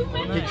like that.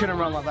 No. He couldn't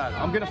run like that.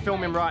 I'm going to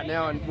film him right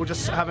now and we'll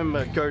just have him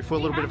go for a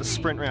little bit of a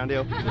sprint round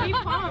here.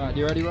 Alright,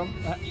 you ready, Ron?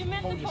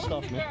 Hold your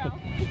stuff, man.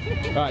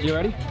 Alright, you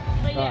ready?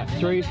 Alright,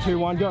 3, 2,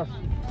 1, go.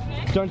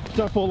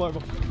 Don't fall over.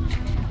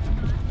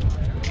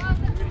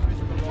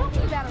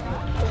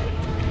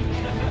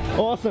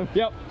 Awesome,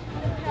 yep.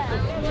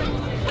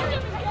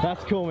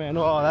 That's cool, man.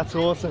 Oh, that's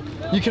awesome.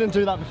 You couldn't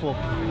do that before.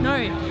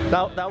 No.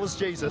 That was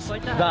Jesus.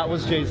 That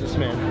was Jesus,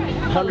 man.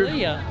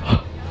 Hallelujah.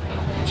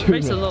 Dude,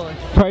 Praise man. the Lord.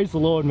 Praise the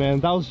Lord, man.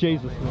 That was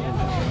Jesus, man.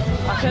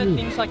 I've heard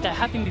things like that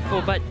happen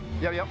before, but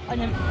Yep.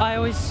 I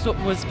always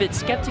was a bit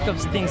skeptic of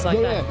things like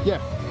that.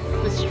 Yeah.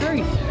 It's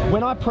truth.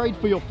 When I prayed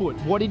for your foot,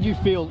 what did you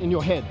feel in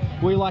your head?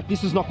 Were you like,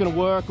 this is not going to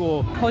work,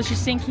 or? I was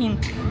just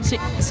thinking,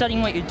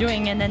 studying what you're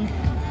doing, and then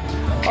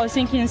I was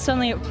thinking, and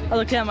suddenly I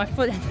looked at my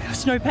foot and there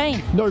was no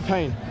pain. No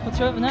pain.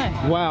 Whatsoever, no.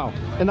 Wow.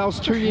 And that was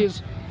 2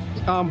 years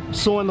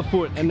sore in the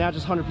foot, and now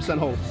just 100%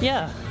 whole.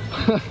 Yeah.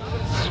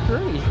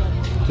 Screwy.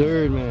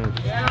 Dude, man.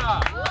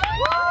 Yeah.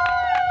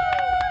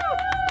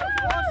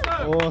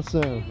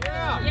 Awesome.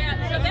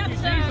 Yeah, so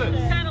that's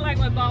kind of like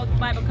what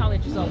Bible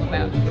College is all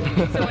about.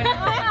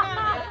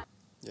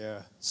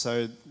 Yeah,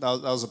 so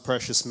that was a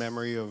precious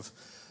memory of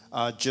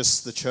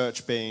just the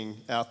church being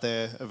out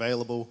there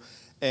available.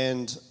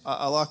 And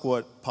I like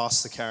what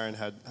Pastor Karen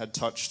had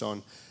touched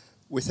on.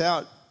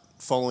 Without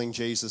following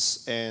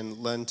Jesus and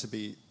learn to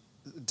be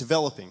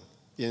developing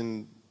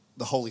in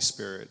the Holy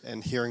Spirit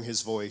and hearing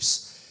his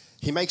voice,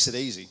 he makes it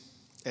easy.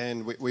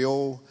 And we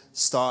all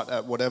start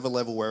at whatever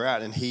level we're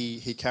at, and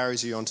he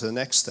carries you onto the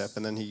next step,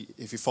 and then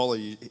if you follow,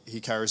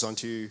 he carries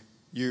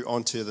you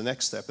onto the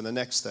next step and the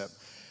next step.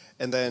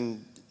 And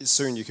then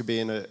soon you could be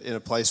in a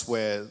place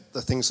where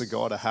the things of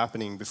God are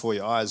happening before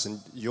your eyes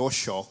and you're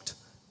shocked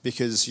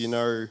because you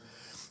know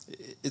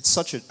it's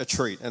such a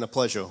treat and a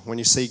pleasure when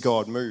you see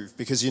God move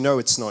because you know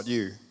it's not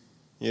you.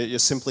 You're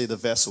simply the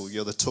vessel,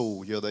 you're the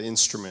tool, you're the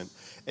instrument,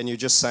 and you're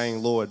just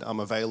saying, Lord,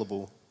 I'm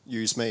available,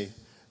 use me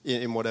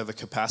in whatever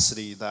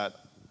capacity that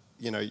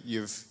you know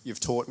you've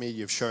taught me,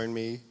 you've shown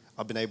me,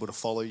 I've been able to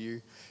follow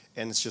you,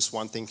 and it's just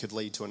one thing could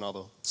lead to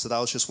another. So that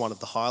was just one of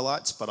the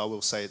highlights, but I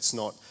will say it's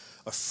not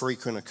a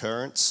frequent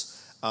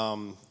occurrence.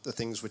 The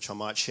things which I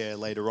might share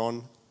later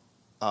on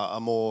are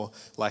more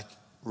like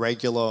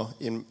regular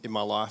in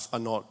my life, are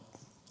not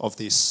of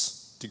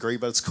this degree,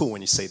 but it's cool when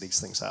you see these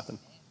things happen.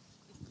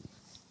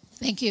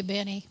 Thank you,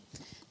 Benny.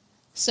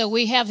 So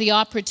we have the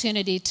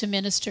opportunity to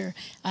minister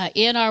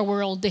in our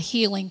world the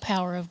healing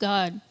power of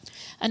God.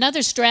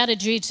 Another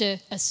strategy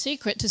a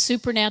secret to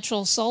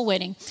supernatural soul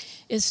winning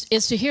is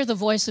to hear the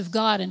voice of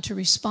God and to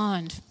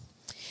respond.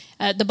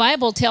 The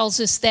Bible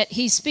tells us that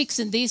he speaks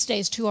in these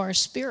days to our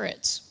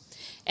spirits,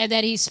 and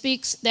that he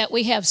speaks, that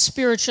we have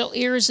spiritual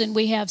ears and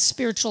we have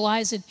spiritual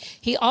eyes, and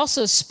he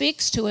also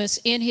speaks to us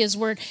in his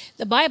word.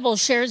 The Bible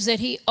shares that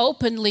he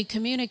openly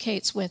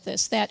communicates with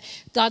us, that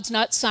God's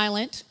not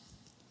silent.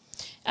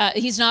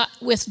 He's not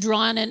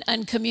withdrawn and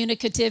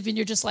uncommunicative, and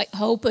you're just like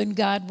hoping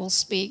God will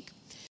speak.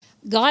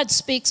 God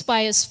speaks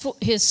by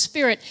his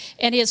spirit,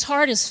 and his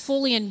heart is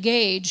fully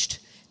engaged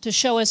to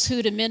show us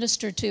who to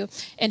minister to,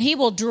 and he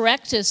will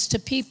direct us to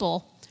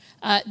people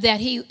that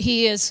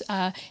he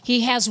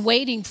has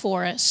waiting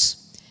for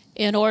us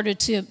in order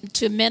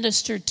to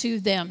minister to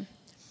them.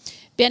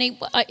 Benny,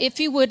 if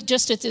you would,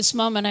 just at this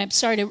moment, I'm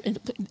sorry to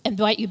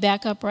invite you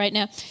back up right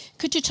now.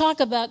 Could you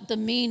talk about the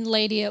mean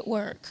lady at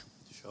work?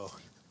 Sure.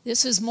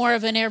 This is more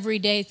of an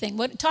everyday thing.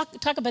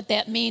 Talk about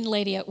that mean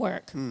lady at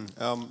work.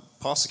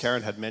 Pastor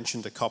Karen had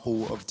mentioned a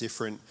couple of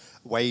different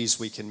ways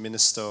we can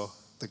minister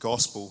the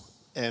gospel,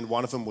 and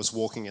one of them was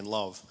walking in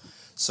love.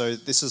 So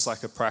this is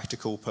like a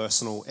practical,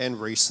 personal,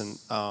 and recent,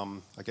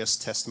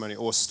 testimony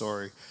or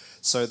story.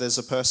 So there's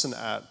a person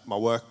at my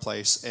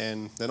workplace,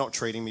 and they're not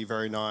treating me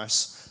very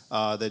nice.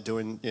 They're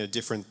doing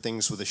different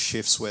things with the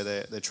shifts where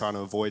they're trying to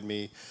avoid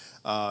me.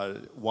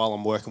 While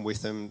I'm working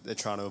with them, they're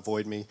trying to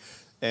avoid me.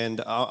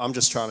 And I'm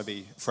just trying to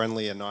be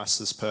friendly and nice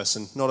to this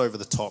person. Not over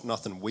the top,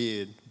 nothing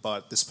weird,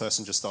 but this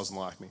person just doesn't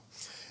like me.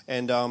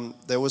 And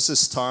there was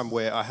this time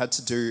where I had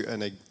to do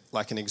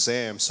an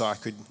exam so I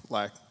could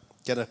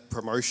get a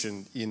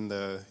promotion in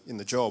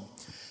the job.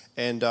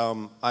 And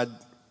I'd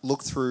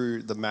looked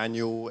through the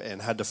manual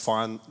and had to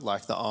find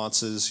the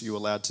answers. You were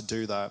allowed to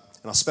do that.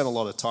 And I spent a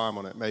lot of time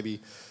on it,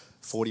 maybe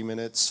 40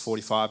 minutes,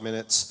 45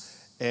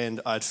 minutes. And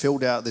I'd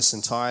filled out this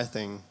entire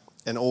thing.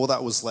 And all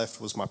that was left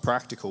was my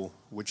practical,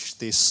 which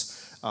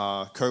this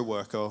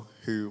co-worker,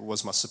 who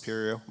was my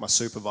superior, my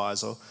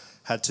supervisor,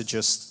 had to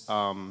just,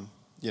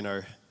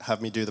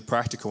 have me do the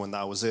practical, and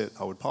that was it.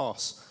 I would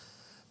pass.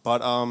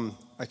 But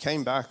I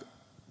came back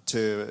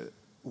to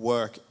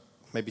work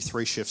maybe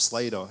 3 shifts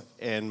later,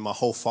 and my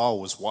whole file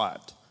was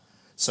wiped.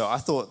 So I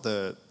thought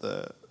the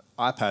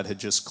iPad had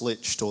just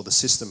glitched, or the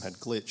system had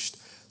glitched.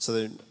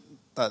 So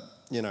that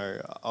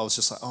I was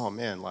just like, oh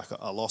man,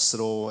 I lost it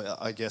all.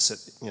 I guess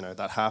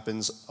that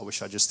happens. I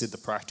wish I just did the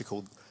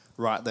practical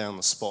right there on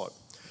the spot.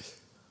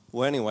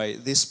 Well, anyway,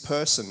 this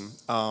person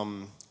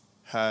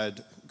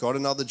had got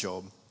another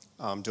job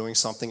doing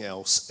something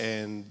else,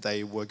 and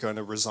they were going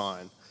to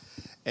resign.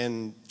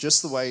 And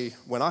just the way,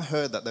 when I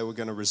heard that they were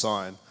going to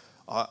resign,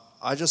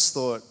 I just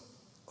thought,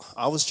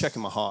 I was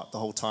checking my heart the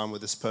whole time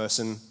with this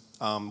person.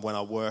 When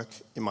I work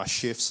in my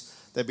shifts,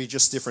 there'd be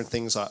just different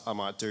things I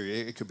might do.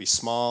 It could be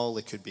smile,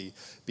 it could be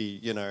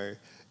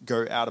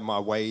go out of my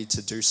way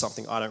to do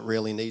something I don't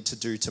really need to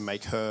do to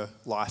make her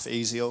life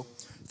easier,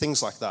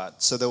 things like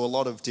that. So there were a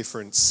lot of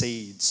different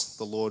seeds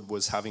the Lord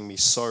was having me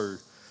sow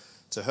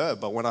to her.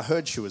 But when I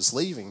heard she was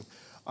leaving,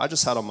 I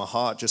just had on my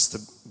heart just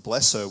to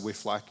bless her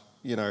with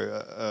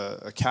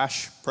a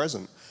cash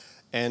present.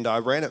 And I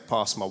ran it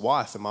past my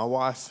wife, and my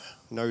wife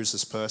knows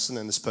this person,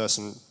 and this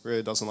person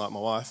really doesn't like my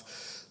wife.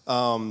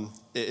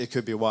 It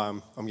could be why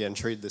I'm getting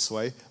treated this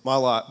way. My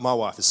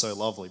wife is so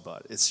lovely,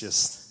 but it's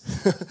just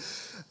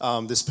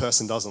this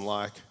person doesn't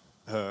like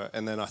her.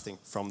 And then I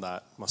think from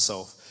that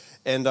myself.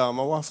 And my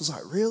wife was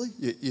like, really?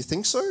 You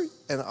think so?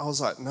 And I was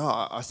like, no,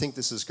 I think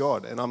this is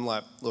God. And I'm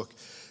like, look,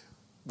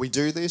 we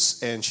do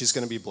this, and she's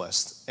going to be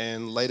blessed.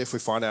 And later, if we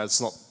find out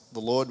it's not the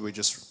Lord, we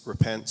just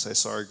repent, say,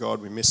 sorry, God,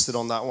 we missed it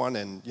on that one.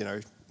 And,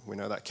 we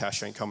know that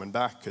cash ain't coming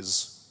back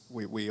because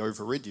we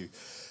overrid you.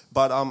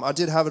 But I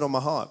did have it on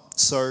my heart.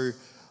 So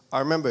I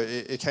remember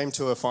it came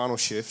to a final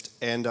shift,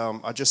 and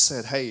I just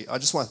said, hey, I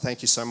just want to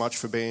thank you so much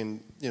for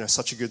being,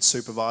 such a good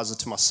supervisor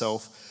to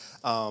myself.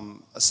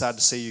 Sad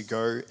to see you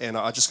go, and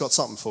I just got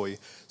something for you.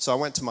 So I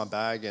went to my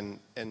bag,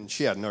 and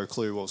she had no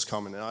clue what was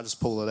coming, and I just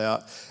pulled it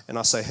out, and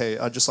I say, hey,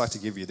 I'd just like to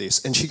give you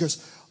this. And she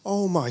goes,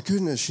 oh my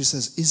goodness. She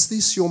says, is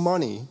this your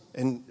money?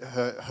 And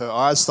her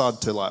eyes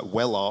started to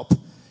well up,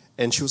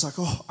 and she was like,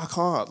 oh, I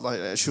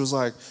can't. She was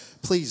like,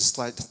 please,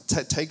 like,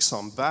 take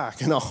some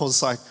back. And I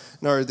was like,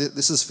 no,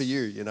 this is for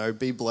you, you know,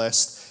 be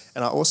blessed.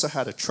 And I also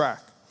had a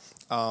track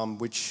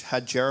which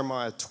had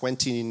Jeremiah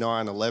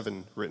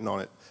 29:11 written on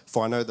it.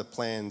 For I know the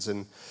plans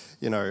and,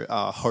 you know,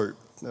 hope.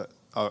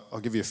 I'll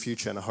give you a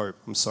future and a hope.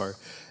 I'm sorry.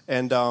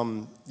 And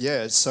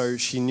so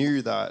she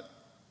knew that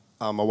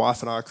my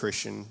wife and I are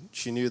Christian.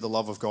 She knew the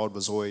love of God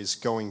was always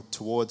going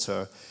towards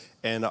her.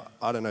 And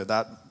I don't know,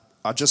 that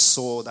I just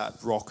saw that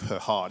rock her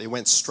heart. It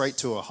went straight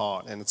to her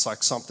heart. And it's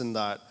like something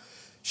that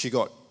she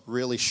got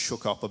really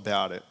shook up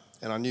about it.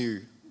 And I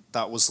knew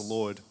that was the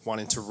Lord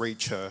wanting to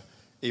reach her,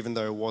 even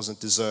though it wasn't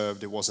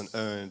deserved, it wasn't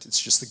earned. It's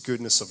just the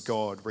goodness of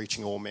God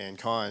reaching all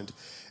mankind.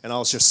 And I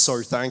was just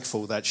so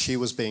thankful that she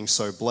was being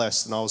so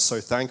blessed. And I was so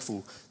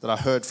thankful that I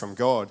heard from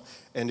God.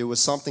 And it was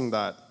something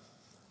that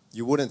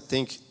you wouldn't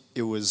think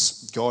it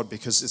was God,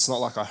 because it's not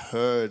like I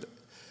heard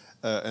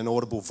an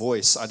audible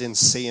voice. I didn't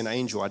see an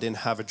angel. I didn't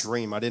have a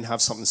dream. I didn't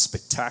have something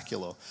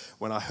spectacular.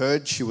 When I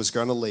heard she was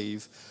going to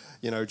leave,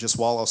 you know, just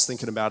while I was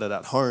thinking about it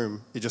at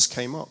home, it just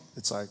came up.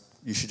 It's like,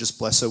 you should just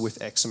bless her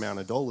with X amount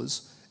of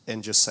dollars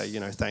and just say,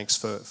 you know, thanks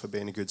for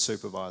being a good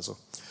supervisor.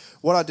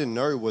 What I didn't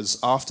know was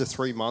after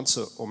 3 months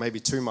or maybe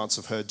 2 months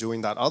of her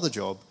doing that other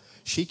job,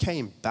 she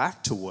came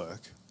back to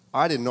work.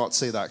 I did not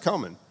see that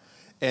coming.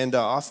 And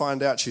I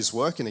find out she's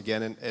working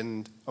again.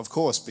 And of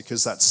course,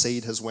 because that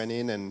seed has went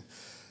in and,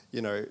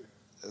 you know,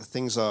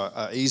 things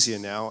are easier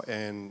now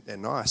and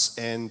nice.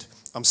 And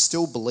I'm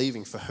still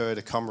believing for her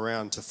to come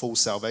around to full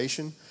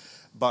salvation.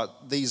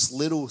 But these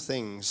little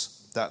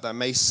things that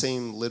may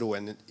seem little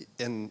and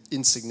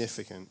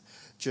insignificant,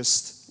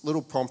 just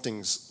little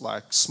promptings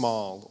like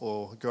smile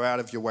or go out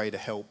of your way to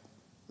help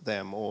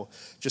them, or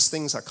just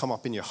things that come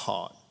up in your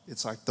heart.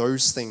 It's like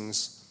those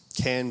things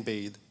can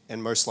be,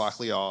 and most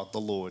likely are, the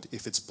Lord,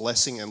 if it's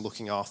blessing and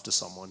looking after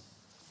someone.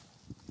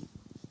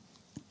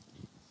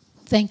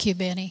 Thank you,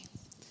 Benny.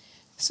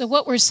 So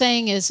what we're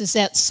saying is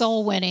that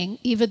soul winning,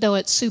 even though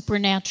it's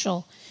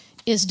supernatural,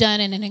 is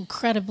done in an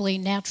incredibly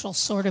natural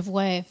sort of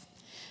way.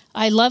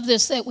 I love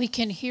this, that we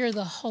can hear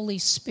the Holy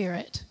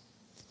Spirit.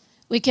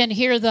 We can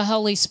hear the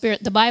Holy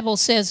Spirit. The Bible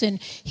says in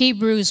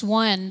Hebrews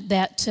 1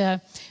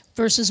 that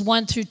verses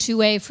 1 through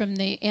 2a from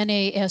the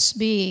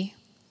NASB,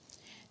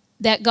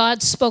 that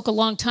God spoke a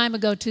long time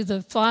ago to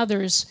the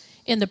fathers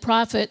in the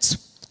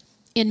prophets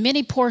in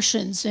many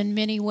portions, in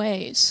many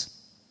ways.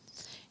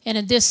 And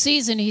in this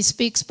season, he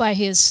speaks by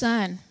his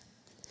Son.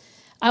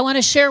 I want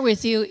to share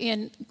with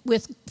you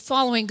with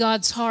following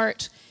God's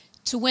heart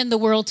to win the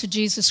world to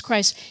Jesus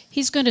Christ.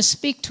 He's going to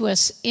speak to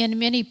us in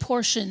many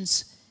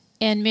portions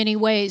and many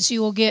ways.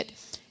 You will get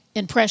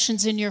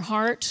impressions in your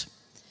heart.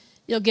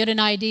 You'll get an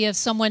idea of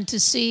someone to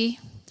see.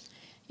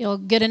 You'll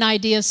get an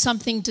idea of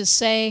something to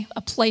say,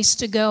 a place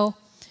to go.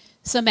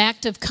 Some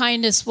act of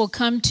kindness will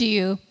come to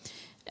you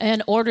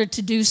in order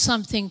to do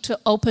something to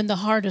open the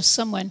heart of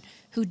someone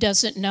who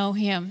doesn't know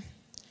him.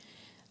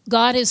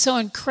 God is so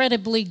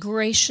incredibly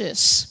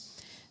gracious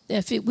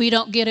that if we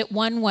don't get it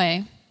one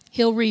way,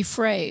 he'll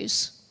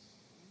rephrase.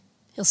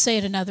 He'll say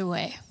it another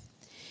way.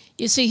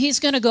 You see, he's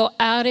going to go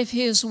out of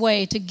his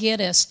way to get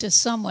us to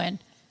someone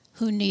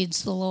who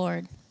needs the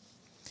Lord.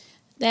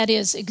 That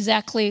is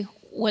exactly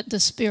what the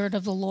Spirit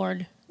of the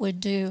Lord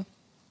would do.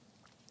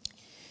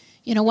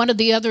 You know, one of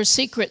the other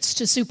secrets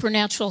to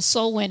supernatural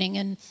soul winning,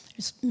 and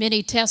there's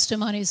many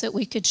testimonies that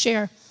we could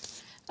share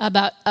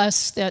about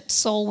us that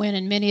soul win,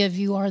 and many of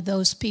you are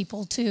those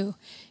people too.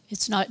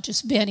 It's not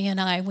just Benny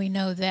and I, we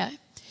know that,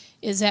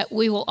 is that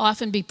we will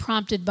often be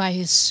prompted by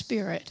his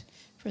Spirit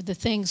for the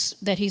things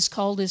that he's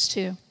called us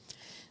to.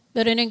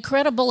 But an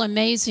incredible,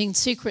 amazing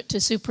secret to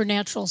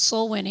supernatural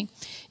soul winning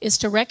is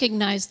to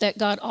recognize that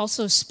God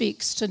also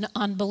speaks to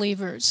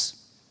unbelievers.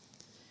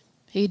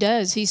 He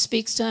does. He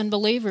speaks to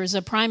unbelievers.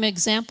 A prime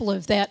example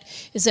of that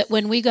is that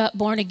when we got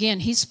born again,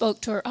 he spoke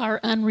to our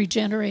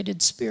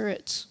unregenerated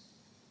spirits.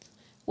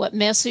 What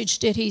message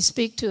did he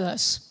speak to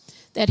us?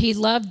 That he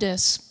loved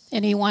us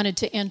and he wanted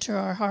to enter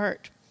our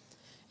heart.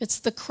 It's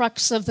the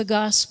crux of the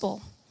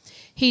gospel.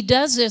 He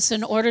does this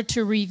in order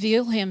to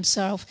reveal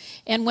himself.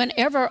 And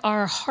whenever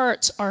our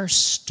hearts are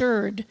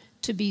stirred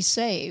to be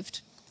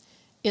saved,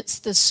 it's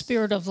the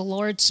Spirit of the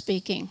Lord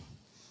speaking.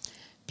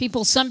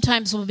 People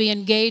sometimes will be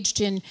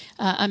engaged in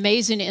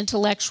amazing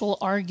intellectual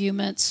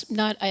arguments,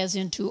 not as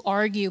in to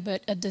argue,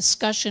 but a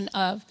discussion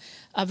of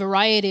a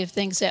variety of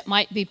things that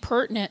might be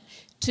pertinent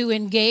to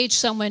engage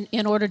someone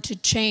in order to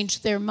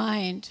change their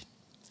mind.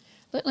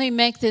 Let me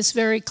make this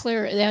very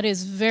clear. That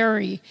is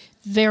very,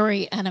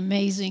 very an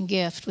amazing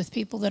gift with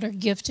people that are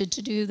gifted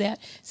to do that.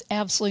 There's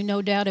absolutely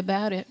no doubt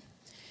about it.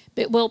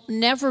 But it will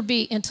never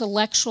be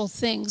intellectual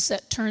things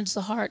that turns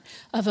the heart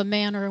of a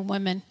man or a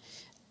woman.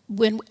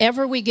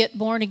 Whenever we get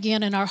born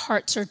again and our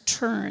hearts are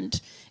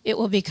turned, it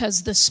will be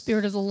because the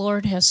Spirit of the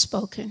Lord has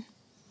spoken.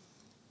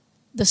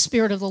 The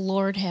Spirit of the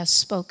Lord has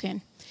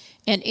spoken.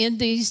 And in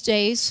these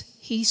days,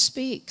 he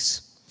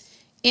speaks.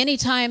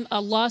 Anytime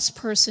a lost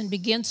person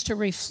begins to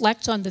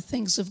reflect on the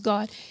things of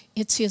God,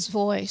 it's his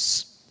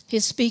voice.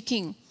 He's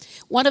speaking.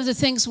 One of the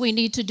things we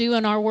need to do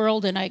in our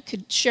world, and I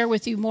could share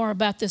with you more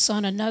about this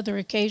on another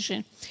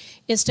occasion,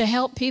 is to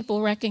help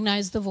people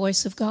recognize the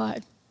voice of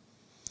God.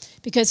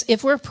 Because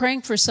if we're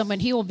praying for someone,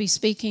 he will be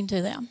speaking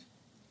to them.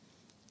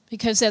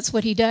 Because that's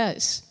what he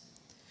does.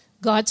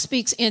 God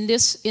speaks in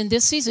this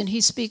season, he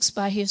speaks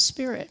by his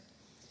Spirit.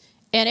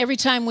 And every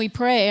time we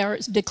pray or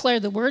declare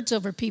the words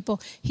over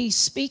people, he's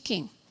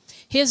speaking.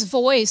 His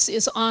voice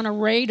is on a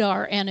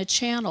radar and a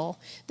channel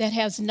that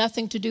has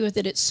nothing to do with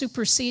it. It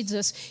supersedes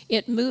us.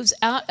 It moves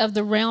out of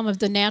the realm of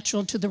the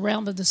natural to the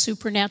realm of the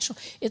supernatural.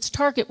 Its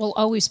target will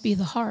always be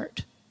the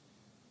heart.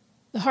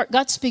 The heart.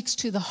 God speaks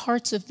to the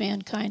hearts of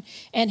mankind,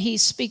 and he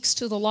speaks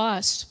to the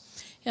lost.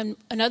 And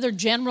another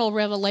general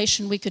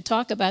revelation we could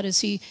talk about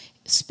is he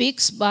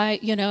speaks by,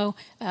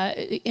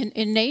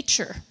 in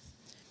nature.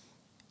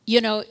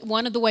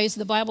 One of the ways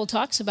the Bible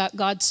talks about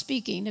God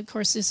speaking, of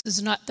course, this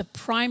is not the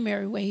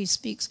primary way he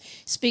speaks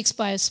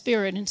by his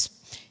Spirit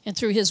and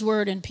through his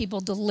word and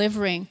people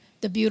delivering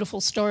the beautiful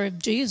story of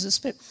Jesus.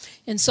 But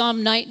in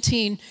Psalm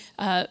 19,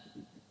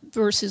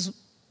 verses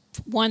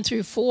 1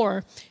 through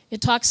 4,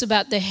 it talks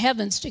about the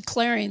heavens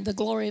declaring the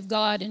glory of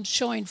God and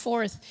showing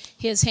forth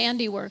his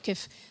handiwork.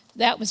 If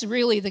that was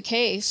really the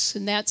case,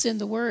 and that's in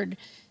the word,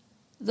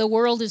 the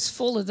world is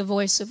full of the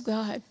voice of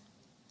God.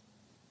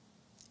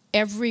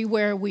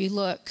 Everywhere we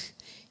look,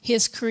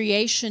 his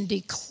creation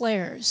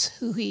declares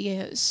who he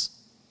is.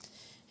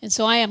 And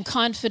so I am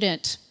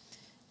confident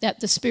that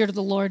the Spirit of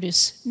the Lord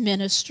is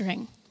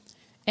ministering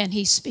and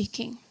he's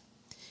speaking.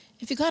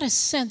 If you got a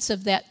sense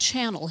of that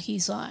channel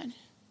he's on,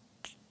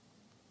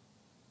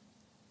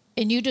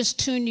 and you just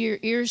tune your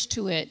ears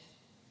to it,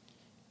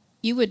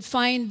 you would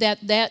find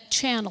that that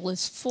channel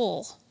is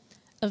full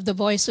of the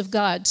voice of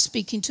God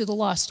speaking to the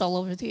lost all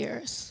over the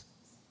earth.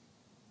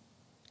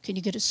 Can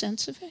you get a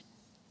sense of it?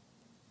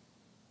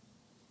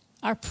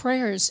 Our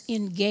prayers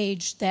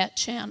engage that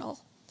channel,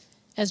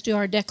 as do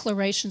our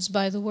declarations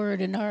by the word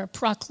and our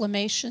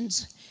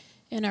proclamations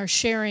and our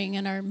sharing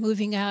and our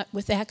moving out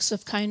with acts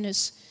of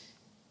kindness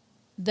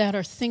that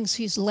are things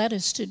he's led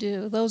us to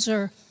do. Those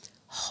are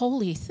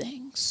holy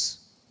things.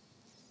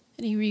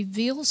 And he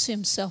reveals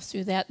himself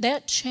through that.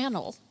 That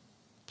channel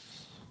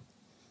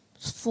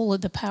is full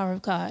of the power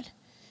of God.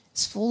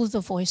 It's full of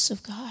the voice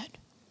of God.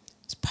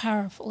 It's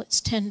powerful.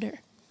 It's tender.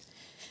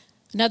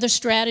 Another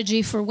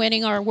strategy for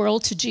winning our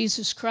world to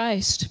Jesus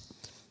Christ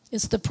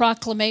is the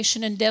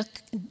proclamation and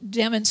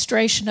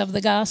demonstration of the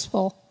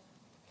gospel.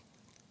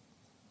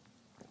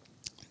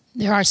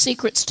 There are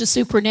secrets to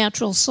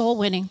supernatural soul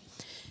winning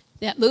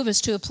that move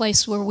us to a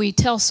place where we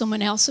tell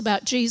someone else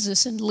about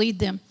Jesus and lead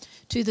them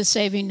to the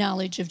saving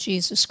knowledge of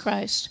Jesus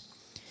Christ.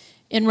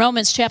 In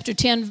Romans chapter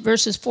 10,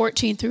 verses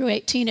 14 through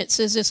 18, it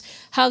says this,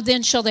 "How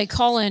then shall they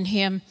call on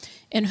him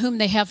in whom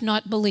they have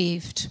not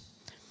believed?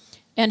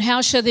 And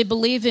how shall they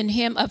believe in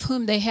him of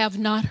whom they have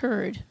not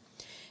heard?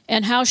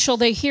 And how shall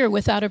they hear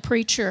without a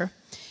preacher?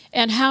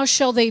 And how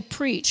shall they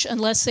preach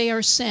unless they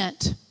are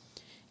sent?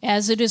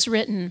 As it is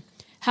written,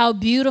 how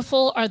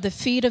beautiful are the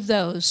feet of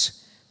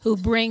those who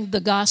bring the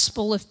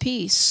gospel of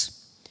peace,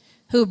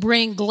 who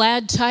bring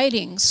glad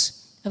tidings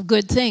of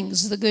good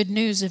things, the good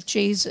news of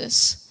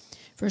Jesus."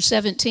 Verse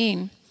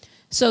 17,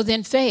 so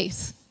then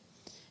faith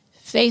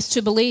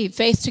to believe,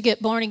 faith to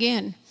get born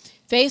again.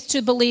 Faith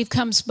to believe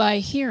comes by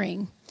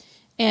hearing,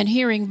 and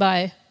hearing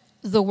by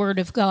the word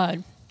of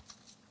God.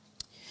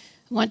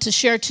 I want to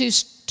share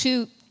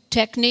two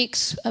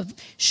techniques of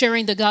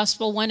sharing the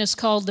gospel. One is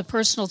called the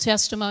personal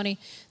testimony.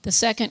 The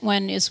second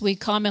one is, we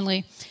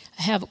commonly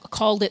have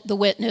called it the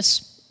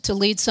witness, to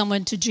lead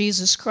someone to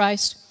Jesus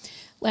Christ.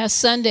 Last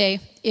Sunday,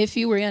 if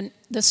you were in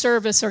the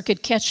service or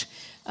could catch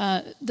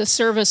the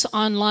service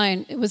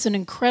online, it was an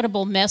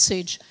incredible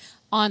message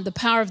on the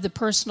power of the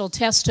personal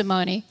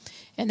testimony,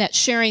 and that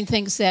sharing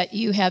things that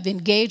you have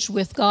engaged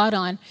with God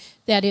on,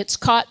 that it's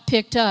caught,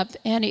 picked up,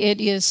 and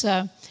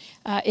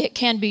it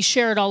can be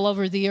shared all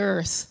over the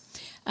earth.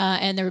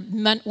 And there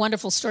are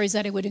wonderful stories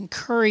that I would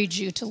encourage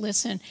you to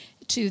listen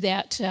to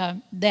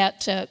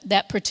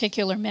that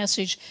particular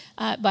message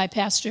by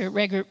Pastor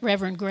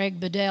Reverend Greg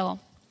Bedell.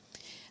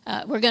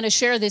 We're going to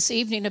share this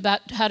evening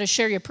about how to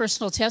share your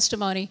personal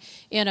testimony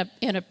in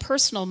a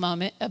personal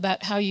moment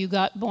about how you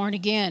got born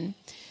again.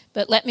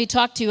 But let me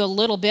talk to you a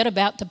little bit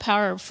about the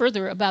power of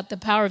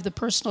the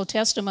personal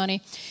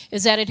testimony,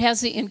 is that it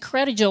has the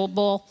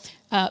incredible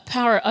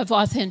power of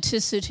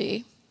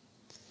authenticity.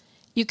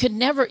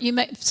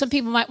 Some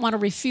people might want to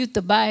refute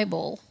the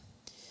Bible,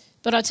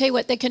 but I'll tell you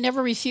what, they can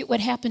never refute what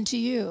happened to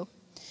you.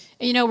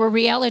 And where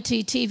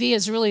reality TV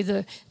is really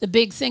the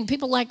big thing.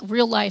 People like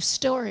real life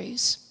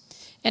stories.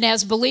 And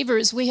as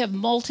believers, we have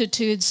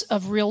multitudes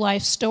of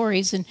real-life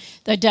stories. And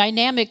the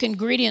dynamic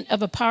ingredient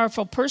of a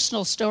powerful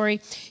personal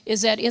story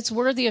is that it's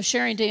worthy of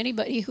sharing to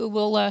anybody who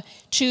will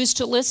choose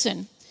to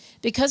listen.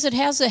 Because it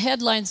has the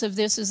headlines of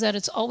this, is that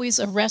it's always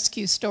a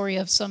rescue story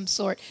of some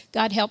sort.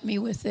 God help me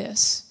with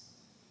this.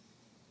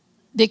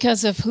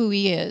 Because of who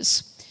he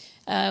is.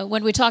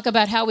 When we talk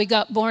about how we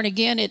got born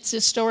again, it's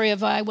a story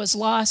of I was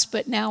lost,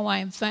 but now I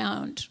am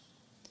found.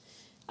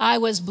 I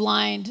was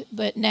blind,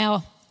 but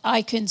now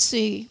I can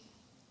see.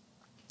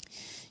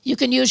 You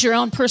can use your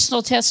own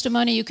personal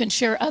testimony. You can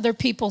share other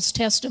people's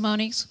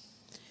testimonies.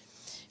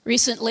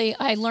 Recently,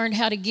 I learned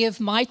how to give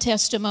my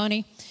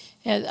testimony.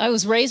 I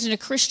was raised in a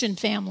Christian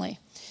family.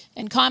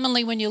 And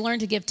commonly when you learn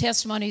to give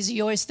testimonies,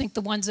 you always think the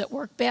ones that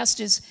work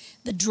best is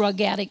the drug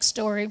addict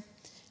story.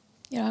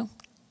 You know,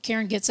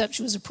 Karen gets up,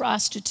 she was a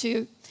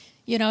prostitute.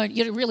 You know,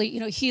 really,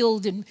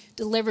 healed and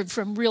delivered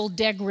from real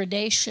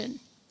degradation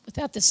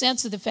without the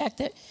sense of the fact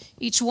that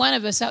each one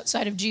of us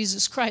outside of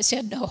Jesus Christ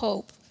had no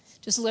hope.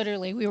 Just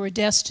literally, we were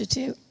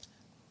destitute.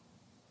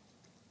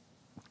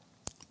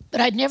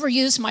 But I'd never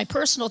used my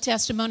personal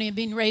testimony of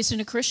being raised in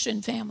a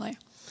Christian family.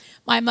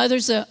 My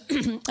mother's a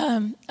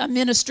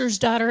minister's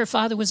daughter. Her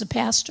father was a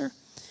pastor.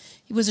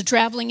 He was a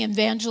traveling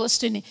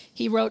evangelist, and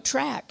he wrote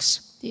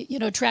tracts,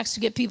 tracts to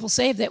get people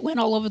saved that went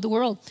all over the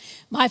world.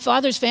 My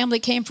father's family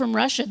came from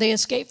Russia. They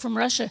escaped from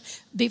Russia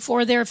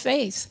before their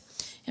faith.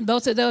 And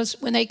both of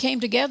those, when they came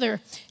together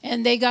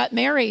and they got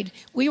married,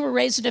 we were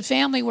raised in a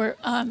family where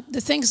the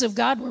things of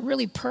God were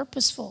really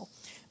purposeful.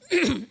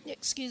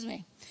 Excuse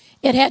me.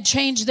 It had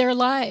changed their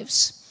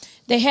lives.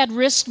 They had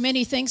risked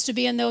many things to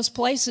be in those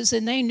places,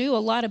 and they knew a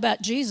lot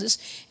about Jesus.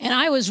 And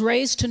I was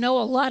raised to know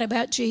a lot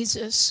about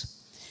Jesus.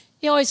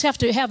 You always have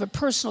to have a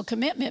personal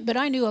commitment, but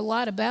I knew a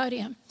lot about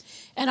him.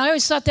 And I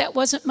always thought that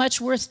wasn't much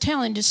worth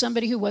telling to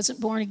somebody who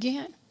wasn't born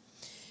again.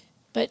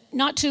 But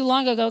not too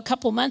long ago, a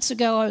couple months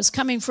ago, I was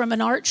coming from an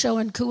art show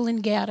in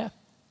Coolangatta.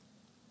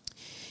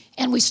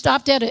 And we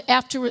stopped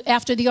after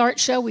the art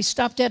show, we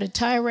stopped at a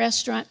Thai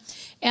restaurant.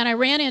 And I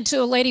ran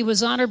into a lady who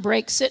was on her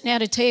break sitting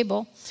at a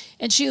table.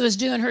 And she was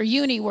doing her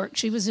uni work.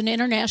 She was an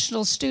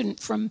international student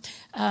from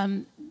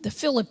the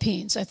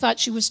Philippines. I thought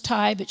she was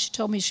Thai, but she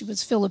told me she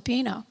was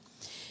Filipino.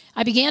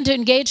 I began to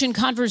engage in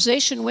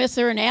conversation with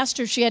her and asked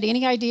her if she had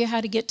any idea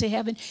how to get to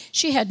heaven.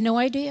 She had no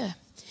idea.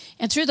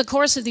 And through the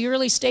course of the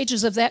early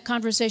stages of that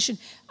conversation,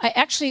 I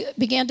actually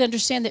began to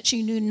understand that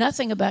she knew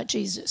nothing about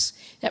Jesus,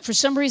 that for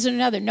some reason or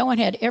another, no one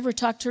had ever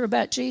talked to her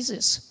about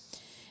Jesus.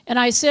 And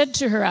I said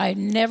to her, I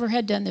never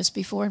had done this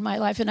before in my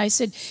life. And I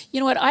said,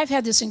 you know what, I've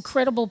had this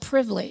incredible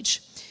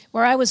privilege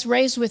where I was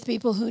raised with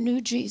people who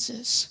knew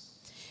Jesus.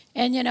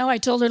 And, I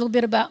told her a little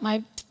bit about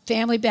my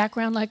family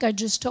background like I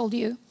just told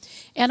you.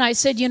 And I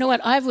said, you know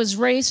what, I was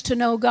raised to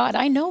know God.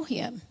 I know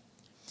him.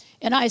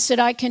 And I said,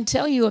 I can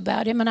tell you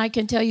about him, and I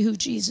can tell you who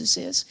Jesus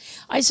is.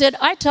 I said,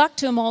 I talk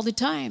to him all the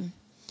time.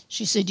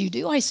 She said, you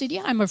do? I said,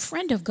 yeah, I'm a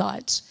friend of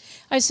God's.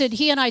 I said,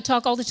 he and I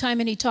talk all the time,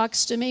 and he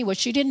talks to me. Well,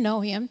 she didn't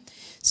know him.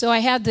 So I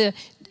had to,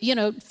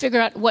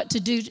 figure out what to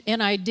do,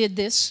 and I did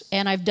this,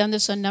 and I've done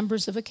this on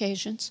numbers of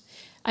occasions.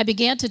 I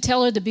began to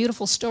tell her the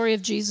beautiful story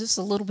of Jesus,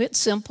 a little bit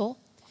simple,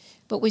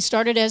 but we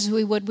started as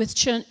we would with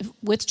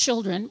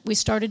children. We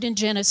started in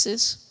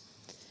Genesis.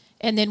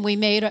 And then we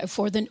made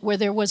where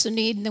there was a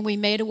need, and then we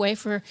made a way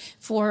for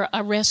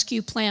a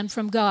rescue plan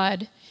from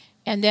God,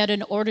 and that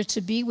in order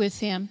to be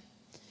with him,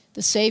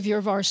 the Savior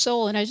of our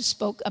soul, and I just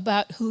spoke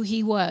about who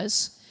he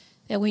was,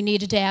 that we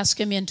needed to ask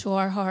him into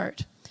our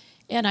heart.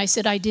 And I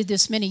said, I did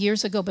this many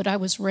years ago, but I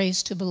was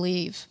raised to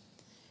believe.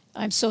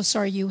 I'm so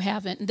sorry you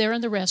haven't. And there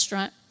in the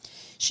restaurant,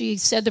 she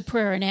said the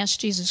prayer and asked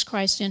Jesus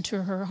Christ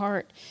into her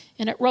heart.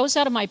 And it rose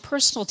out of my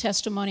personal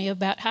testimony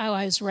about how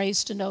I was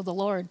raised to know the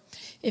Lord.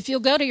 If you'll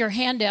go to your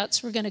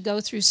handouts, we're going to go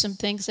through some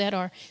things that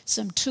are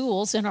some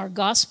tools in our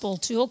gospel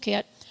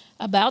toolkit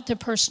about the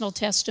personal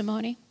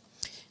testimony.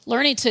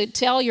 Learning to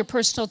tell your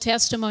personal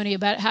testimony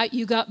about how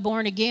you got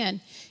born again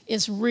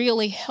is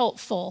really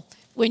helpful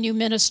when you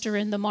minister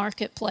in the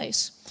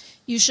marketplace.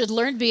 You should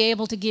learn to be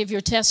able to give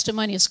your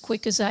testimony as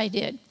quick as I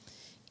did,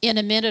 in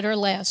a minute or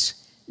less.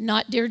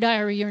 Not Dear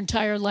Diary, your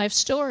entire life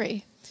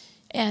story.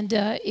 And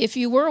if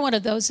you were one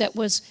of those that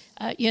was,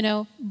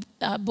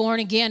 born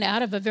again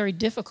out of a very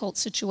difficult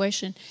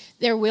situation,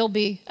 there will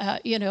be, a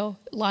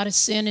lot of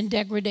sin and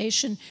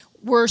degradation,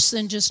 worse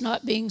than just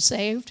not being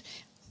saved.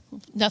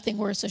 Nothing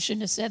worse, I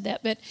shouldn't have said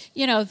that. But,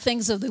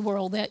 things of the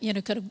world that,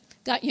 could have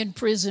got you in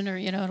prison or,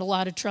 in a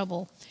lot of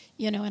trouble,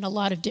 in a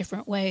lot of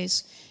different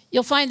ways.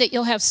 You'll find that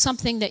you'll have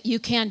something that you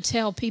can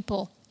tell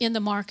people in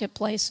the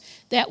marketplace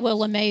that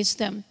will amaze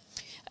them.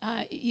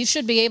 You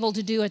should be able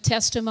to do a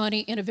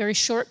testimony in a very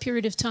short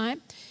period of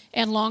time,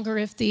 and longer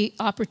if the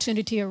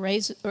opportunity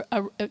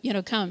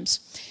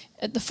comes.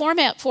 The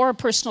format for a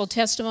personal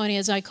testimony,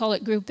 as I call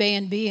it, Group A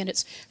and B, and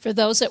it's for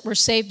those that were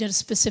saved in a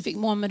specific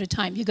moment of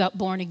time. You got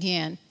born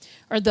again,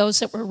 or those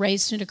that were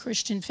raised in a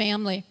Christian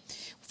family.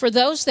 For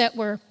those that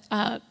were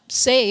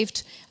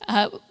saved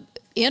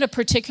in a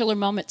particular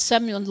moment,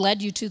 someone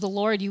led you to the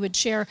Lord, you would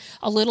share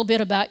a little bit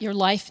about your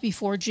life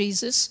before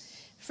Jesus.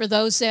 For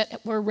those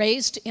that were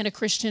raised in a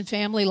Christian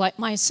family like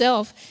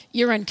myself,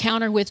 your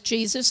encounter with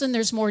Jesus, and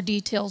there's more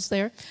details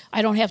there.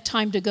 I don't have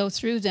time to go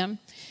through them.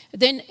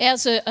 Then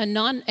as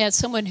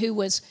someone who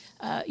was,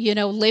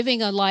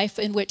 living a life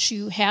in which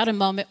you had a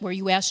moment where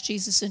you asked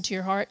Jesus into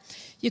your heart,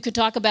 you could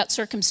talk about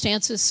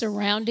circumstances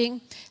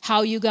surrounding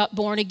how you got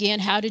born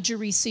again. How did you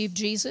receive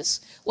Jesus?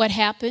 What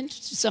happened?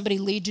 Did somebody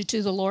lead you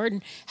to the Lord,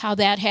 and how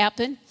that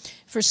happened?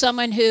 For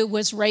someone who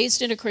was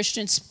raised in a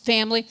Christian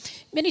family,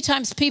 many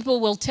times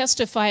people will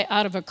testify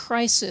out of a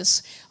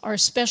crisis or a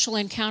special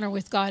encounter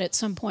with God at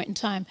some point in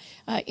time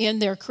in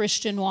their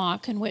Christian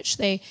walk, in which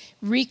they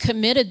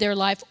recommitted their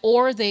life,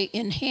 or they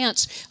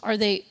enhanced, or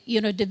they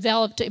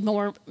developed a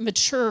more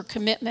mature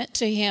commitment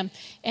to Him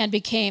and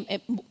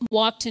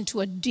walked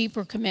into a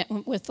deeper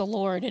commitment with the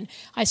Lord. And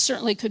I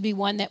certainly could be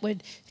one that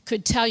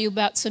could tell you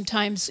about some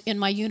times in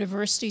my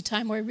university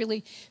time where I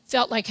really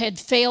felt like I had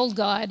failed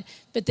God,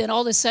 but then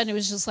all of a sudden it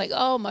was just like,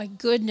 oh my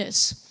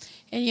goodness.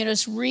 And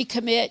just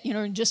recommit,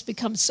 and just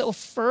become so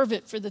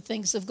fervent for the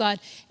things of God.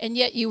 And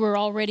yet you were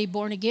already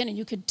born again, and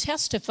you could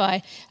testify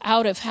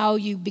out of how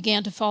you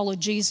began to follow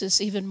Jesus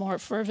even more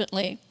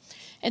fervently.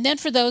 And then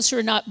for those who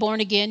are not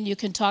born again, you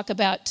can talk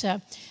about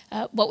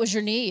what was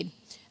your need.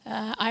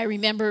 I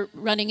remember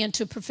running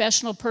into a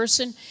professional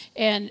person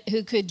and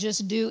who could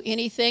just do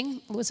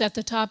anything, was at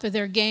the top of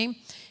their game.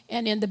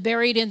 And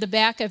buried in the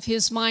back of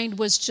his mind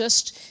was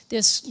just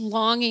this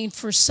longing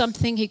for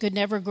something he could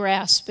never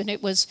grasp. And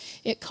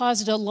it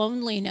caused a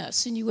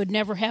loneliness, and you would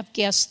never have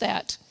guessed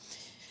that.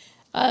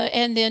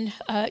 And then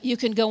you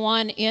can go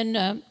on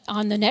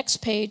on the next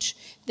page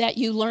that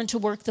you learn to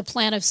work the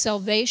plan of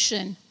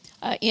salvation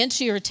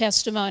into your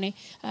testimony,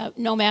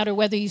 no matter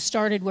whether you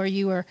started where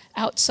you were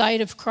outside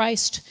of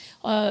Christ,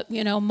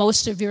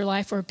 most of your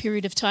life or a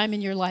period of time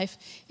in your life.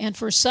 And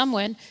for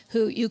someone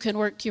who you can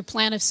work your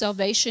plan of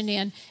salvation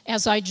in,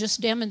 as I just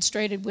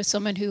demonstrated with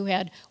someone who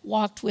had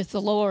walked with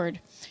the Lord.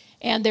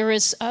 And there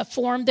is a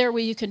form there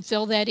where you can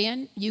fill that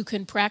in. You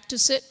can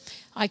practice it.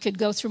 I could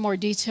go through more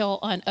detail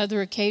on other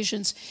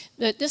occasions,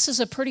 but this is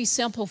a pretty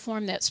simple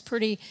form that's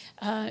pretty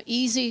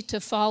easy to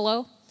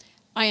follow.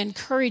 I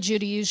encourage you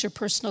to use your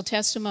personal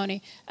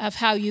testimony of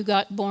how you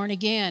got born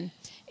again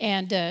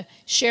and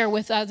share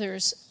with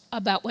others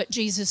about what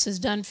Jesus has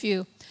done for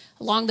you.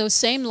 Along those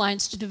same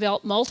lines, to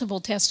develop multiple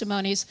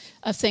testimonies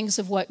of things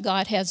of what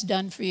God has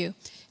done for you,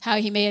 how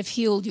He may have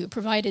healed you,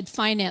 provided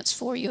finance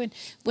for you. And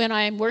when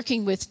I'm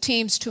working with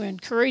teams to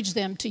encourage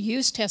them to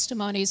use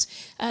testimonies,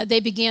 they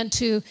begin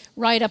to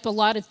write up a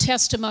lot of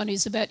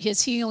testimonies about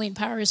His healing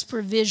power, His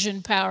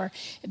provision power,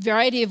 a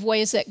variety of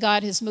ways that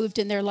God has moved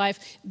in their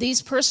life.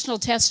 These personal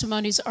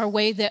testimonies are a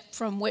way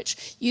from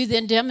which you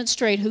then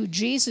demonstrate who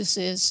Jesus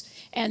is,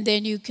 and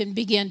then you can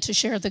begin to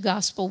share the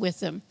gospel with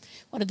them.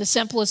 One of the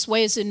simplest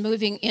ways in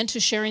moving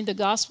into sharing the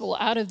gospel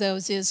out of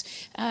those is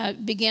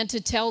begin to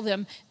tell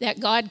them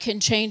that God can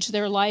change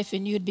their life,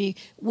 and you'd be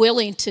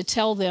willing to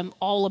tell them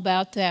all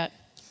about that.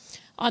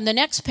 On the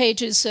next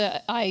pages,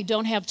 I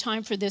don't have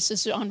time for this,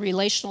 is on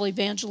relational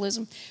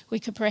evangelism. We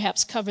could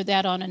perhaps cover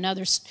that on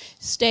another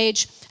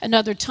stage,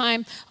 another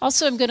time.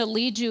 Also, I'm going to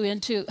lead you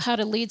into how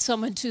to lead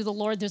someone to the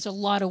Lord. There's a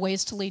lot of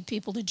ways to lead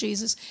people to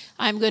Jesus.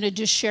 I'm going to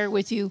just share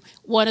with you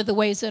one of the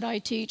ways that I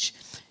teach.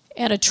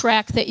 And a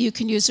track that you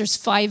can use. There's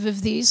 5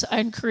 of these. I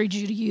encourage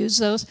you to use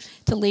those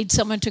to lead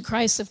someone to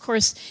Christ. Of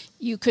course,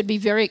 you could be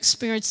very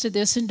experienced at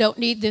this and don't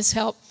need this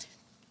help.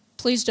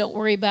 Please don't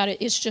worry about it.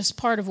 It's just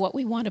part of what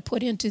we want to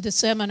put into the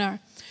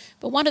seminar.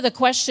 But one of the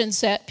questions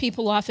that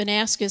people often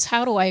ask is,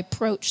 how do I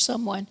approach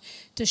someone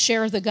to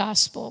share the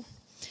gospel?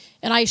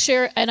 And I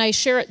share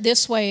it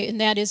this way,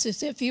 and that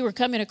is, if you were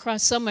coming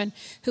across someone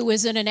who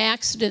was in an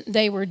accident and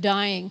they were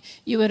dying,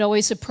 you would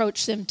always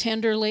approach them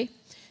tenderly,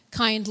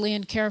 kindly,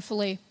 and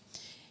carefully.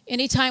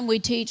 Anytime we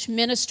teach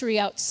ministry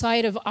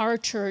outside of our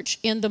church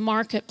in the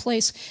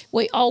marketplace,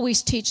 we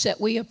always teach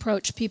that we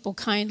approach people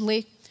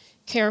kindly,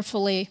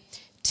 carefully,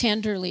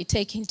 tenderly,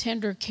 taking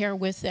tender care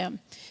with them.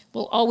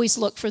 We'll always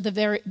look for the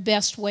very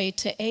best way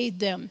to aid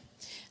them.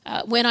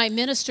 When I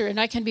minister, and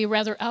I can be a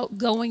rather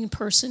outgoing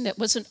person, that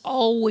wasn't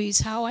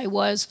always how I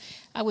was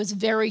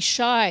very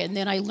shy, and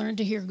then I learned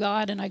to hear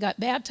God, and I got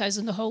baptized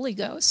in the Holy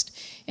Ghost,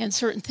 and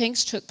certain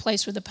things took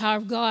place where the power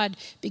of God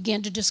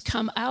began to just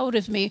come out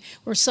of me,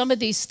 where some of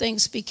these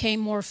things became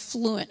more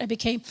fluent. I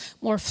became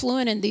more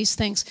fluent in these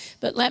things.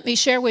 But let me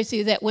share with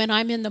you that when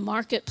I'm in the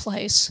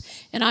marketplace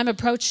and I'm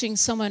approaching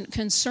someone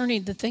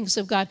concerning the things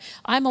of God,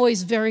 I'm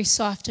always very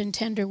soft and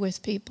tender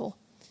with people.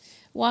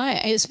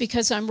 Why? It's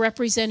because I'm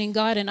representing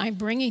God and I'm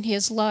bringing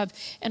His love.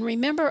 And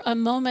remember, a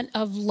moment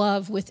of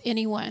love with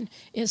anyone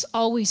is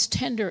always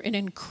tender and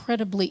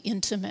incredibly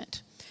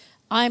intimate.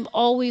 I'm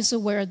always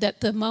aware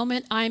that the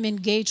moment I'm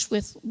engaged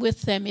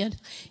with them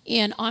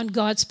in on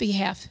God's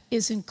behalf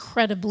is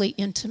incredibly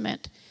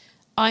intimate.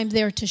 I'm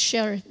there to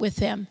share with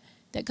them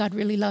that God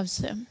really loves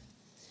them.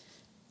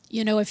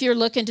 You know, if you're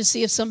looking to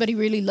see if somebody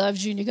really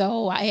loves you and you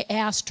go, oh, I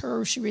asked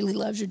her, she really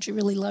loves you, she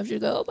really loves you,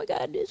 go, oh my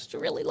God, she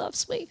really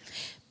loves me.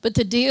 But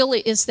the deal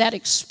is that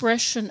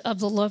expression of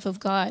the love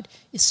of God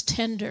is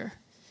tender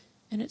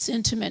and it's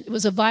intimate. It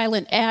was a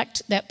violent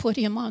act that put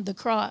Him on the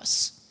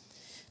cross,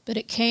 but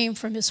it came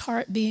from His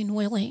heart being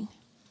willing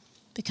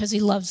because He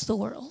loves the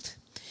world.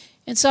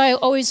 And so I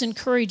always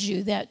encourage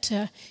you that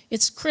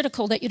it's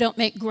critical that you don't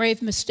make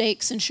grave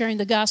mistakes in sharing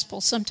the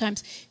gospel.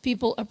 Sometimes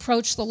people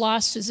approach the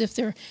lost as if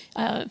they're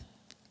at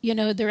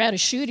a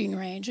shooting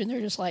range and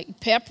they're just like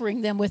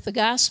peppering them with the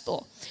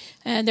gospel.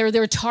 And they're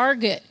their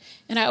target.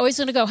 And I always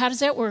want to go, how does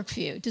that work for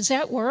you? Does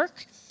that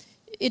work?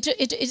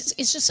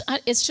 It's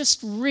just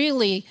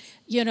really,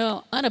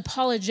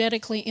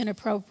 unapologetically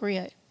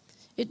inappropriate.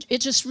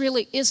 It just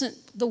really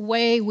isn't the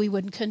way we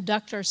would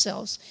conduct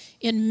ourselves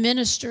in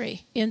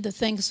ministry, in the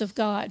things of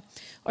God.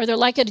 Or they're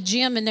like at a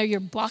gym and they're your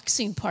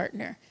boxing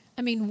partner.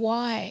 I mean,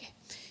 why?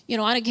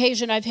 On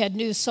occasion I've had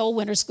new soul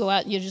winners go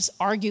out and you just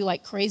argue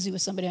like crazy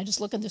with somebody. I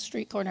just look in the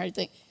street corner and I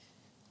think,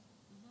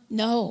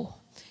 no.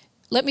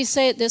 Let me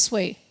say it this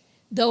way.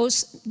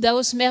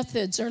 Those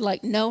methods are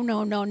like, no,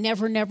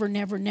 never, never,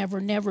 never,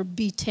 never, never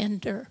be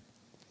tender.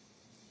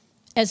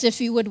 As if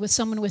you would with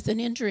someone with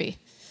an injury.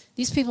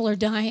 These people are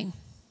dying.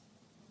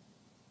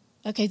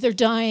 Okay, they're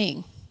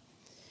dying.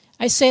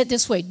 I say it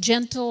this way,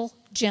 gentle,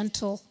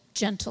 gentle,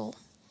 gentle.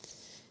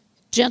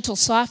 Gentle,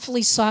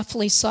 softly,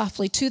 softly,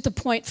 softly, to the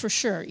point for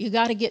sure. You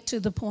got to get to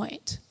the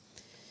point.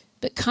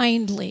 But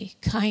kindly,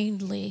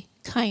 kindly,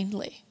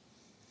 kindly.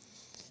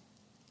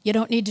 You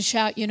don't need to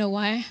shout, you know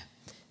why?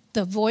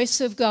 The voice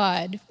of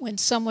God, when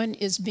someone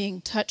is being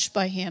touched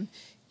by him,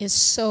 is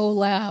so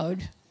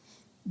loud,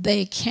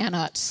 they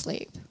cannot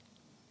sleep.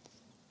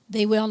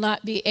 They will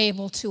not be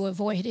able to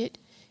avoid it.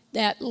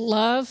 That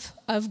love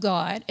of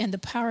God and the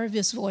power of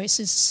his voice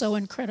is so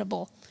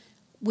incredible.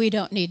 We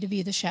don't need to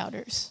be the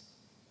shouters.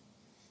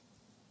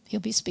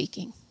 He'll be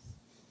speaking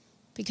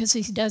because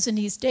he does in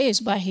these days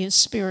by his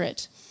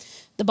Spirit.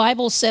 The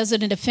Bible says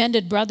that an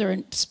offended brother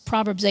in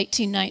Proverbs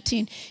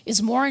 18:19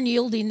 is more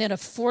unyielding than a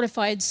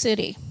fortified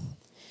city,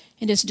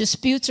 and his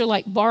disputes are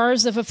like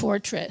bars of a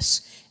fortress.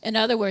 In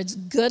other words,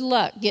 good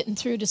luck getting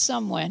through to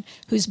someone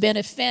who's been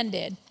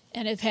offended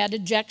and have had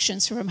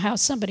objections from how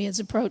somebody has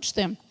approached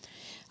them.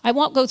 I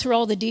won't go through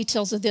all the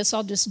details of this.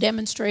 I'll just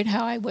demonstrate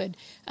how I would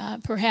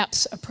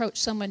perhaps approach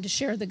someone to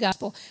share the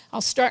gospel.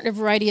 I'll start in a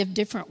variety of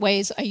different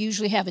ways. I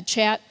usually have a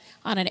chat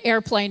on an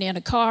airplane, in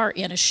a car,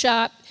 in a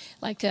shop,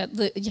 like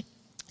the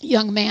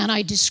young man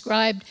I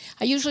described.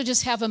 I usually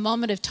just have a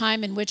moment of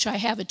time in which I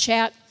have a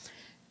chat.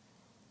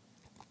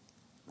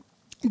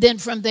 Then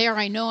from there,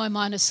 I know I'm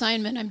on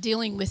assignment. I'm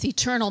dealing with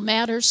eternal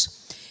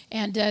matters.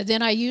 And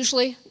then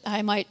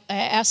I might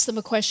ask them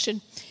a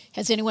question.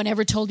 Has anyone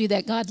ever told you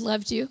that God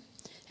loved you?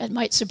 That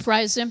might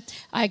surprise them.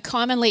 I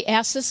commonly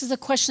ask, this is a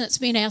question that's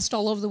being asked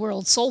all over the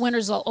world, soul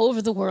winners all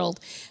over the world.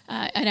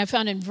 And I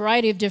found in a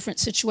variety of different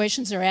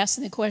situations they're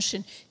asking the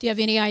question, do you have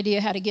any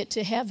idea how to get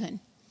to heaven?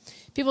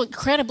 People are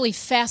incredibly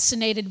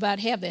fascinated about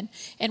heaven.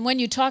 And when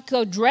you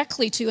go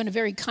directly to, in a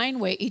very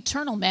kind way,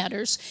 eternal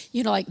matters,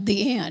 like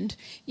the end,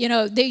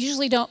 they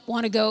usually don't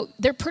want to go.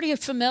 They're pretty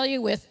familiar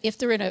with, if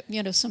they're in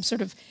a, some sort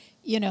of,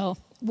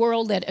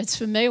 world that is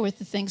familiar with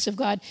the things of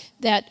God,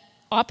 that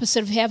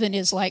opposite of heaven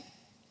is like,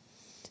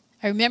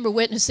 I remember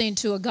witnessing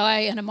to a guy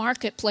in a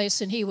marketplace,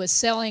 and he was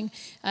selling,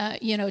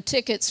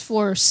 tickets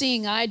for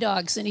seeing eye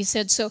dogs. And he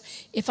said, so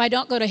if I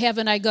don't go to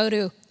heaven, I go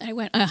to, and I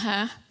went,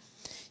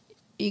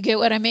 You get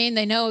what I mean?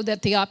 They know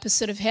that the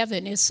opposite of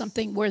heaven is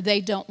something where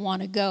they don't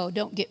want to go.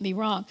 Don't get me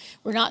wrong.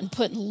 We're not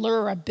putting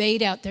lure or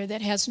bait out there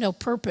that has no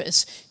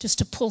purpose just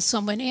to pull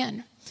someone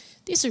in.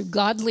 These are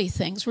godly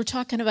things. We're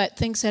talking about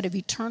things that have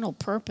eternal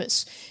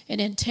purpose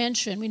and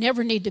intention. We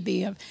never need to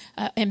be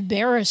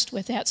embarrassed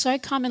with that. So I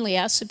commonly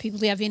ask the people,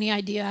 do you have any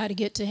idea how to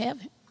get to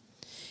heaven?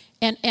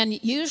 And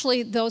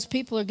usually those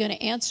people are going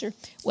to answer,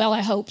 well,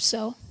 I hope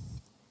so.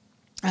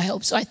 I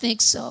hope so. I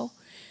think so.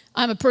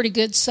 I'm a pretty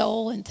good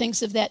soul and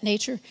things of that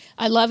nature.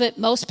 I love it.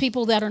 Most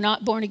people that are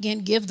not born again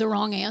give the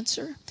wrong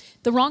answer.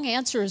 The wrong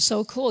answer is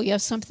so cool. You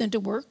have something to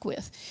work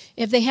with.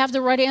 If they have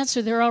the right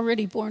answer, they're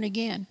already born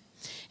again.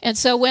 And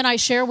so when I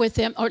share with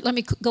them, or let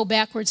me go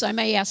backwards, I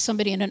may ask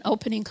somebody in an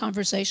opening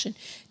conversation,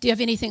 do you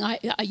have anything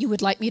you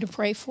would like me to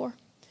pray for?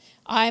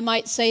 I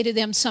might say to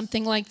them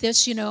something like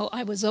this,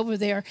 I was over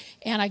there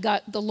and I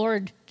got the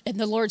Lord, and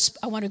the Lord's,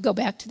 I want to go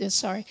back to this,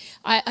 sorry.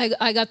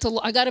 I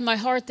got in my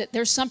heart that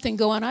there's something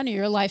going on in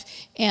your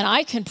life, and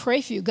I can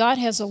pray for you. God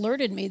has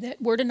alerted me,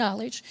 that word of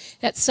knowledge,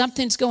 that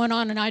something's going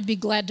on, and I'd be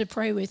glad to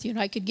pray with you, and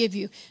I could give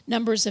you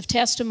numbers of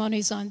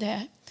testimonies on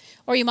that.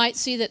 Or you might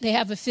see that they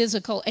have a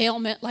physical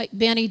ailment like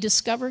Benny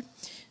discovered.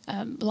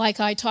 Like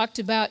I talked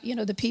about,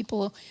 the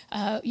people,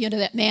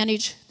 that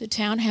manage the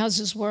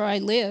townhouses where I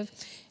live.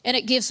 And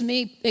it gives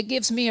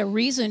me a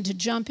reason to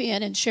jump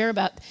in and share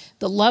about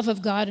the love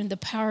of God and the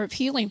power of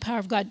healing, power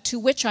of God, to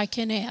which I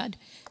can add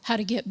how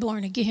to get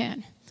born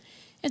again.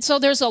 And so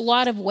there's a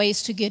lot of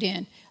ways to get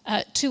in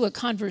to a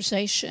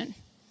conversation.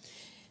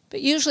 But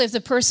usually if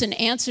the person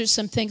answers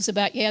some things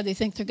about, they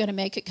think they're going to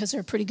make it because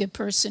they're a pretty good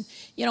person.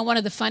 One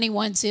of the funny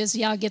ones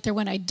is, I'll get there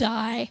when I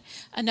die.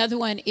 Another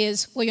one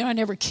is, I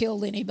never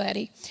killed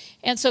anybody.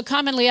 And so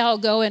commonly I'll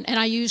go and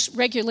I use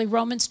regularly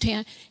Romans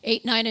 10,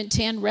 8, 9, and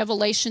 10,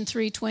 Revelation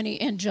 3:20,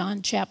 and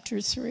John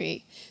chapter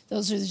 3.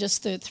 Those are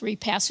just the three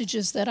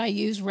passages that I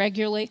use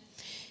regularly.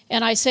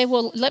 And I say,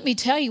 let me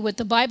tell you what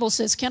the Bible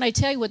says. Can I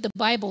tell you what the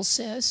Bible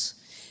says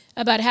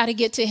about how to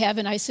get to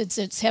heaven? I said,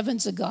 since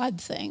heaven's a God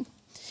thing.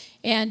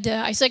 And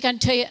I said, I can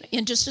tell you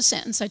in just a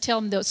sentence. I tell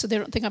them, though, so they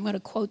don't think I'm going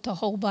to quote the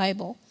whole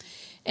Bible.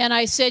 And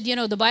I said,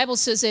 the Bible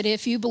says that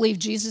if you believe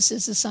Jesus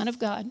is the Son of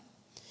God,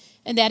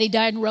 and that he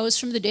died and rose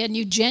from the dead, and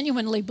you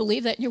genuinely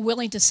believe that and you're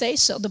willing to say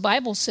so, the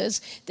Bible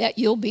says that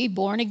you'll be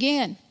born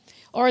again,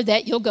 or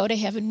that you'll go to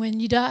heaven when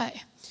you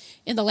die.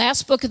 In the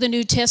last book of the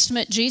New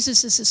Testament,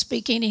 Jesus is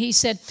speaking, and he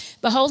said,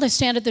 "Behold, I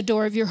stand at the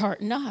door of your heart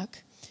and knock."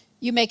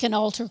 You make an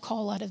altar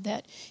call out of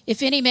that.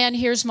 If any man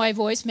hears my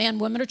voice, man,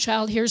 woman, or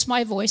child hears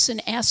my voice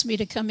and asks me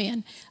to come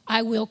in,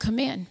 I will come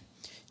in.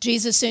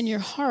 Jesus in your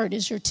heart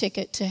is your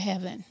ticket to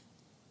heaven.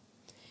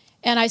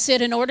 And I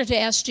said, in order to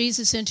ask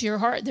Jesus into your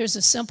heart, there's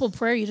a simple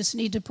prayer you just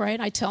need to pray,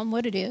 and I tell him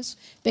what it is,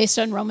 based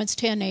on Romans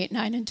 10, 8,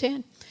 9, and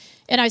 10.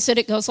 And I said,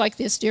 it goes like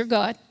this: Dear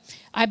God,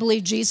 I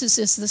believe Jesus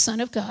is the Son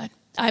of God.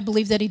 I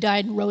believe that he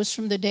died and rose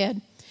from the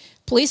dead.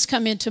 Please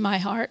come into my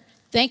heart.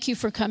 Thank you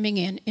for coming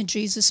in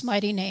Jesus'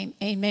 mighty name,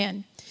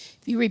 amen.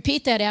 If you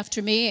repeat that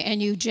after me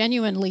and you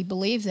genuinely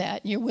believe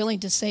that and you're willing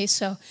to say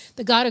so,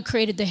 the God who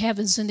created the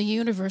heavens and the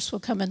universe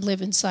will come and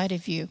live inside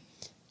of you.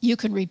 You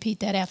can repeat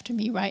that after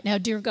me right now.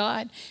 Dear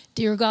God,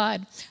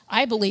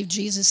 I believe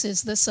Jesus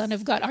is the Son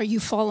of God. Are you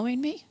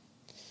following me?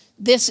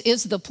 This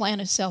is the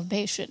plan of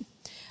salvation.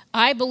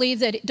 I believe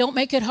that, don't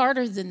make it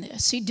harder than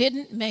this. He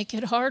didn't make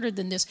it harder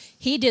than this.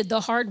 He did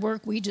the hard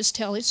work. We just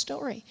tell his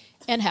story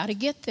and how to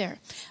get there.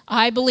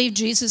 I believe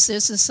Jesus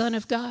is the Son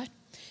of God.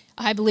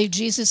 I believe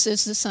Jesus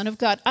is the Son of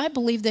God. I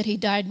believe that he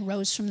died and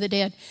rose from the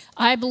dead.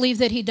 I believe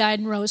that he died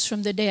and rose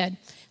from the dead.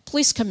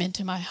 Please come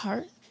into my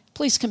heart.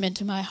 Please come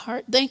into my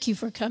heart. Thank you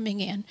for coming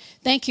in.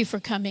 Thank you for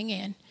coming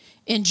in.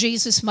 In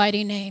Jesus'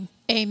 mighty name,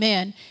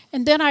 amen.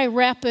 And then I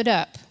wrap it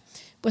up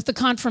with the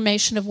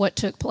confirmation of what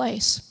took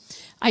place.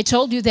 I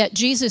told you that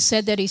Jesus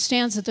said that he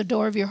stands at the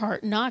door of your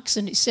heart and knocks,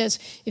 and he says,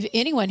 if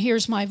anyone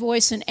hears my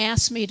voice and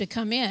asks me to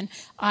come in,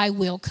 I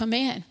will come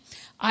in.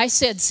 I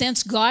said,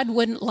 since God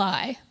wouldn't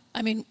lie,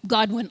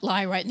 God wouldn't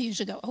lie, right? And you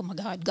usually go, oh my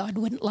God, God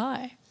wouldn't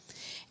lie.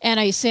 And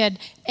I said,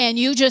 and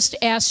you just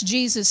asked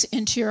Jesus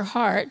into your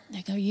heart.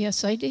 They go,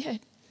 yes, I did.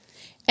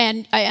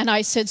 And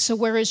I said, so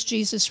where is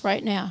Jesus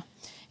right now?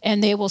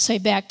 And they will say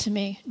back to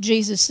me,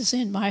 Jesus is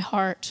in my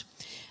heart.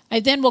 I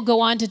then will go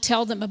on to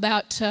tell them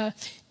about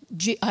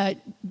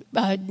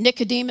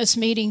Nicodemus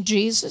meeting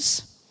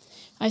Jesus.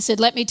 I said,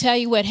 let me tell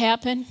you what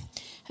happened.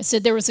 I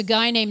said, there was a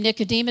guy named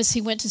Nicodemus.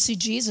 He went to see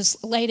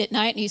Jesus late at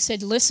night, and he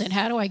said, listen,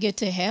 how do I get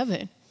to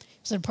heaven?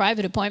 It was a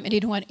private appointment. He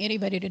didn't want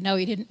anybody to know.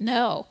 He didn't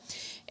know.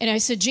 And I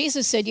said,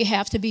 Jesus said, you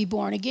have to be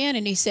born again.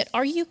 And he said,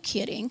 are you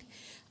kidding?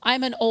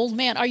 I'm an old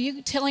man. Are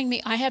you telling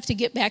me I have to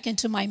get back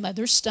into my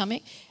mother's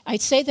stomach? I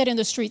say that in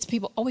the streets.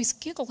 People always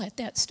giggle at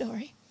that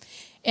story.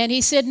 And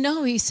he said,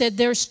 no. He said,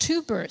 there's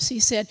two births. He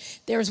said,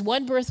 there's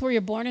one birth where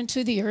you're born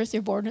into the earth.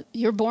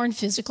 You're born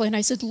physically. And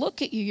I said,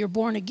 look at you. You're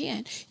born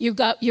again. You're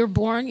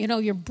born,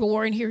 you're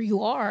born, here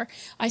you are.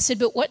 I said,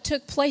 but what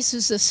took place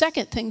is the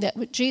second thing that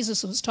what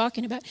Jesus was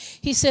talking about.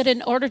 He said,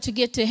 in order to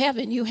get to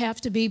heaven, you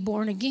have to be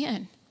born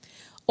again,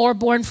 or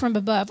born from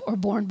above, or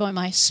born by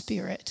my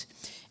Spirit.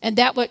 And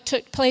that what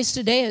took place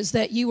today is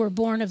that you were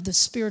born of the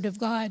Spirit of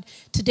God.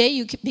 Today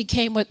you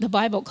became what the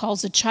Bible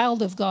calls a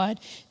child of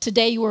God.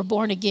 Today you were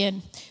born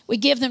again. We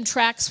give them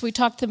tracts. We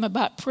talk to them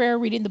about prayer,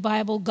 reading the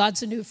Bible,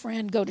 God's a new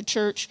friend, go to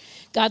church,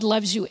 God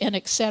loves you, and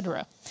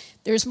etc.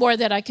 There's more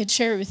that I could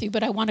share with you,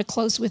 but I want to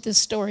close with this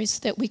story so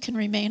that we can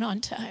remain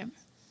on time.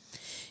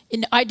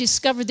 And I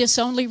discovered this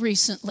only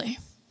recently.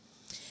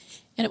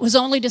 And it was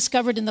only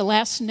discovered in the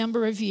last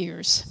number of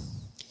years.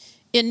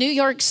 In New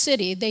York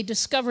City, they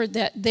discovered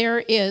that there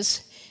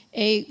is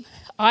an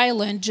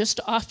island just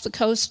off the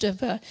coast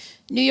of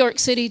New York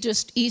City,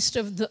 just east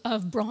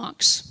of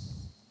Bronx.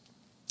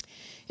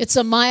 It's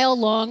a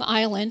mile-long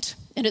island,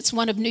 and it's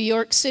one of New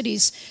York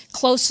City's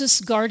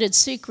closest guarded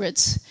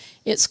secrets.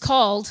 It's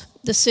called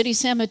the City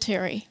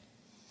Cemetery.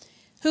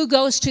 Who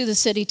goes to the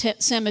City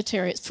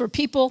Cemetery? It's for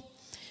people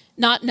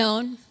not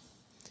known.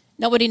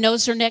 Nobody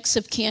knows their next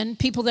of kin,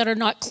 people that are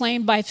not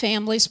claimed by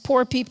families,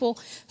 poor people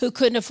who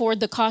couldn't afford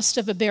the cost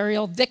of a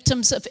burial,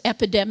 victims of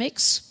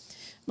epidemics,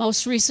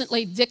 most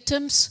recently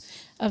victims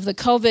of the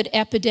COVID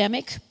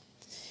epidemic.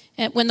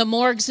 And when the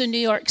morgues in New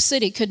York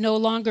City could no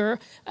longer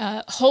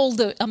hold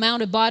the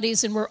amount of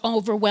bodies and were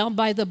overwhelmed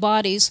by the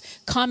bodies,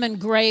 common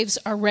graves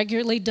are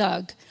regularly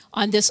dug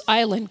on this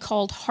island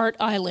called Hart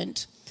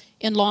Island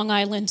in Long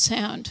Island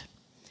Sound.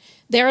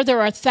 There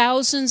are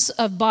thousands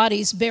of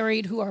bodies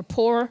buried who are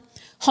poor,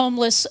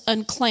 homeless,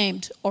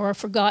 unclaimed, or are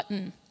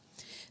forgotten.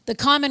 The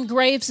common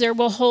graves there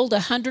will hold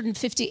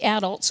 150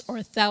 adults or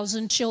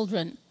 1,000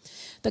 children.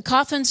 The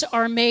coffins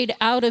are made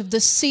out of the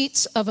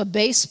seats of a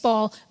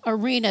baseball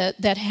arena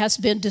that has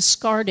been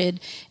discarded,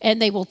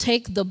 and they will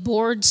take the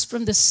boards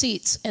from the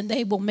seats and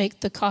they will make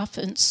the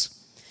coffins.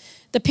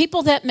 The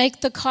people that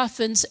make the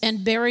coffins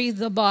and bury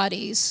the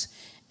bodies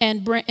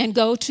and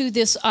go to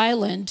this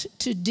island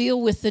to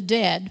deal with the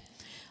dead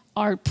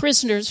are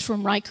prisoners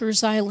from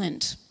Rikers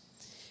Island.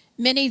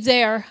 Many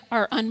there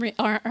are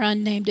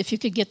unnamed. If you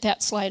could get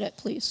that slide up,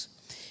 please.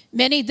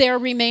 Many there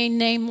remain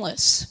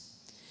nameless.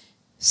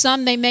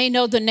 Some they may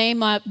know the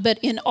name of, but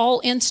in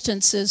all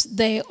instances,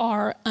 they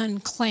are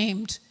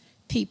unclaimed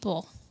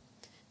people.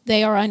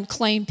 They are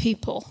unclaimed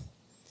people.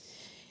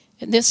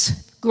 And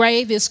this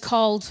grave is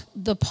called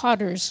the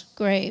Potter's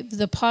Grave,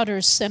 the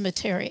Potter's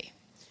Cemetery.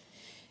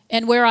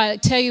 And where I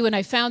tell you, and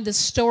I found this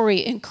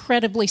story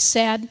incredibly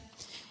sad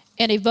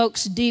and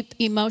evokes deep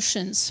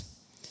emotions,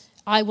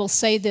 I will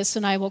say this,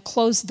 and I will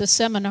close the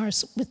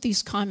seminars with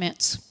these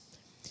comments.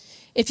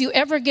 If you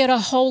ever get a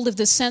hold of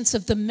the sense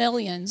of the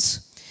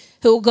millions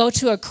who will go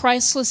to a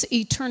Christless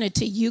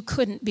eternity, you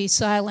couldn't be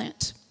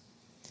silent.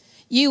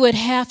 You would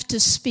have to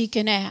speak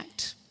and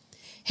act.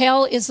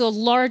 Hell is the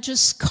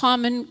largest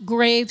common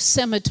grave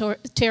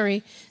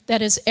cemetery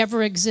that has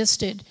ever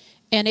existed,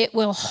 and it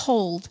will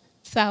hold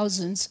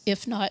thousands,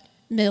 if not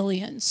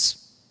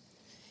millions.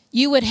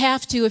 You would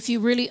have to, if you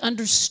really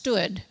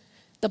understood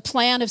the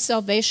plan of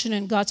salvation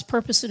and God's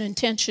purpose and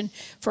intention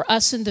for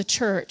us in the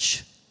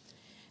church,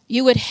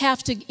 you would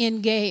have to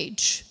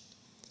engage.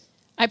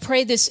 I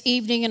pray this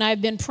evening, and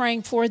I've been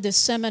praying for this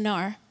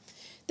seminar,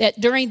 that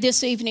during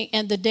this evening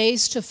and the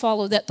days to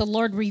follow, that the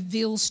Lord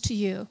reveals to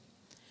you,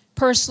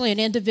 personally and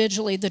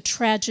individually, the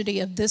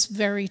tragedy of this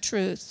very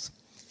truth.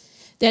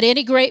 That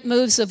any great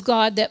moves of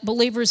God, that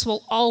believers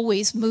will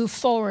always move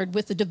forward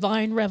with the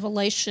divine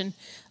revelation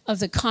of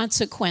the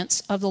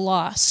consequence of the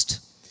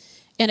lost.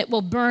 And it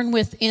will burn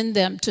within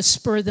them to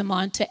spur them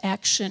on to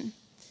action.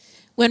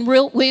 When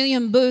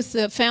William Booth,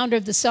 the founder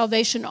of the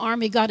Salvation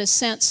Army, got a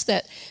sense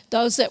that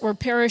those that were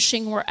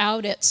perishing were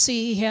out at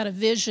sea, he had a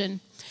vision,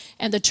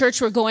 and the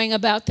church were going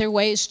about their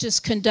ways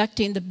just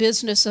conducting the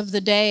business of the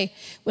day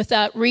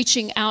without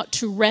reaching out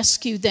to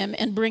rescue them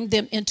and bring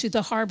them into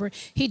the harbor.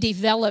 He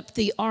developed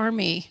the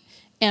Army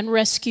and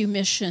rescue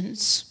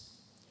missions.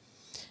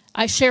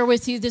 I share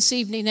with you this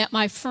evening that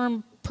my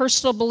firm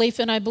personal belief,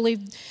 and I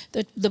believe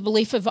the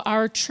belief of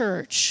our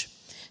church,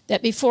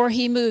 that before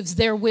he moves,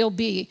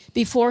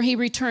 before he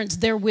returns,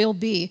 there will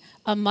be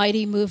a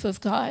mighty move of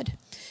God.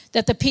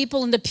 That the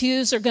people in the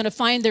pews are going to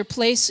find their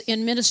place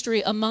in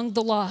ministry among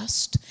the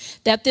lost.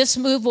 That this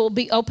move will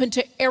be open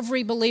to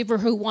every believer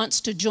who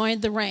wants to join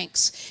the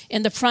ranks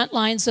in the front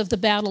lines of the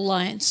battle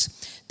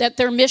lines. That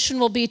their mission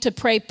will be to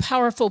pray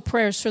powerful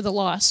prayers for the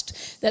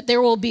lost. That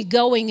there will be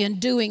going and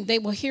doing. They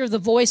will hear the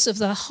voice of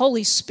the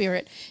Holy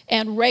Spirit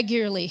and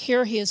regularly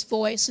hear his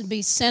voice and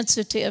be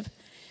sensitive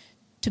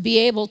to be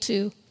able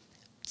to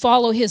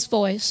follow his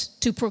voice,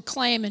 to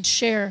proclaim and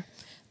share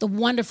the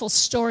wonderful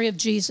story of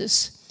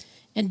Jesus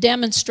and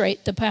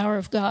demonstrate the power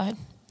of God.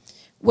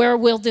 Where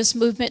will this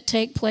movement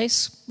take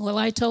place? Well,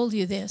 I told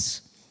you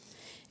this.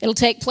 It'll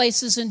take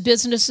places in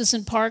businesses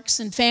and parks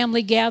and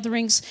family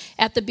gatherings,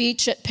 at the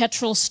beach, at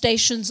petrol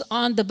stations,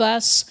 on the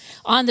bus,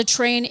 on the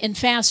train, in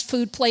fast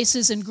food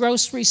places, in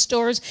grocery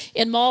stores,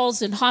 in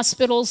malls, in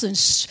hospitals, in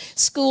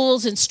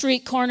schools, in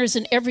street corners,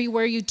 and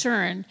everywhere you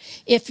turn.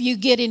 If you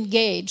get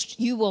engaged,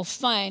 you will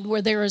find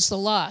where there is the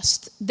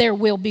lost, there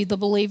will be the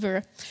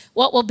believer.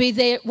 What will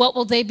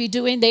they be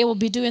doing? They will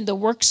be doing the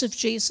works of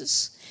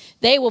Jesus.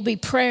 They will be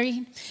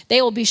praying.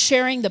 They will be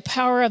sharing the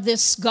power of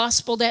this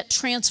gospel that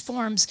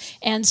transforms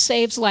and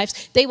saves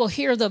lives. They will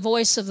hear the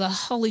voice of the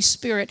Holy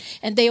Spirit,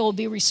 and they will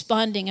be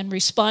responding and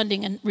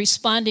responding and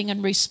responding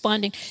and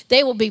responding.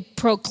 They will be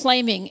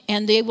proclaiming,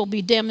 and they will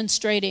be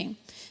demonstrating.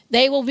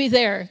 They will be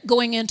there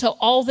going into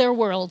all their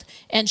world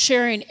and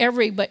sharing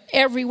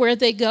everywhere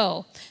they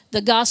go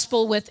the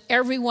gospel with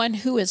everyone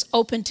who is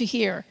open to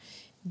hear.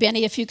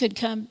 Benny, if you could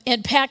come,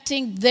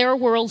 impacting their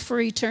world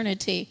for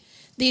eternity.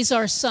 These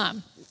are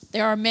some.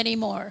 There are many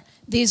more.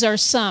 These are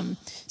some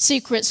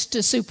secrets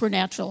to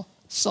supernatural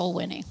soul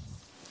winning.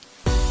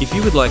 If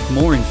you would like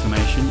more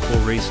information or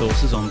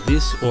resources on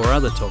this or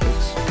other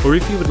topics, or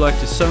if you would like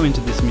to sow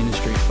into this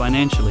ministry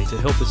financially to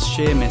help us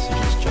share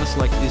messages just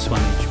like this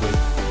one each week,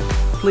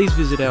 please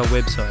visit our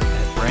website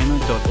at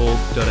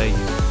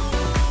rhema.org.au.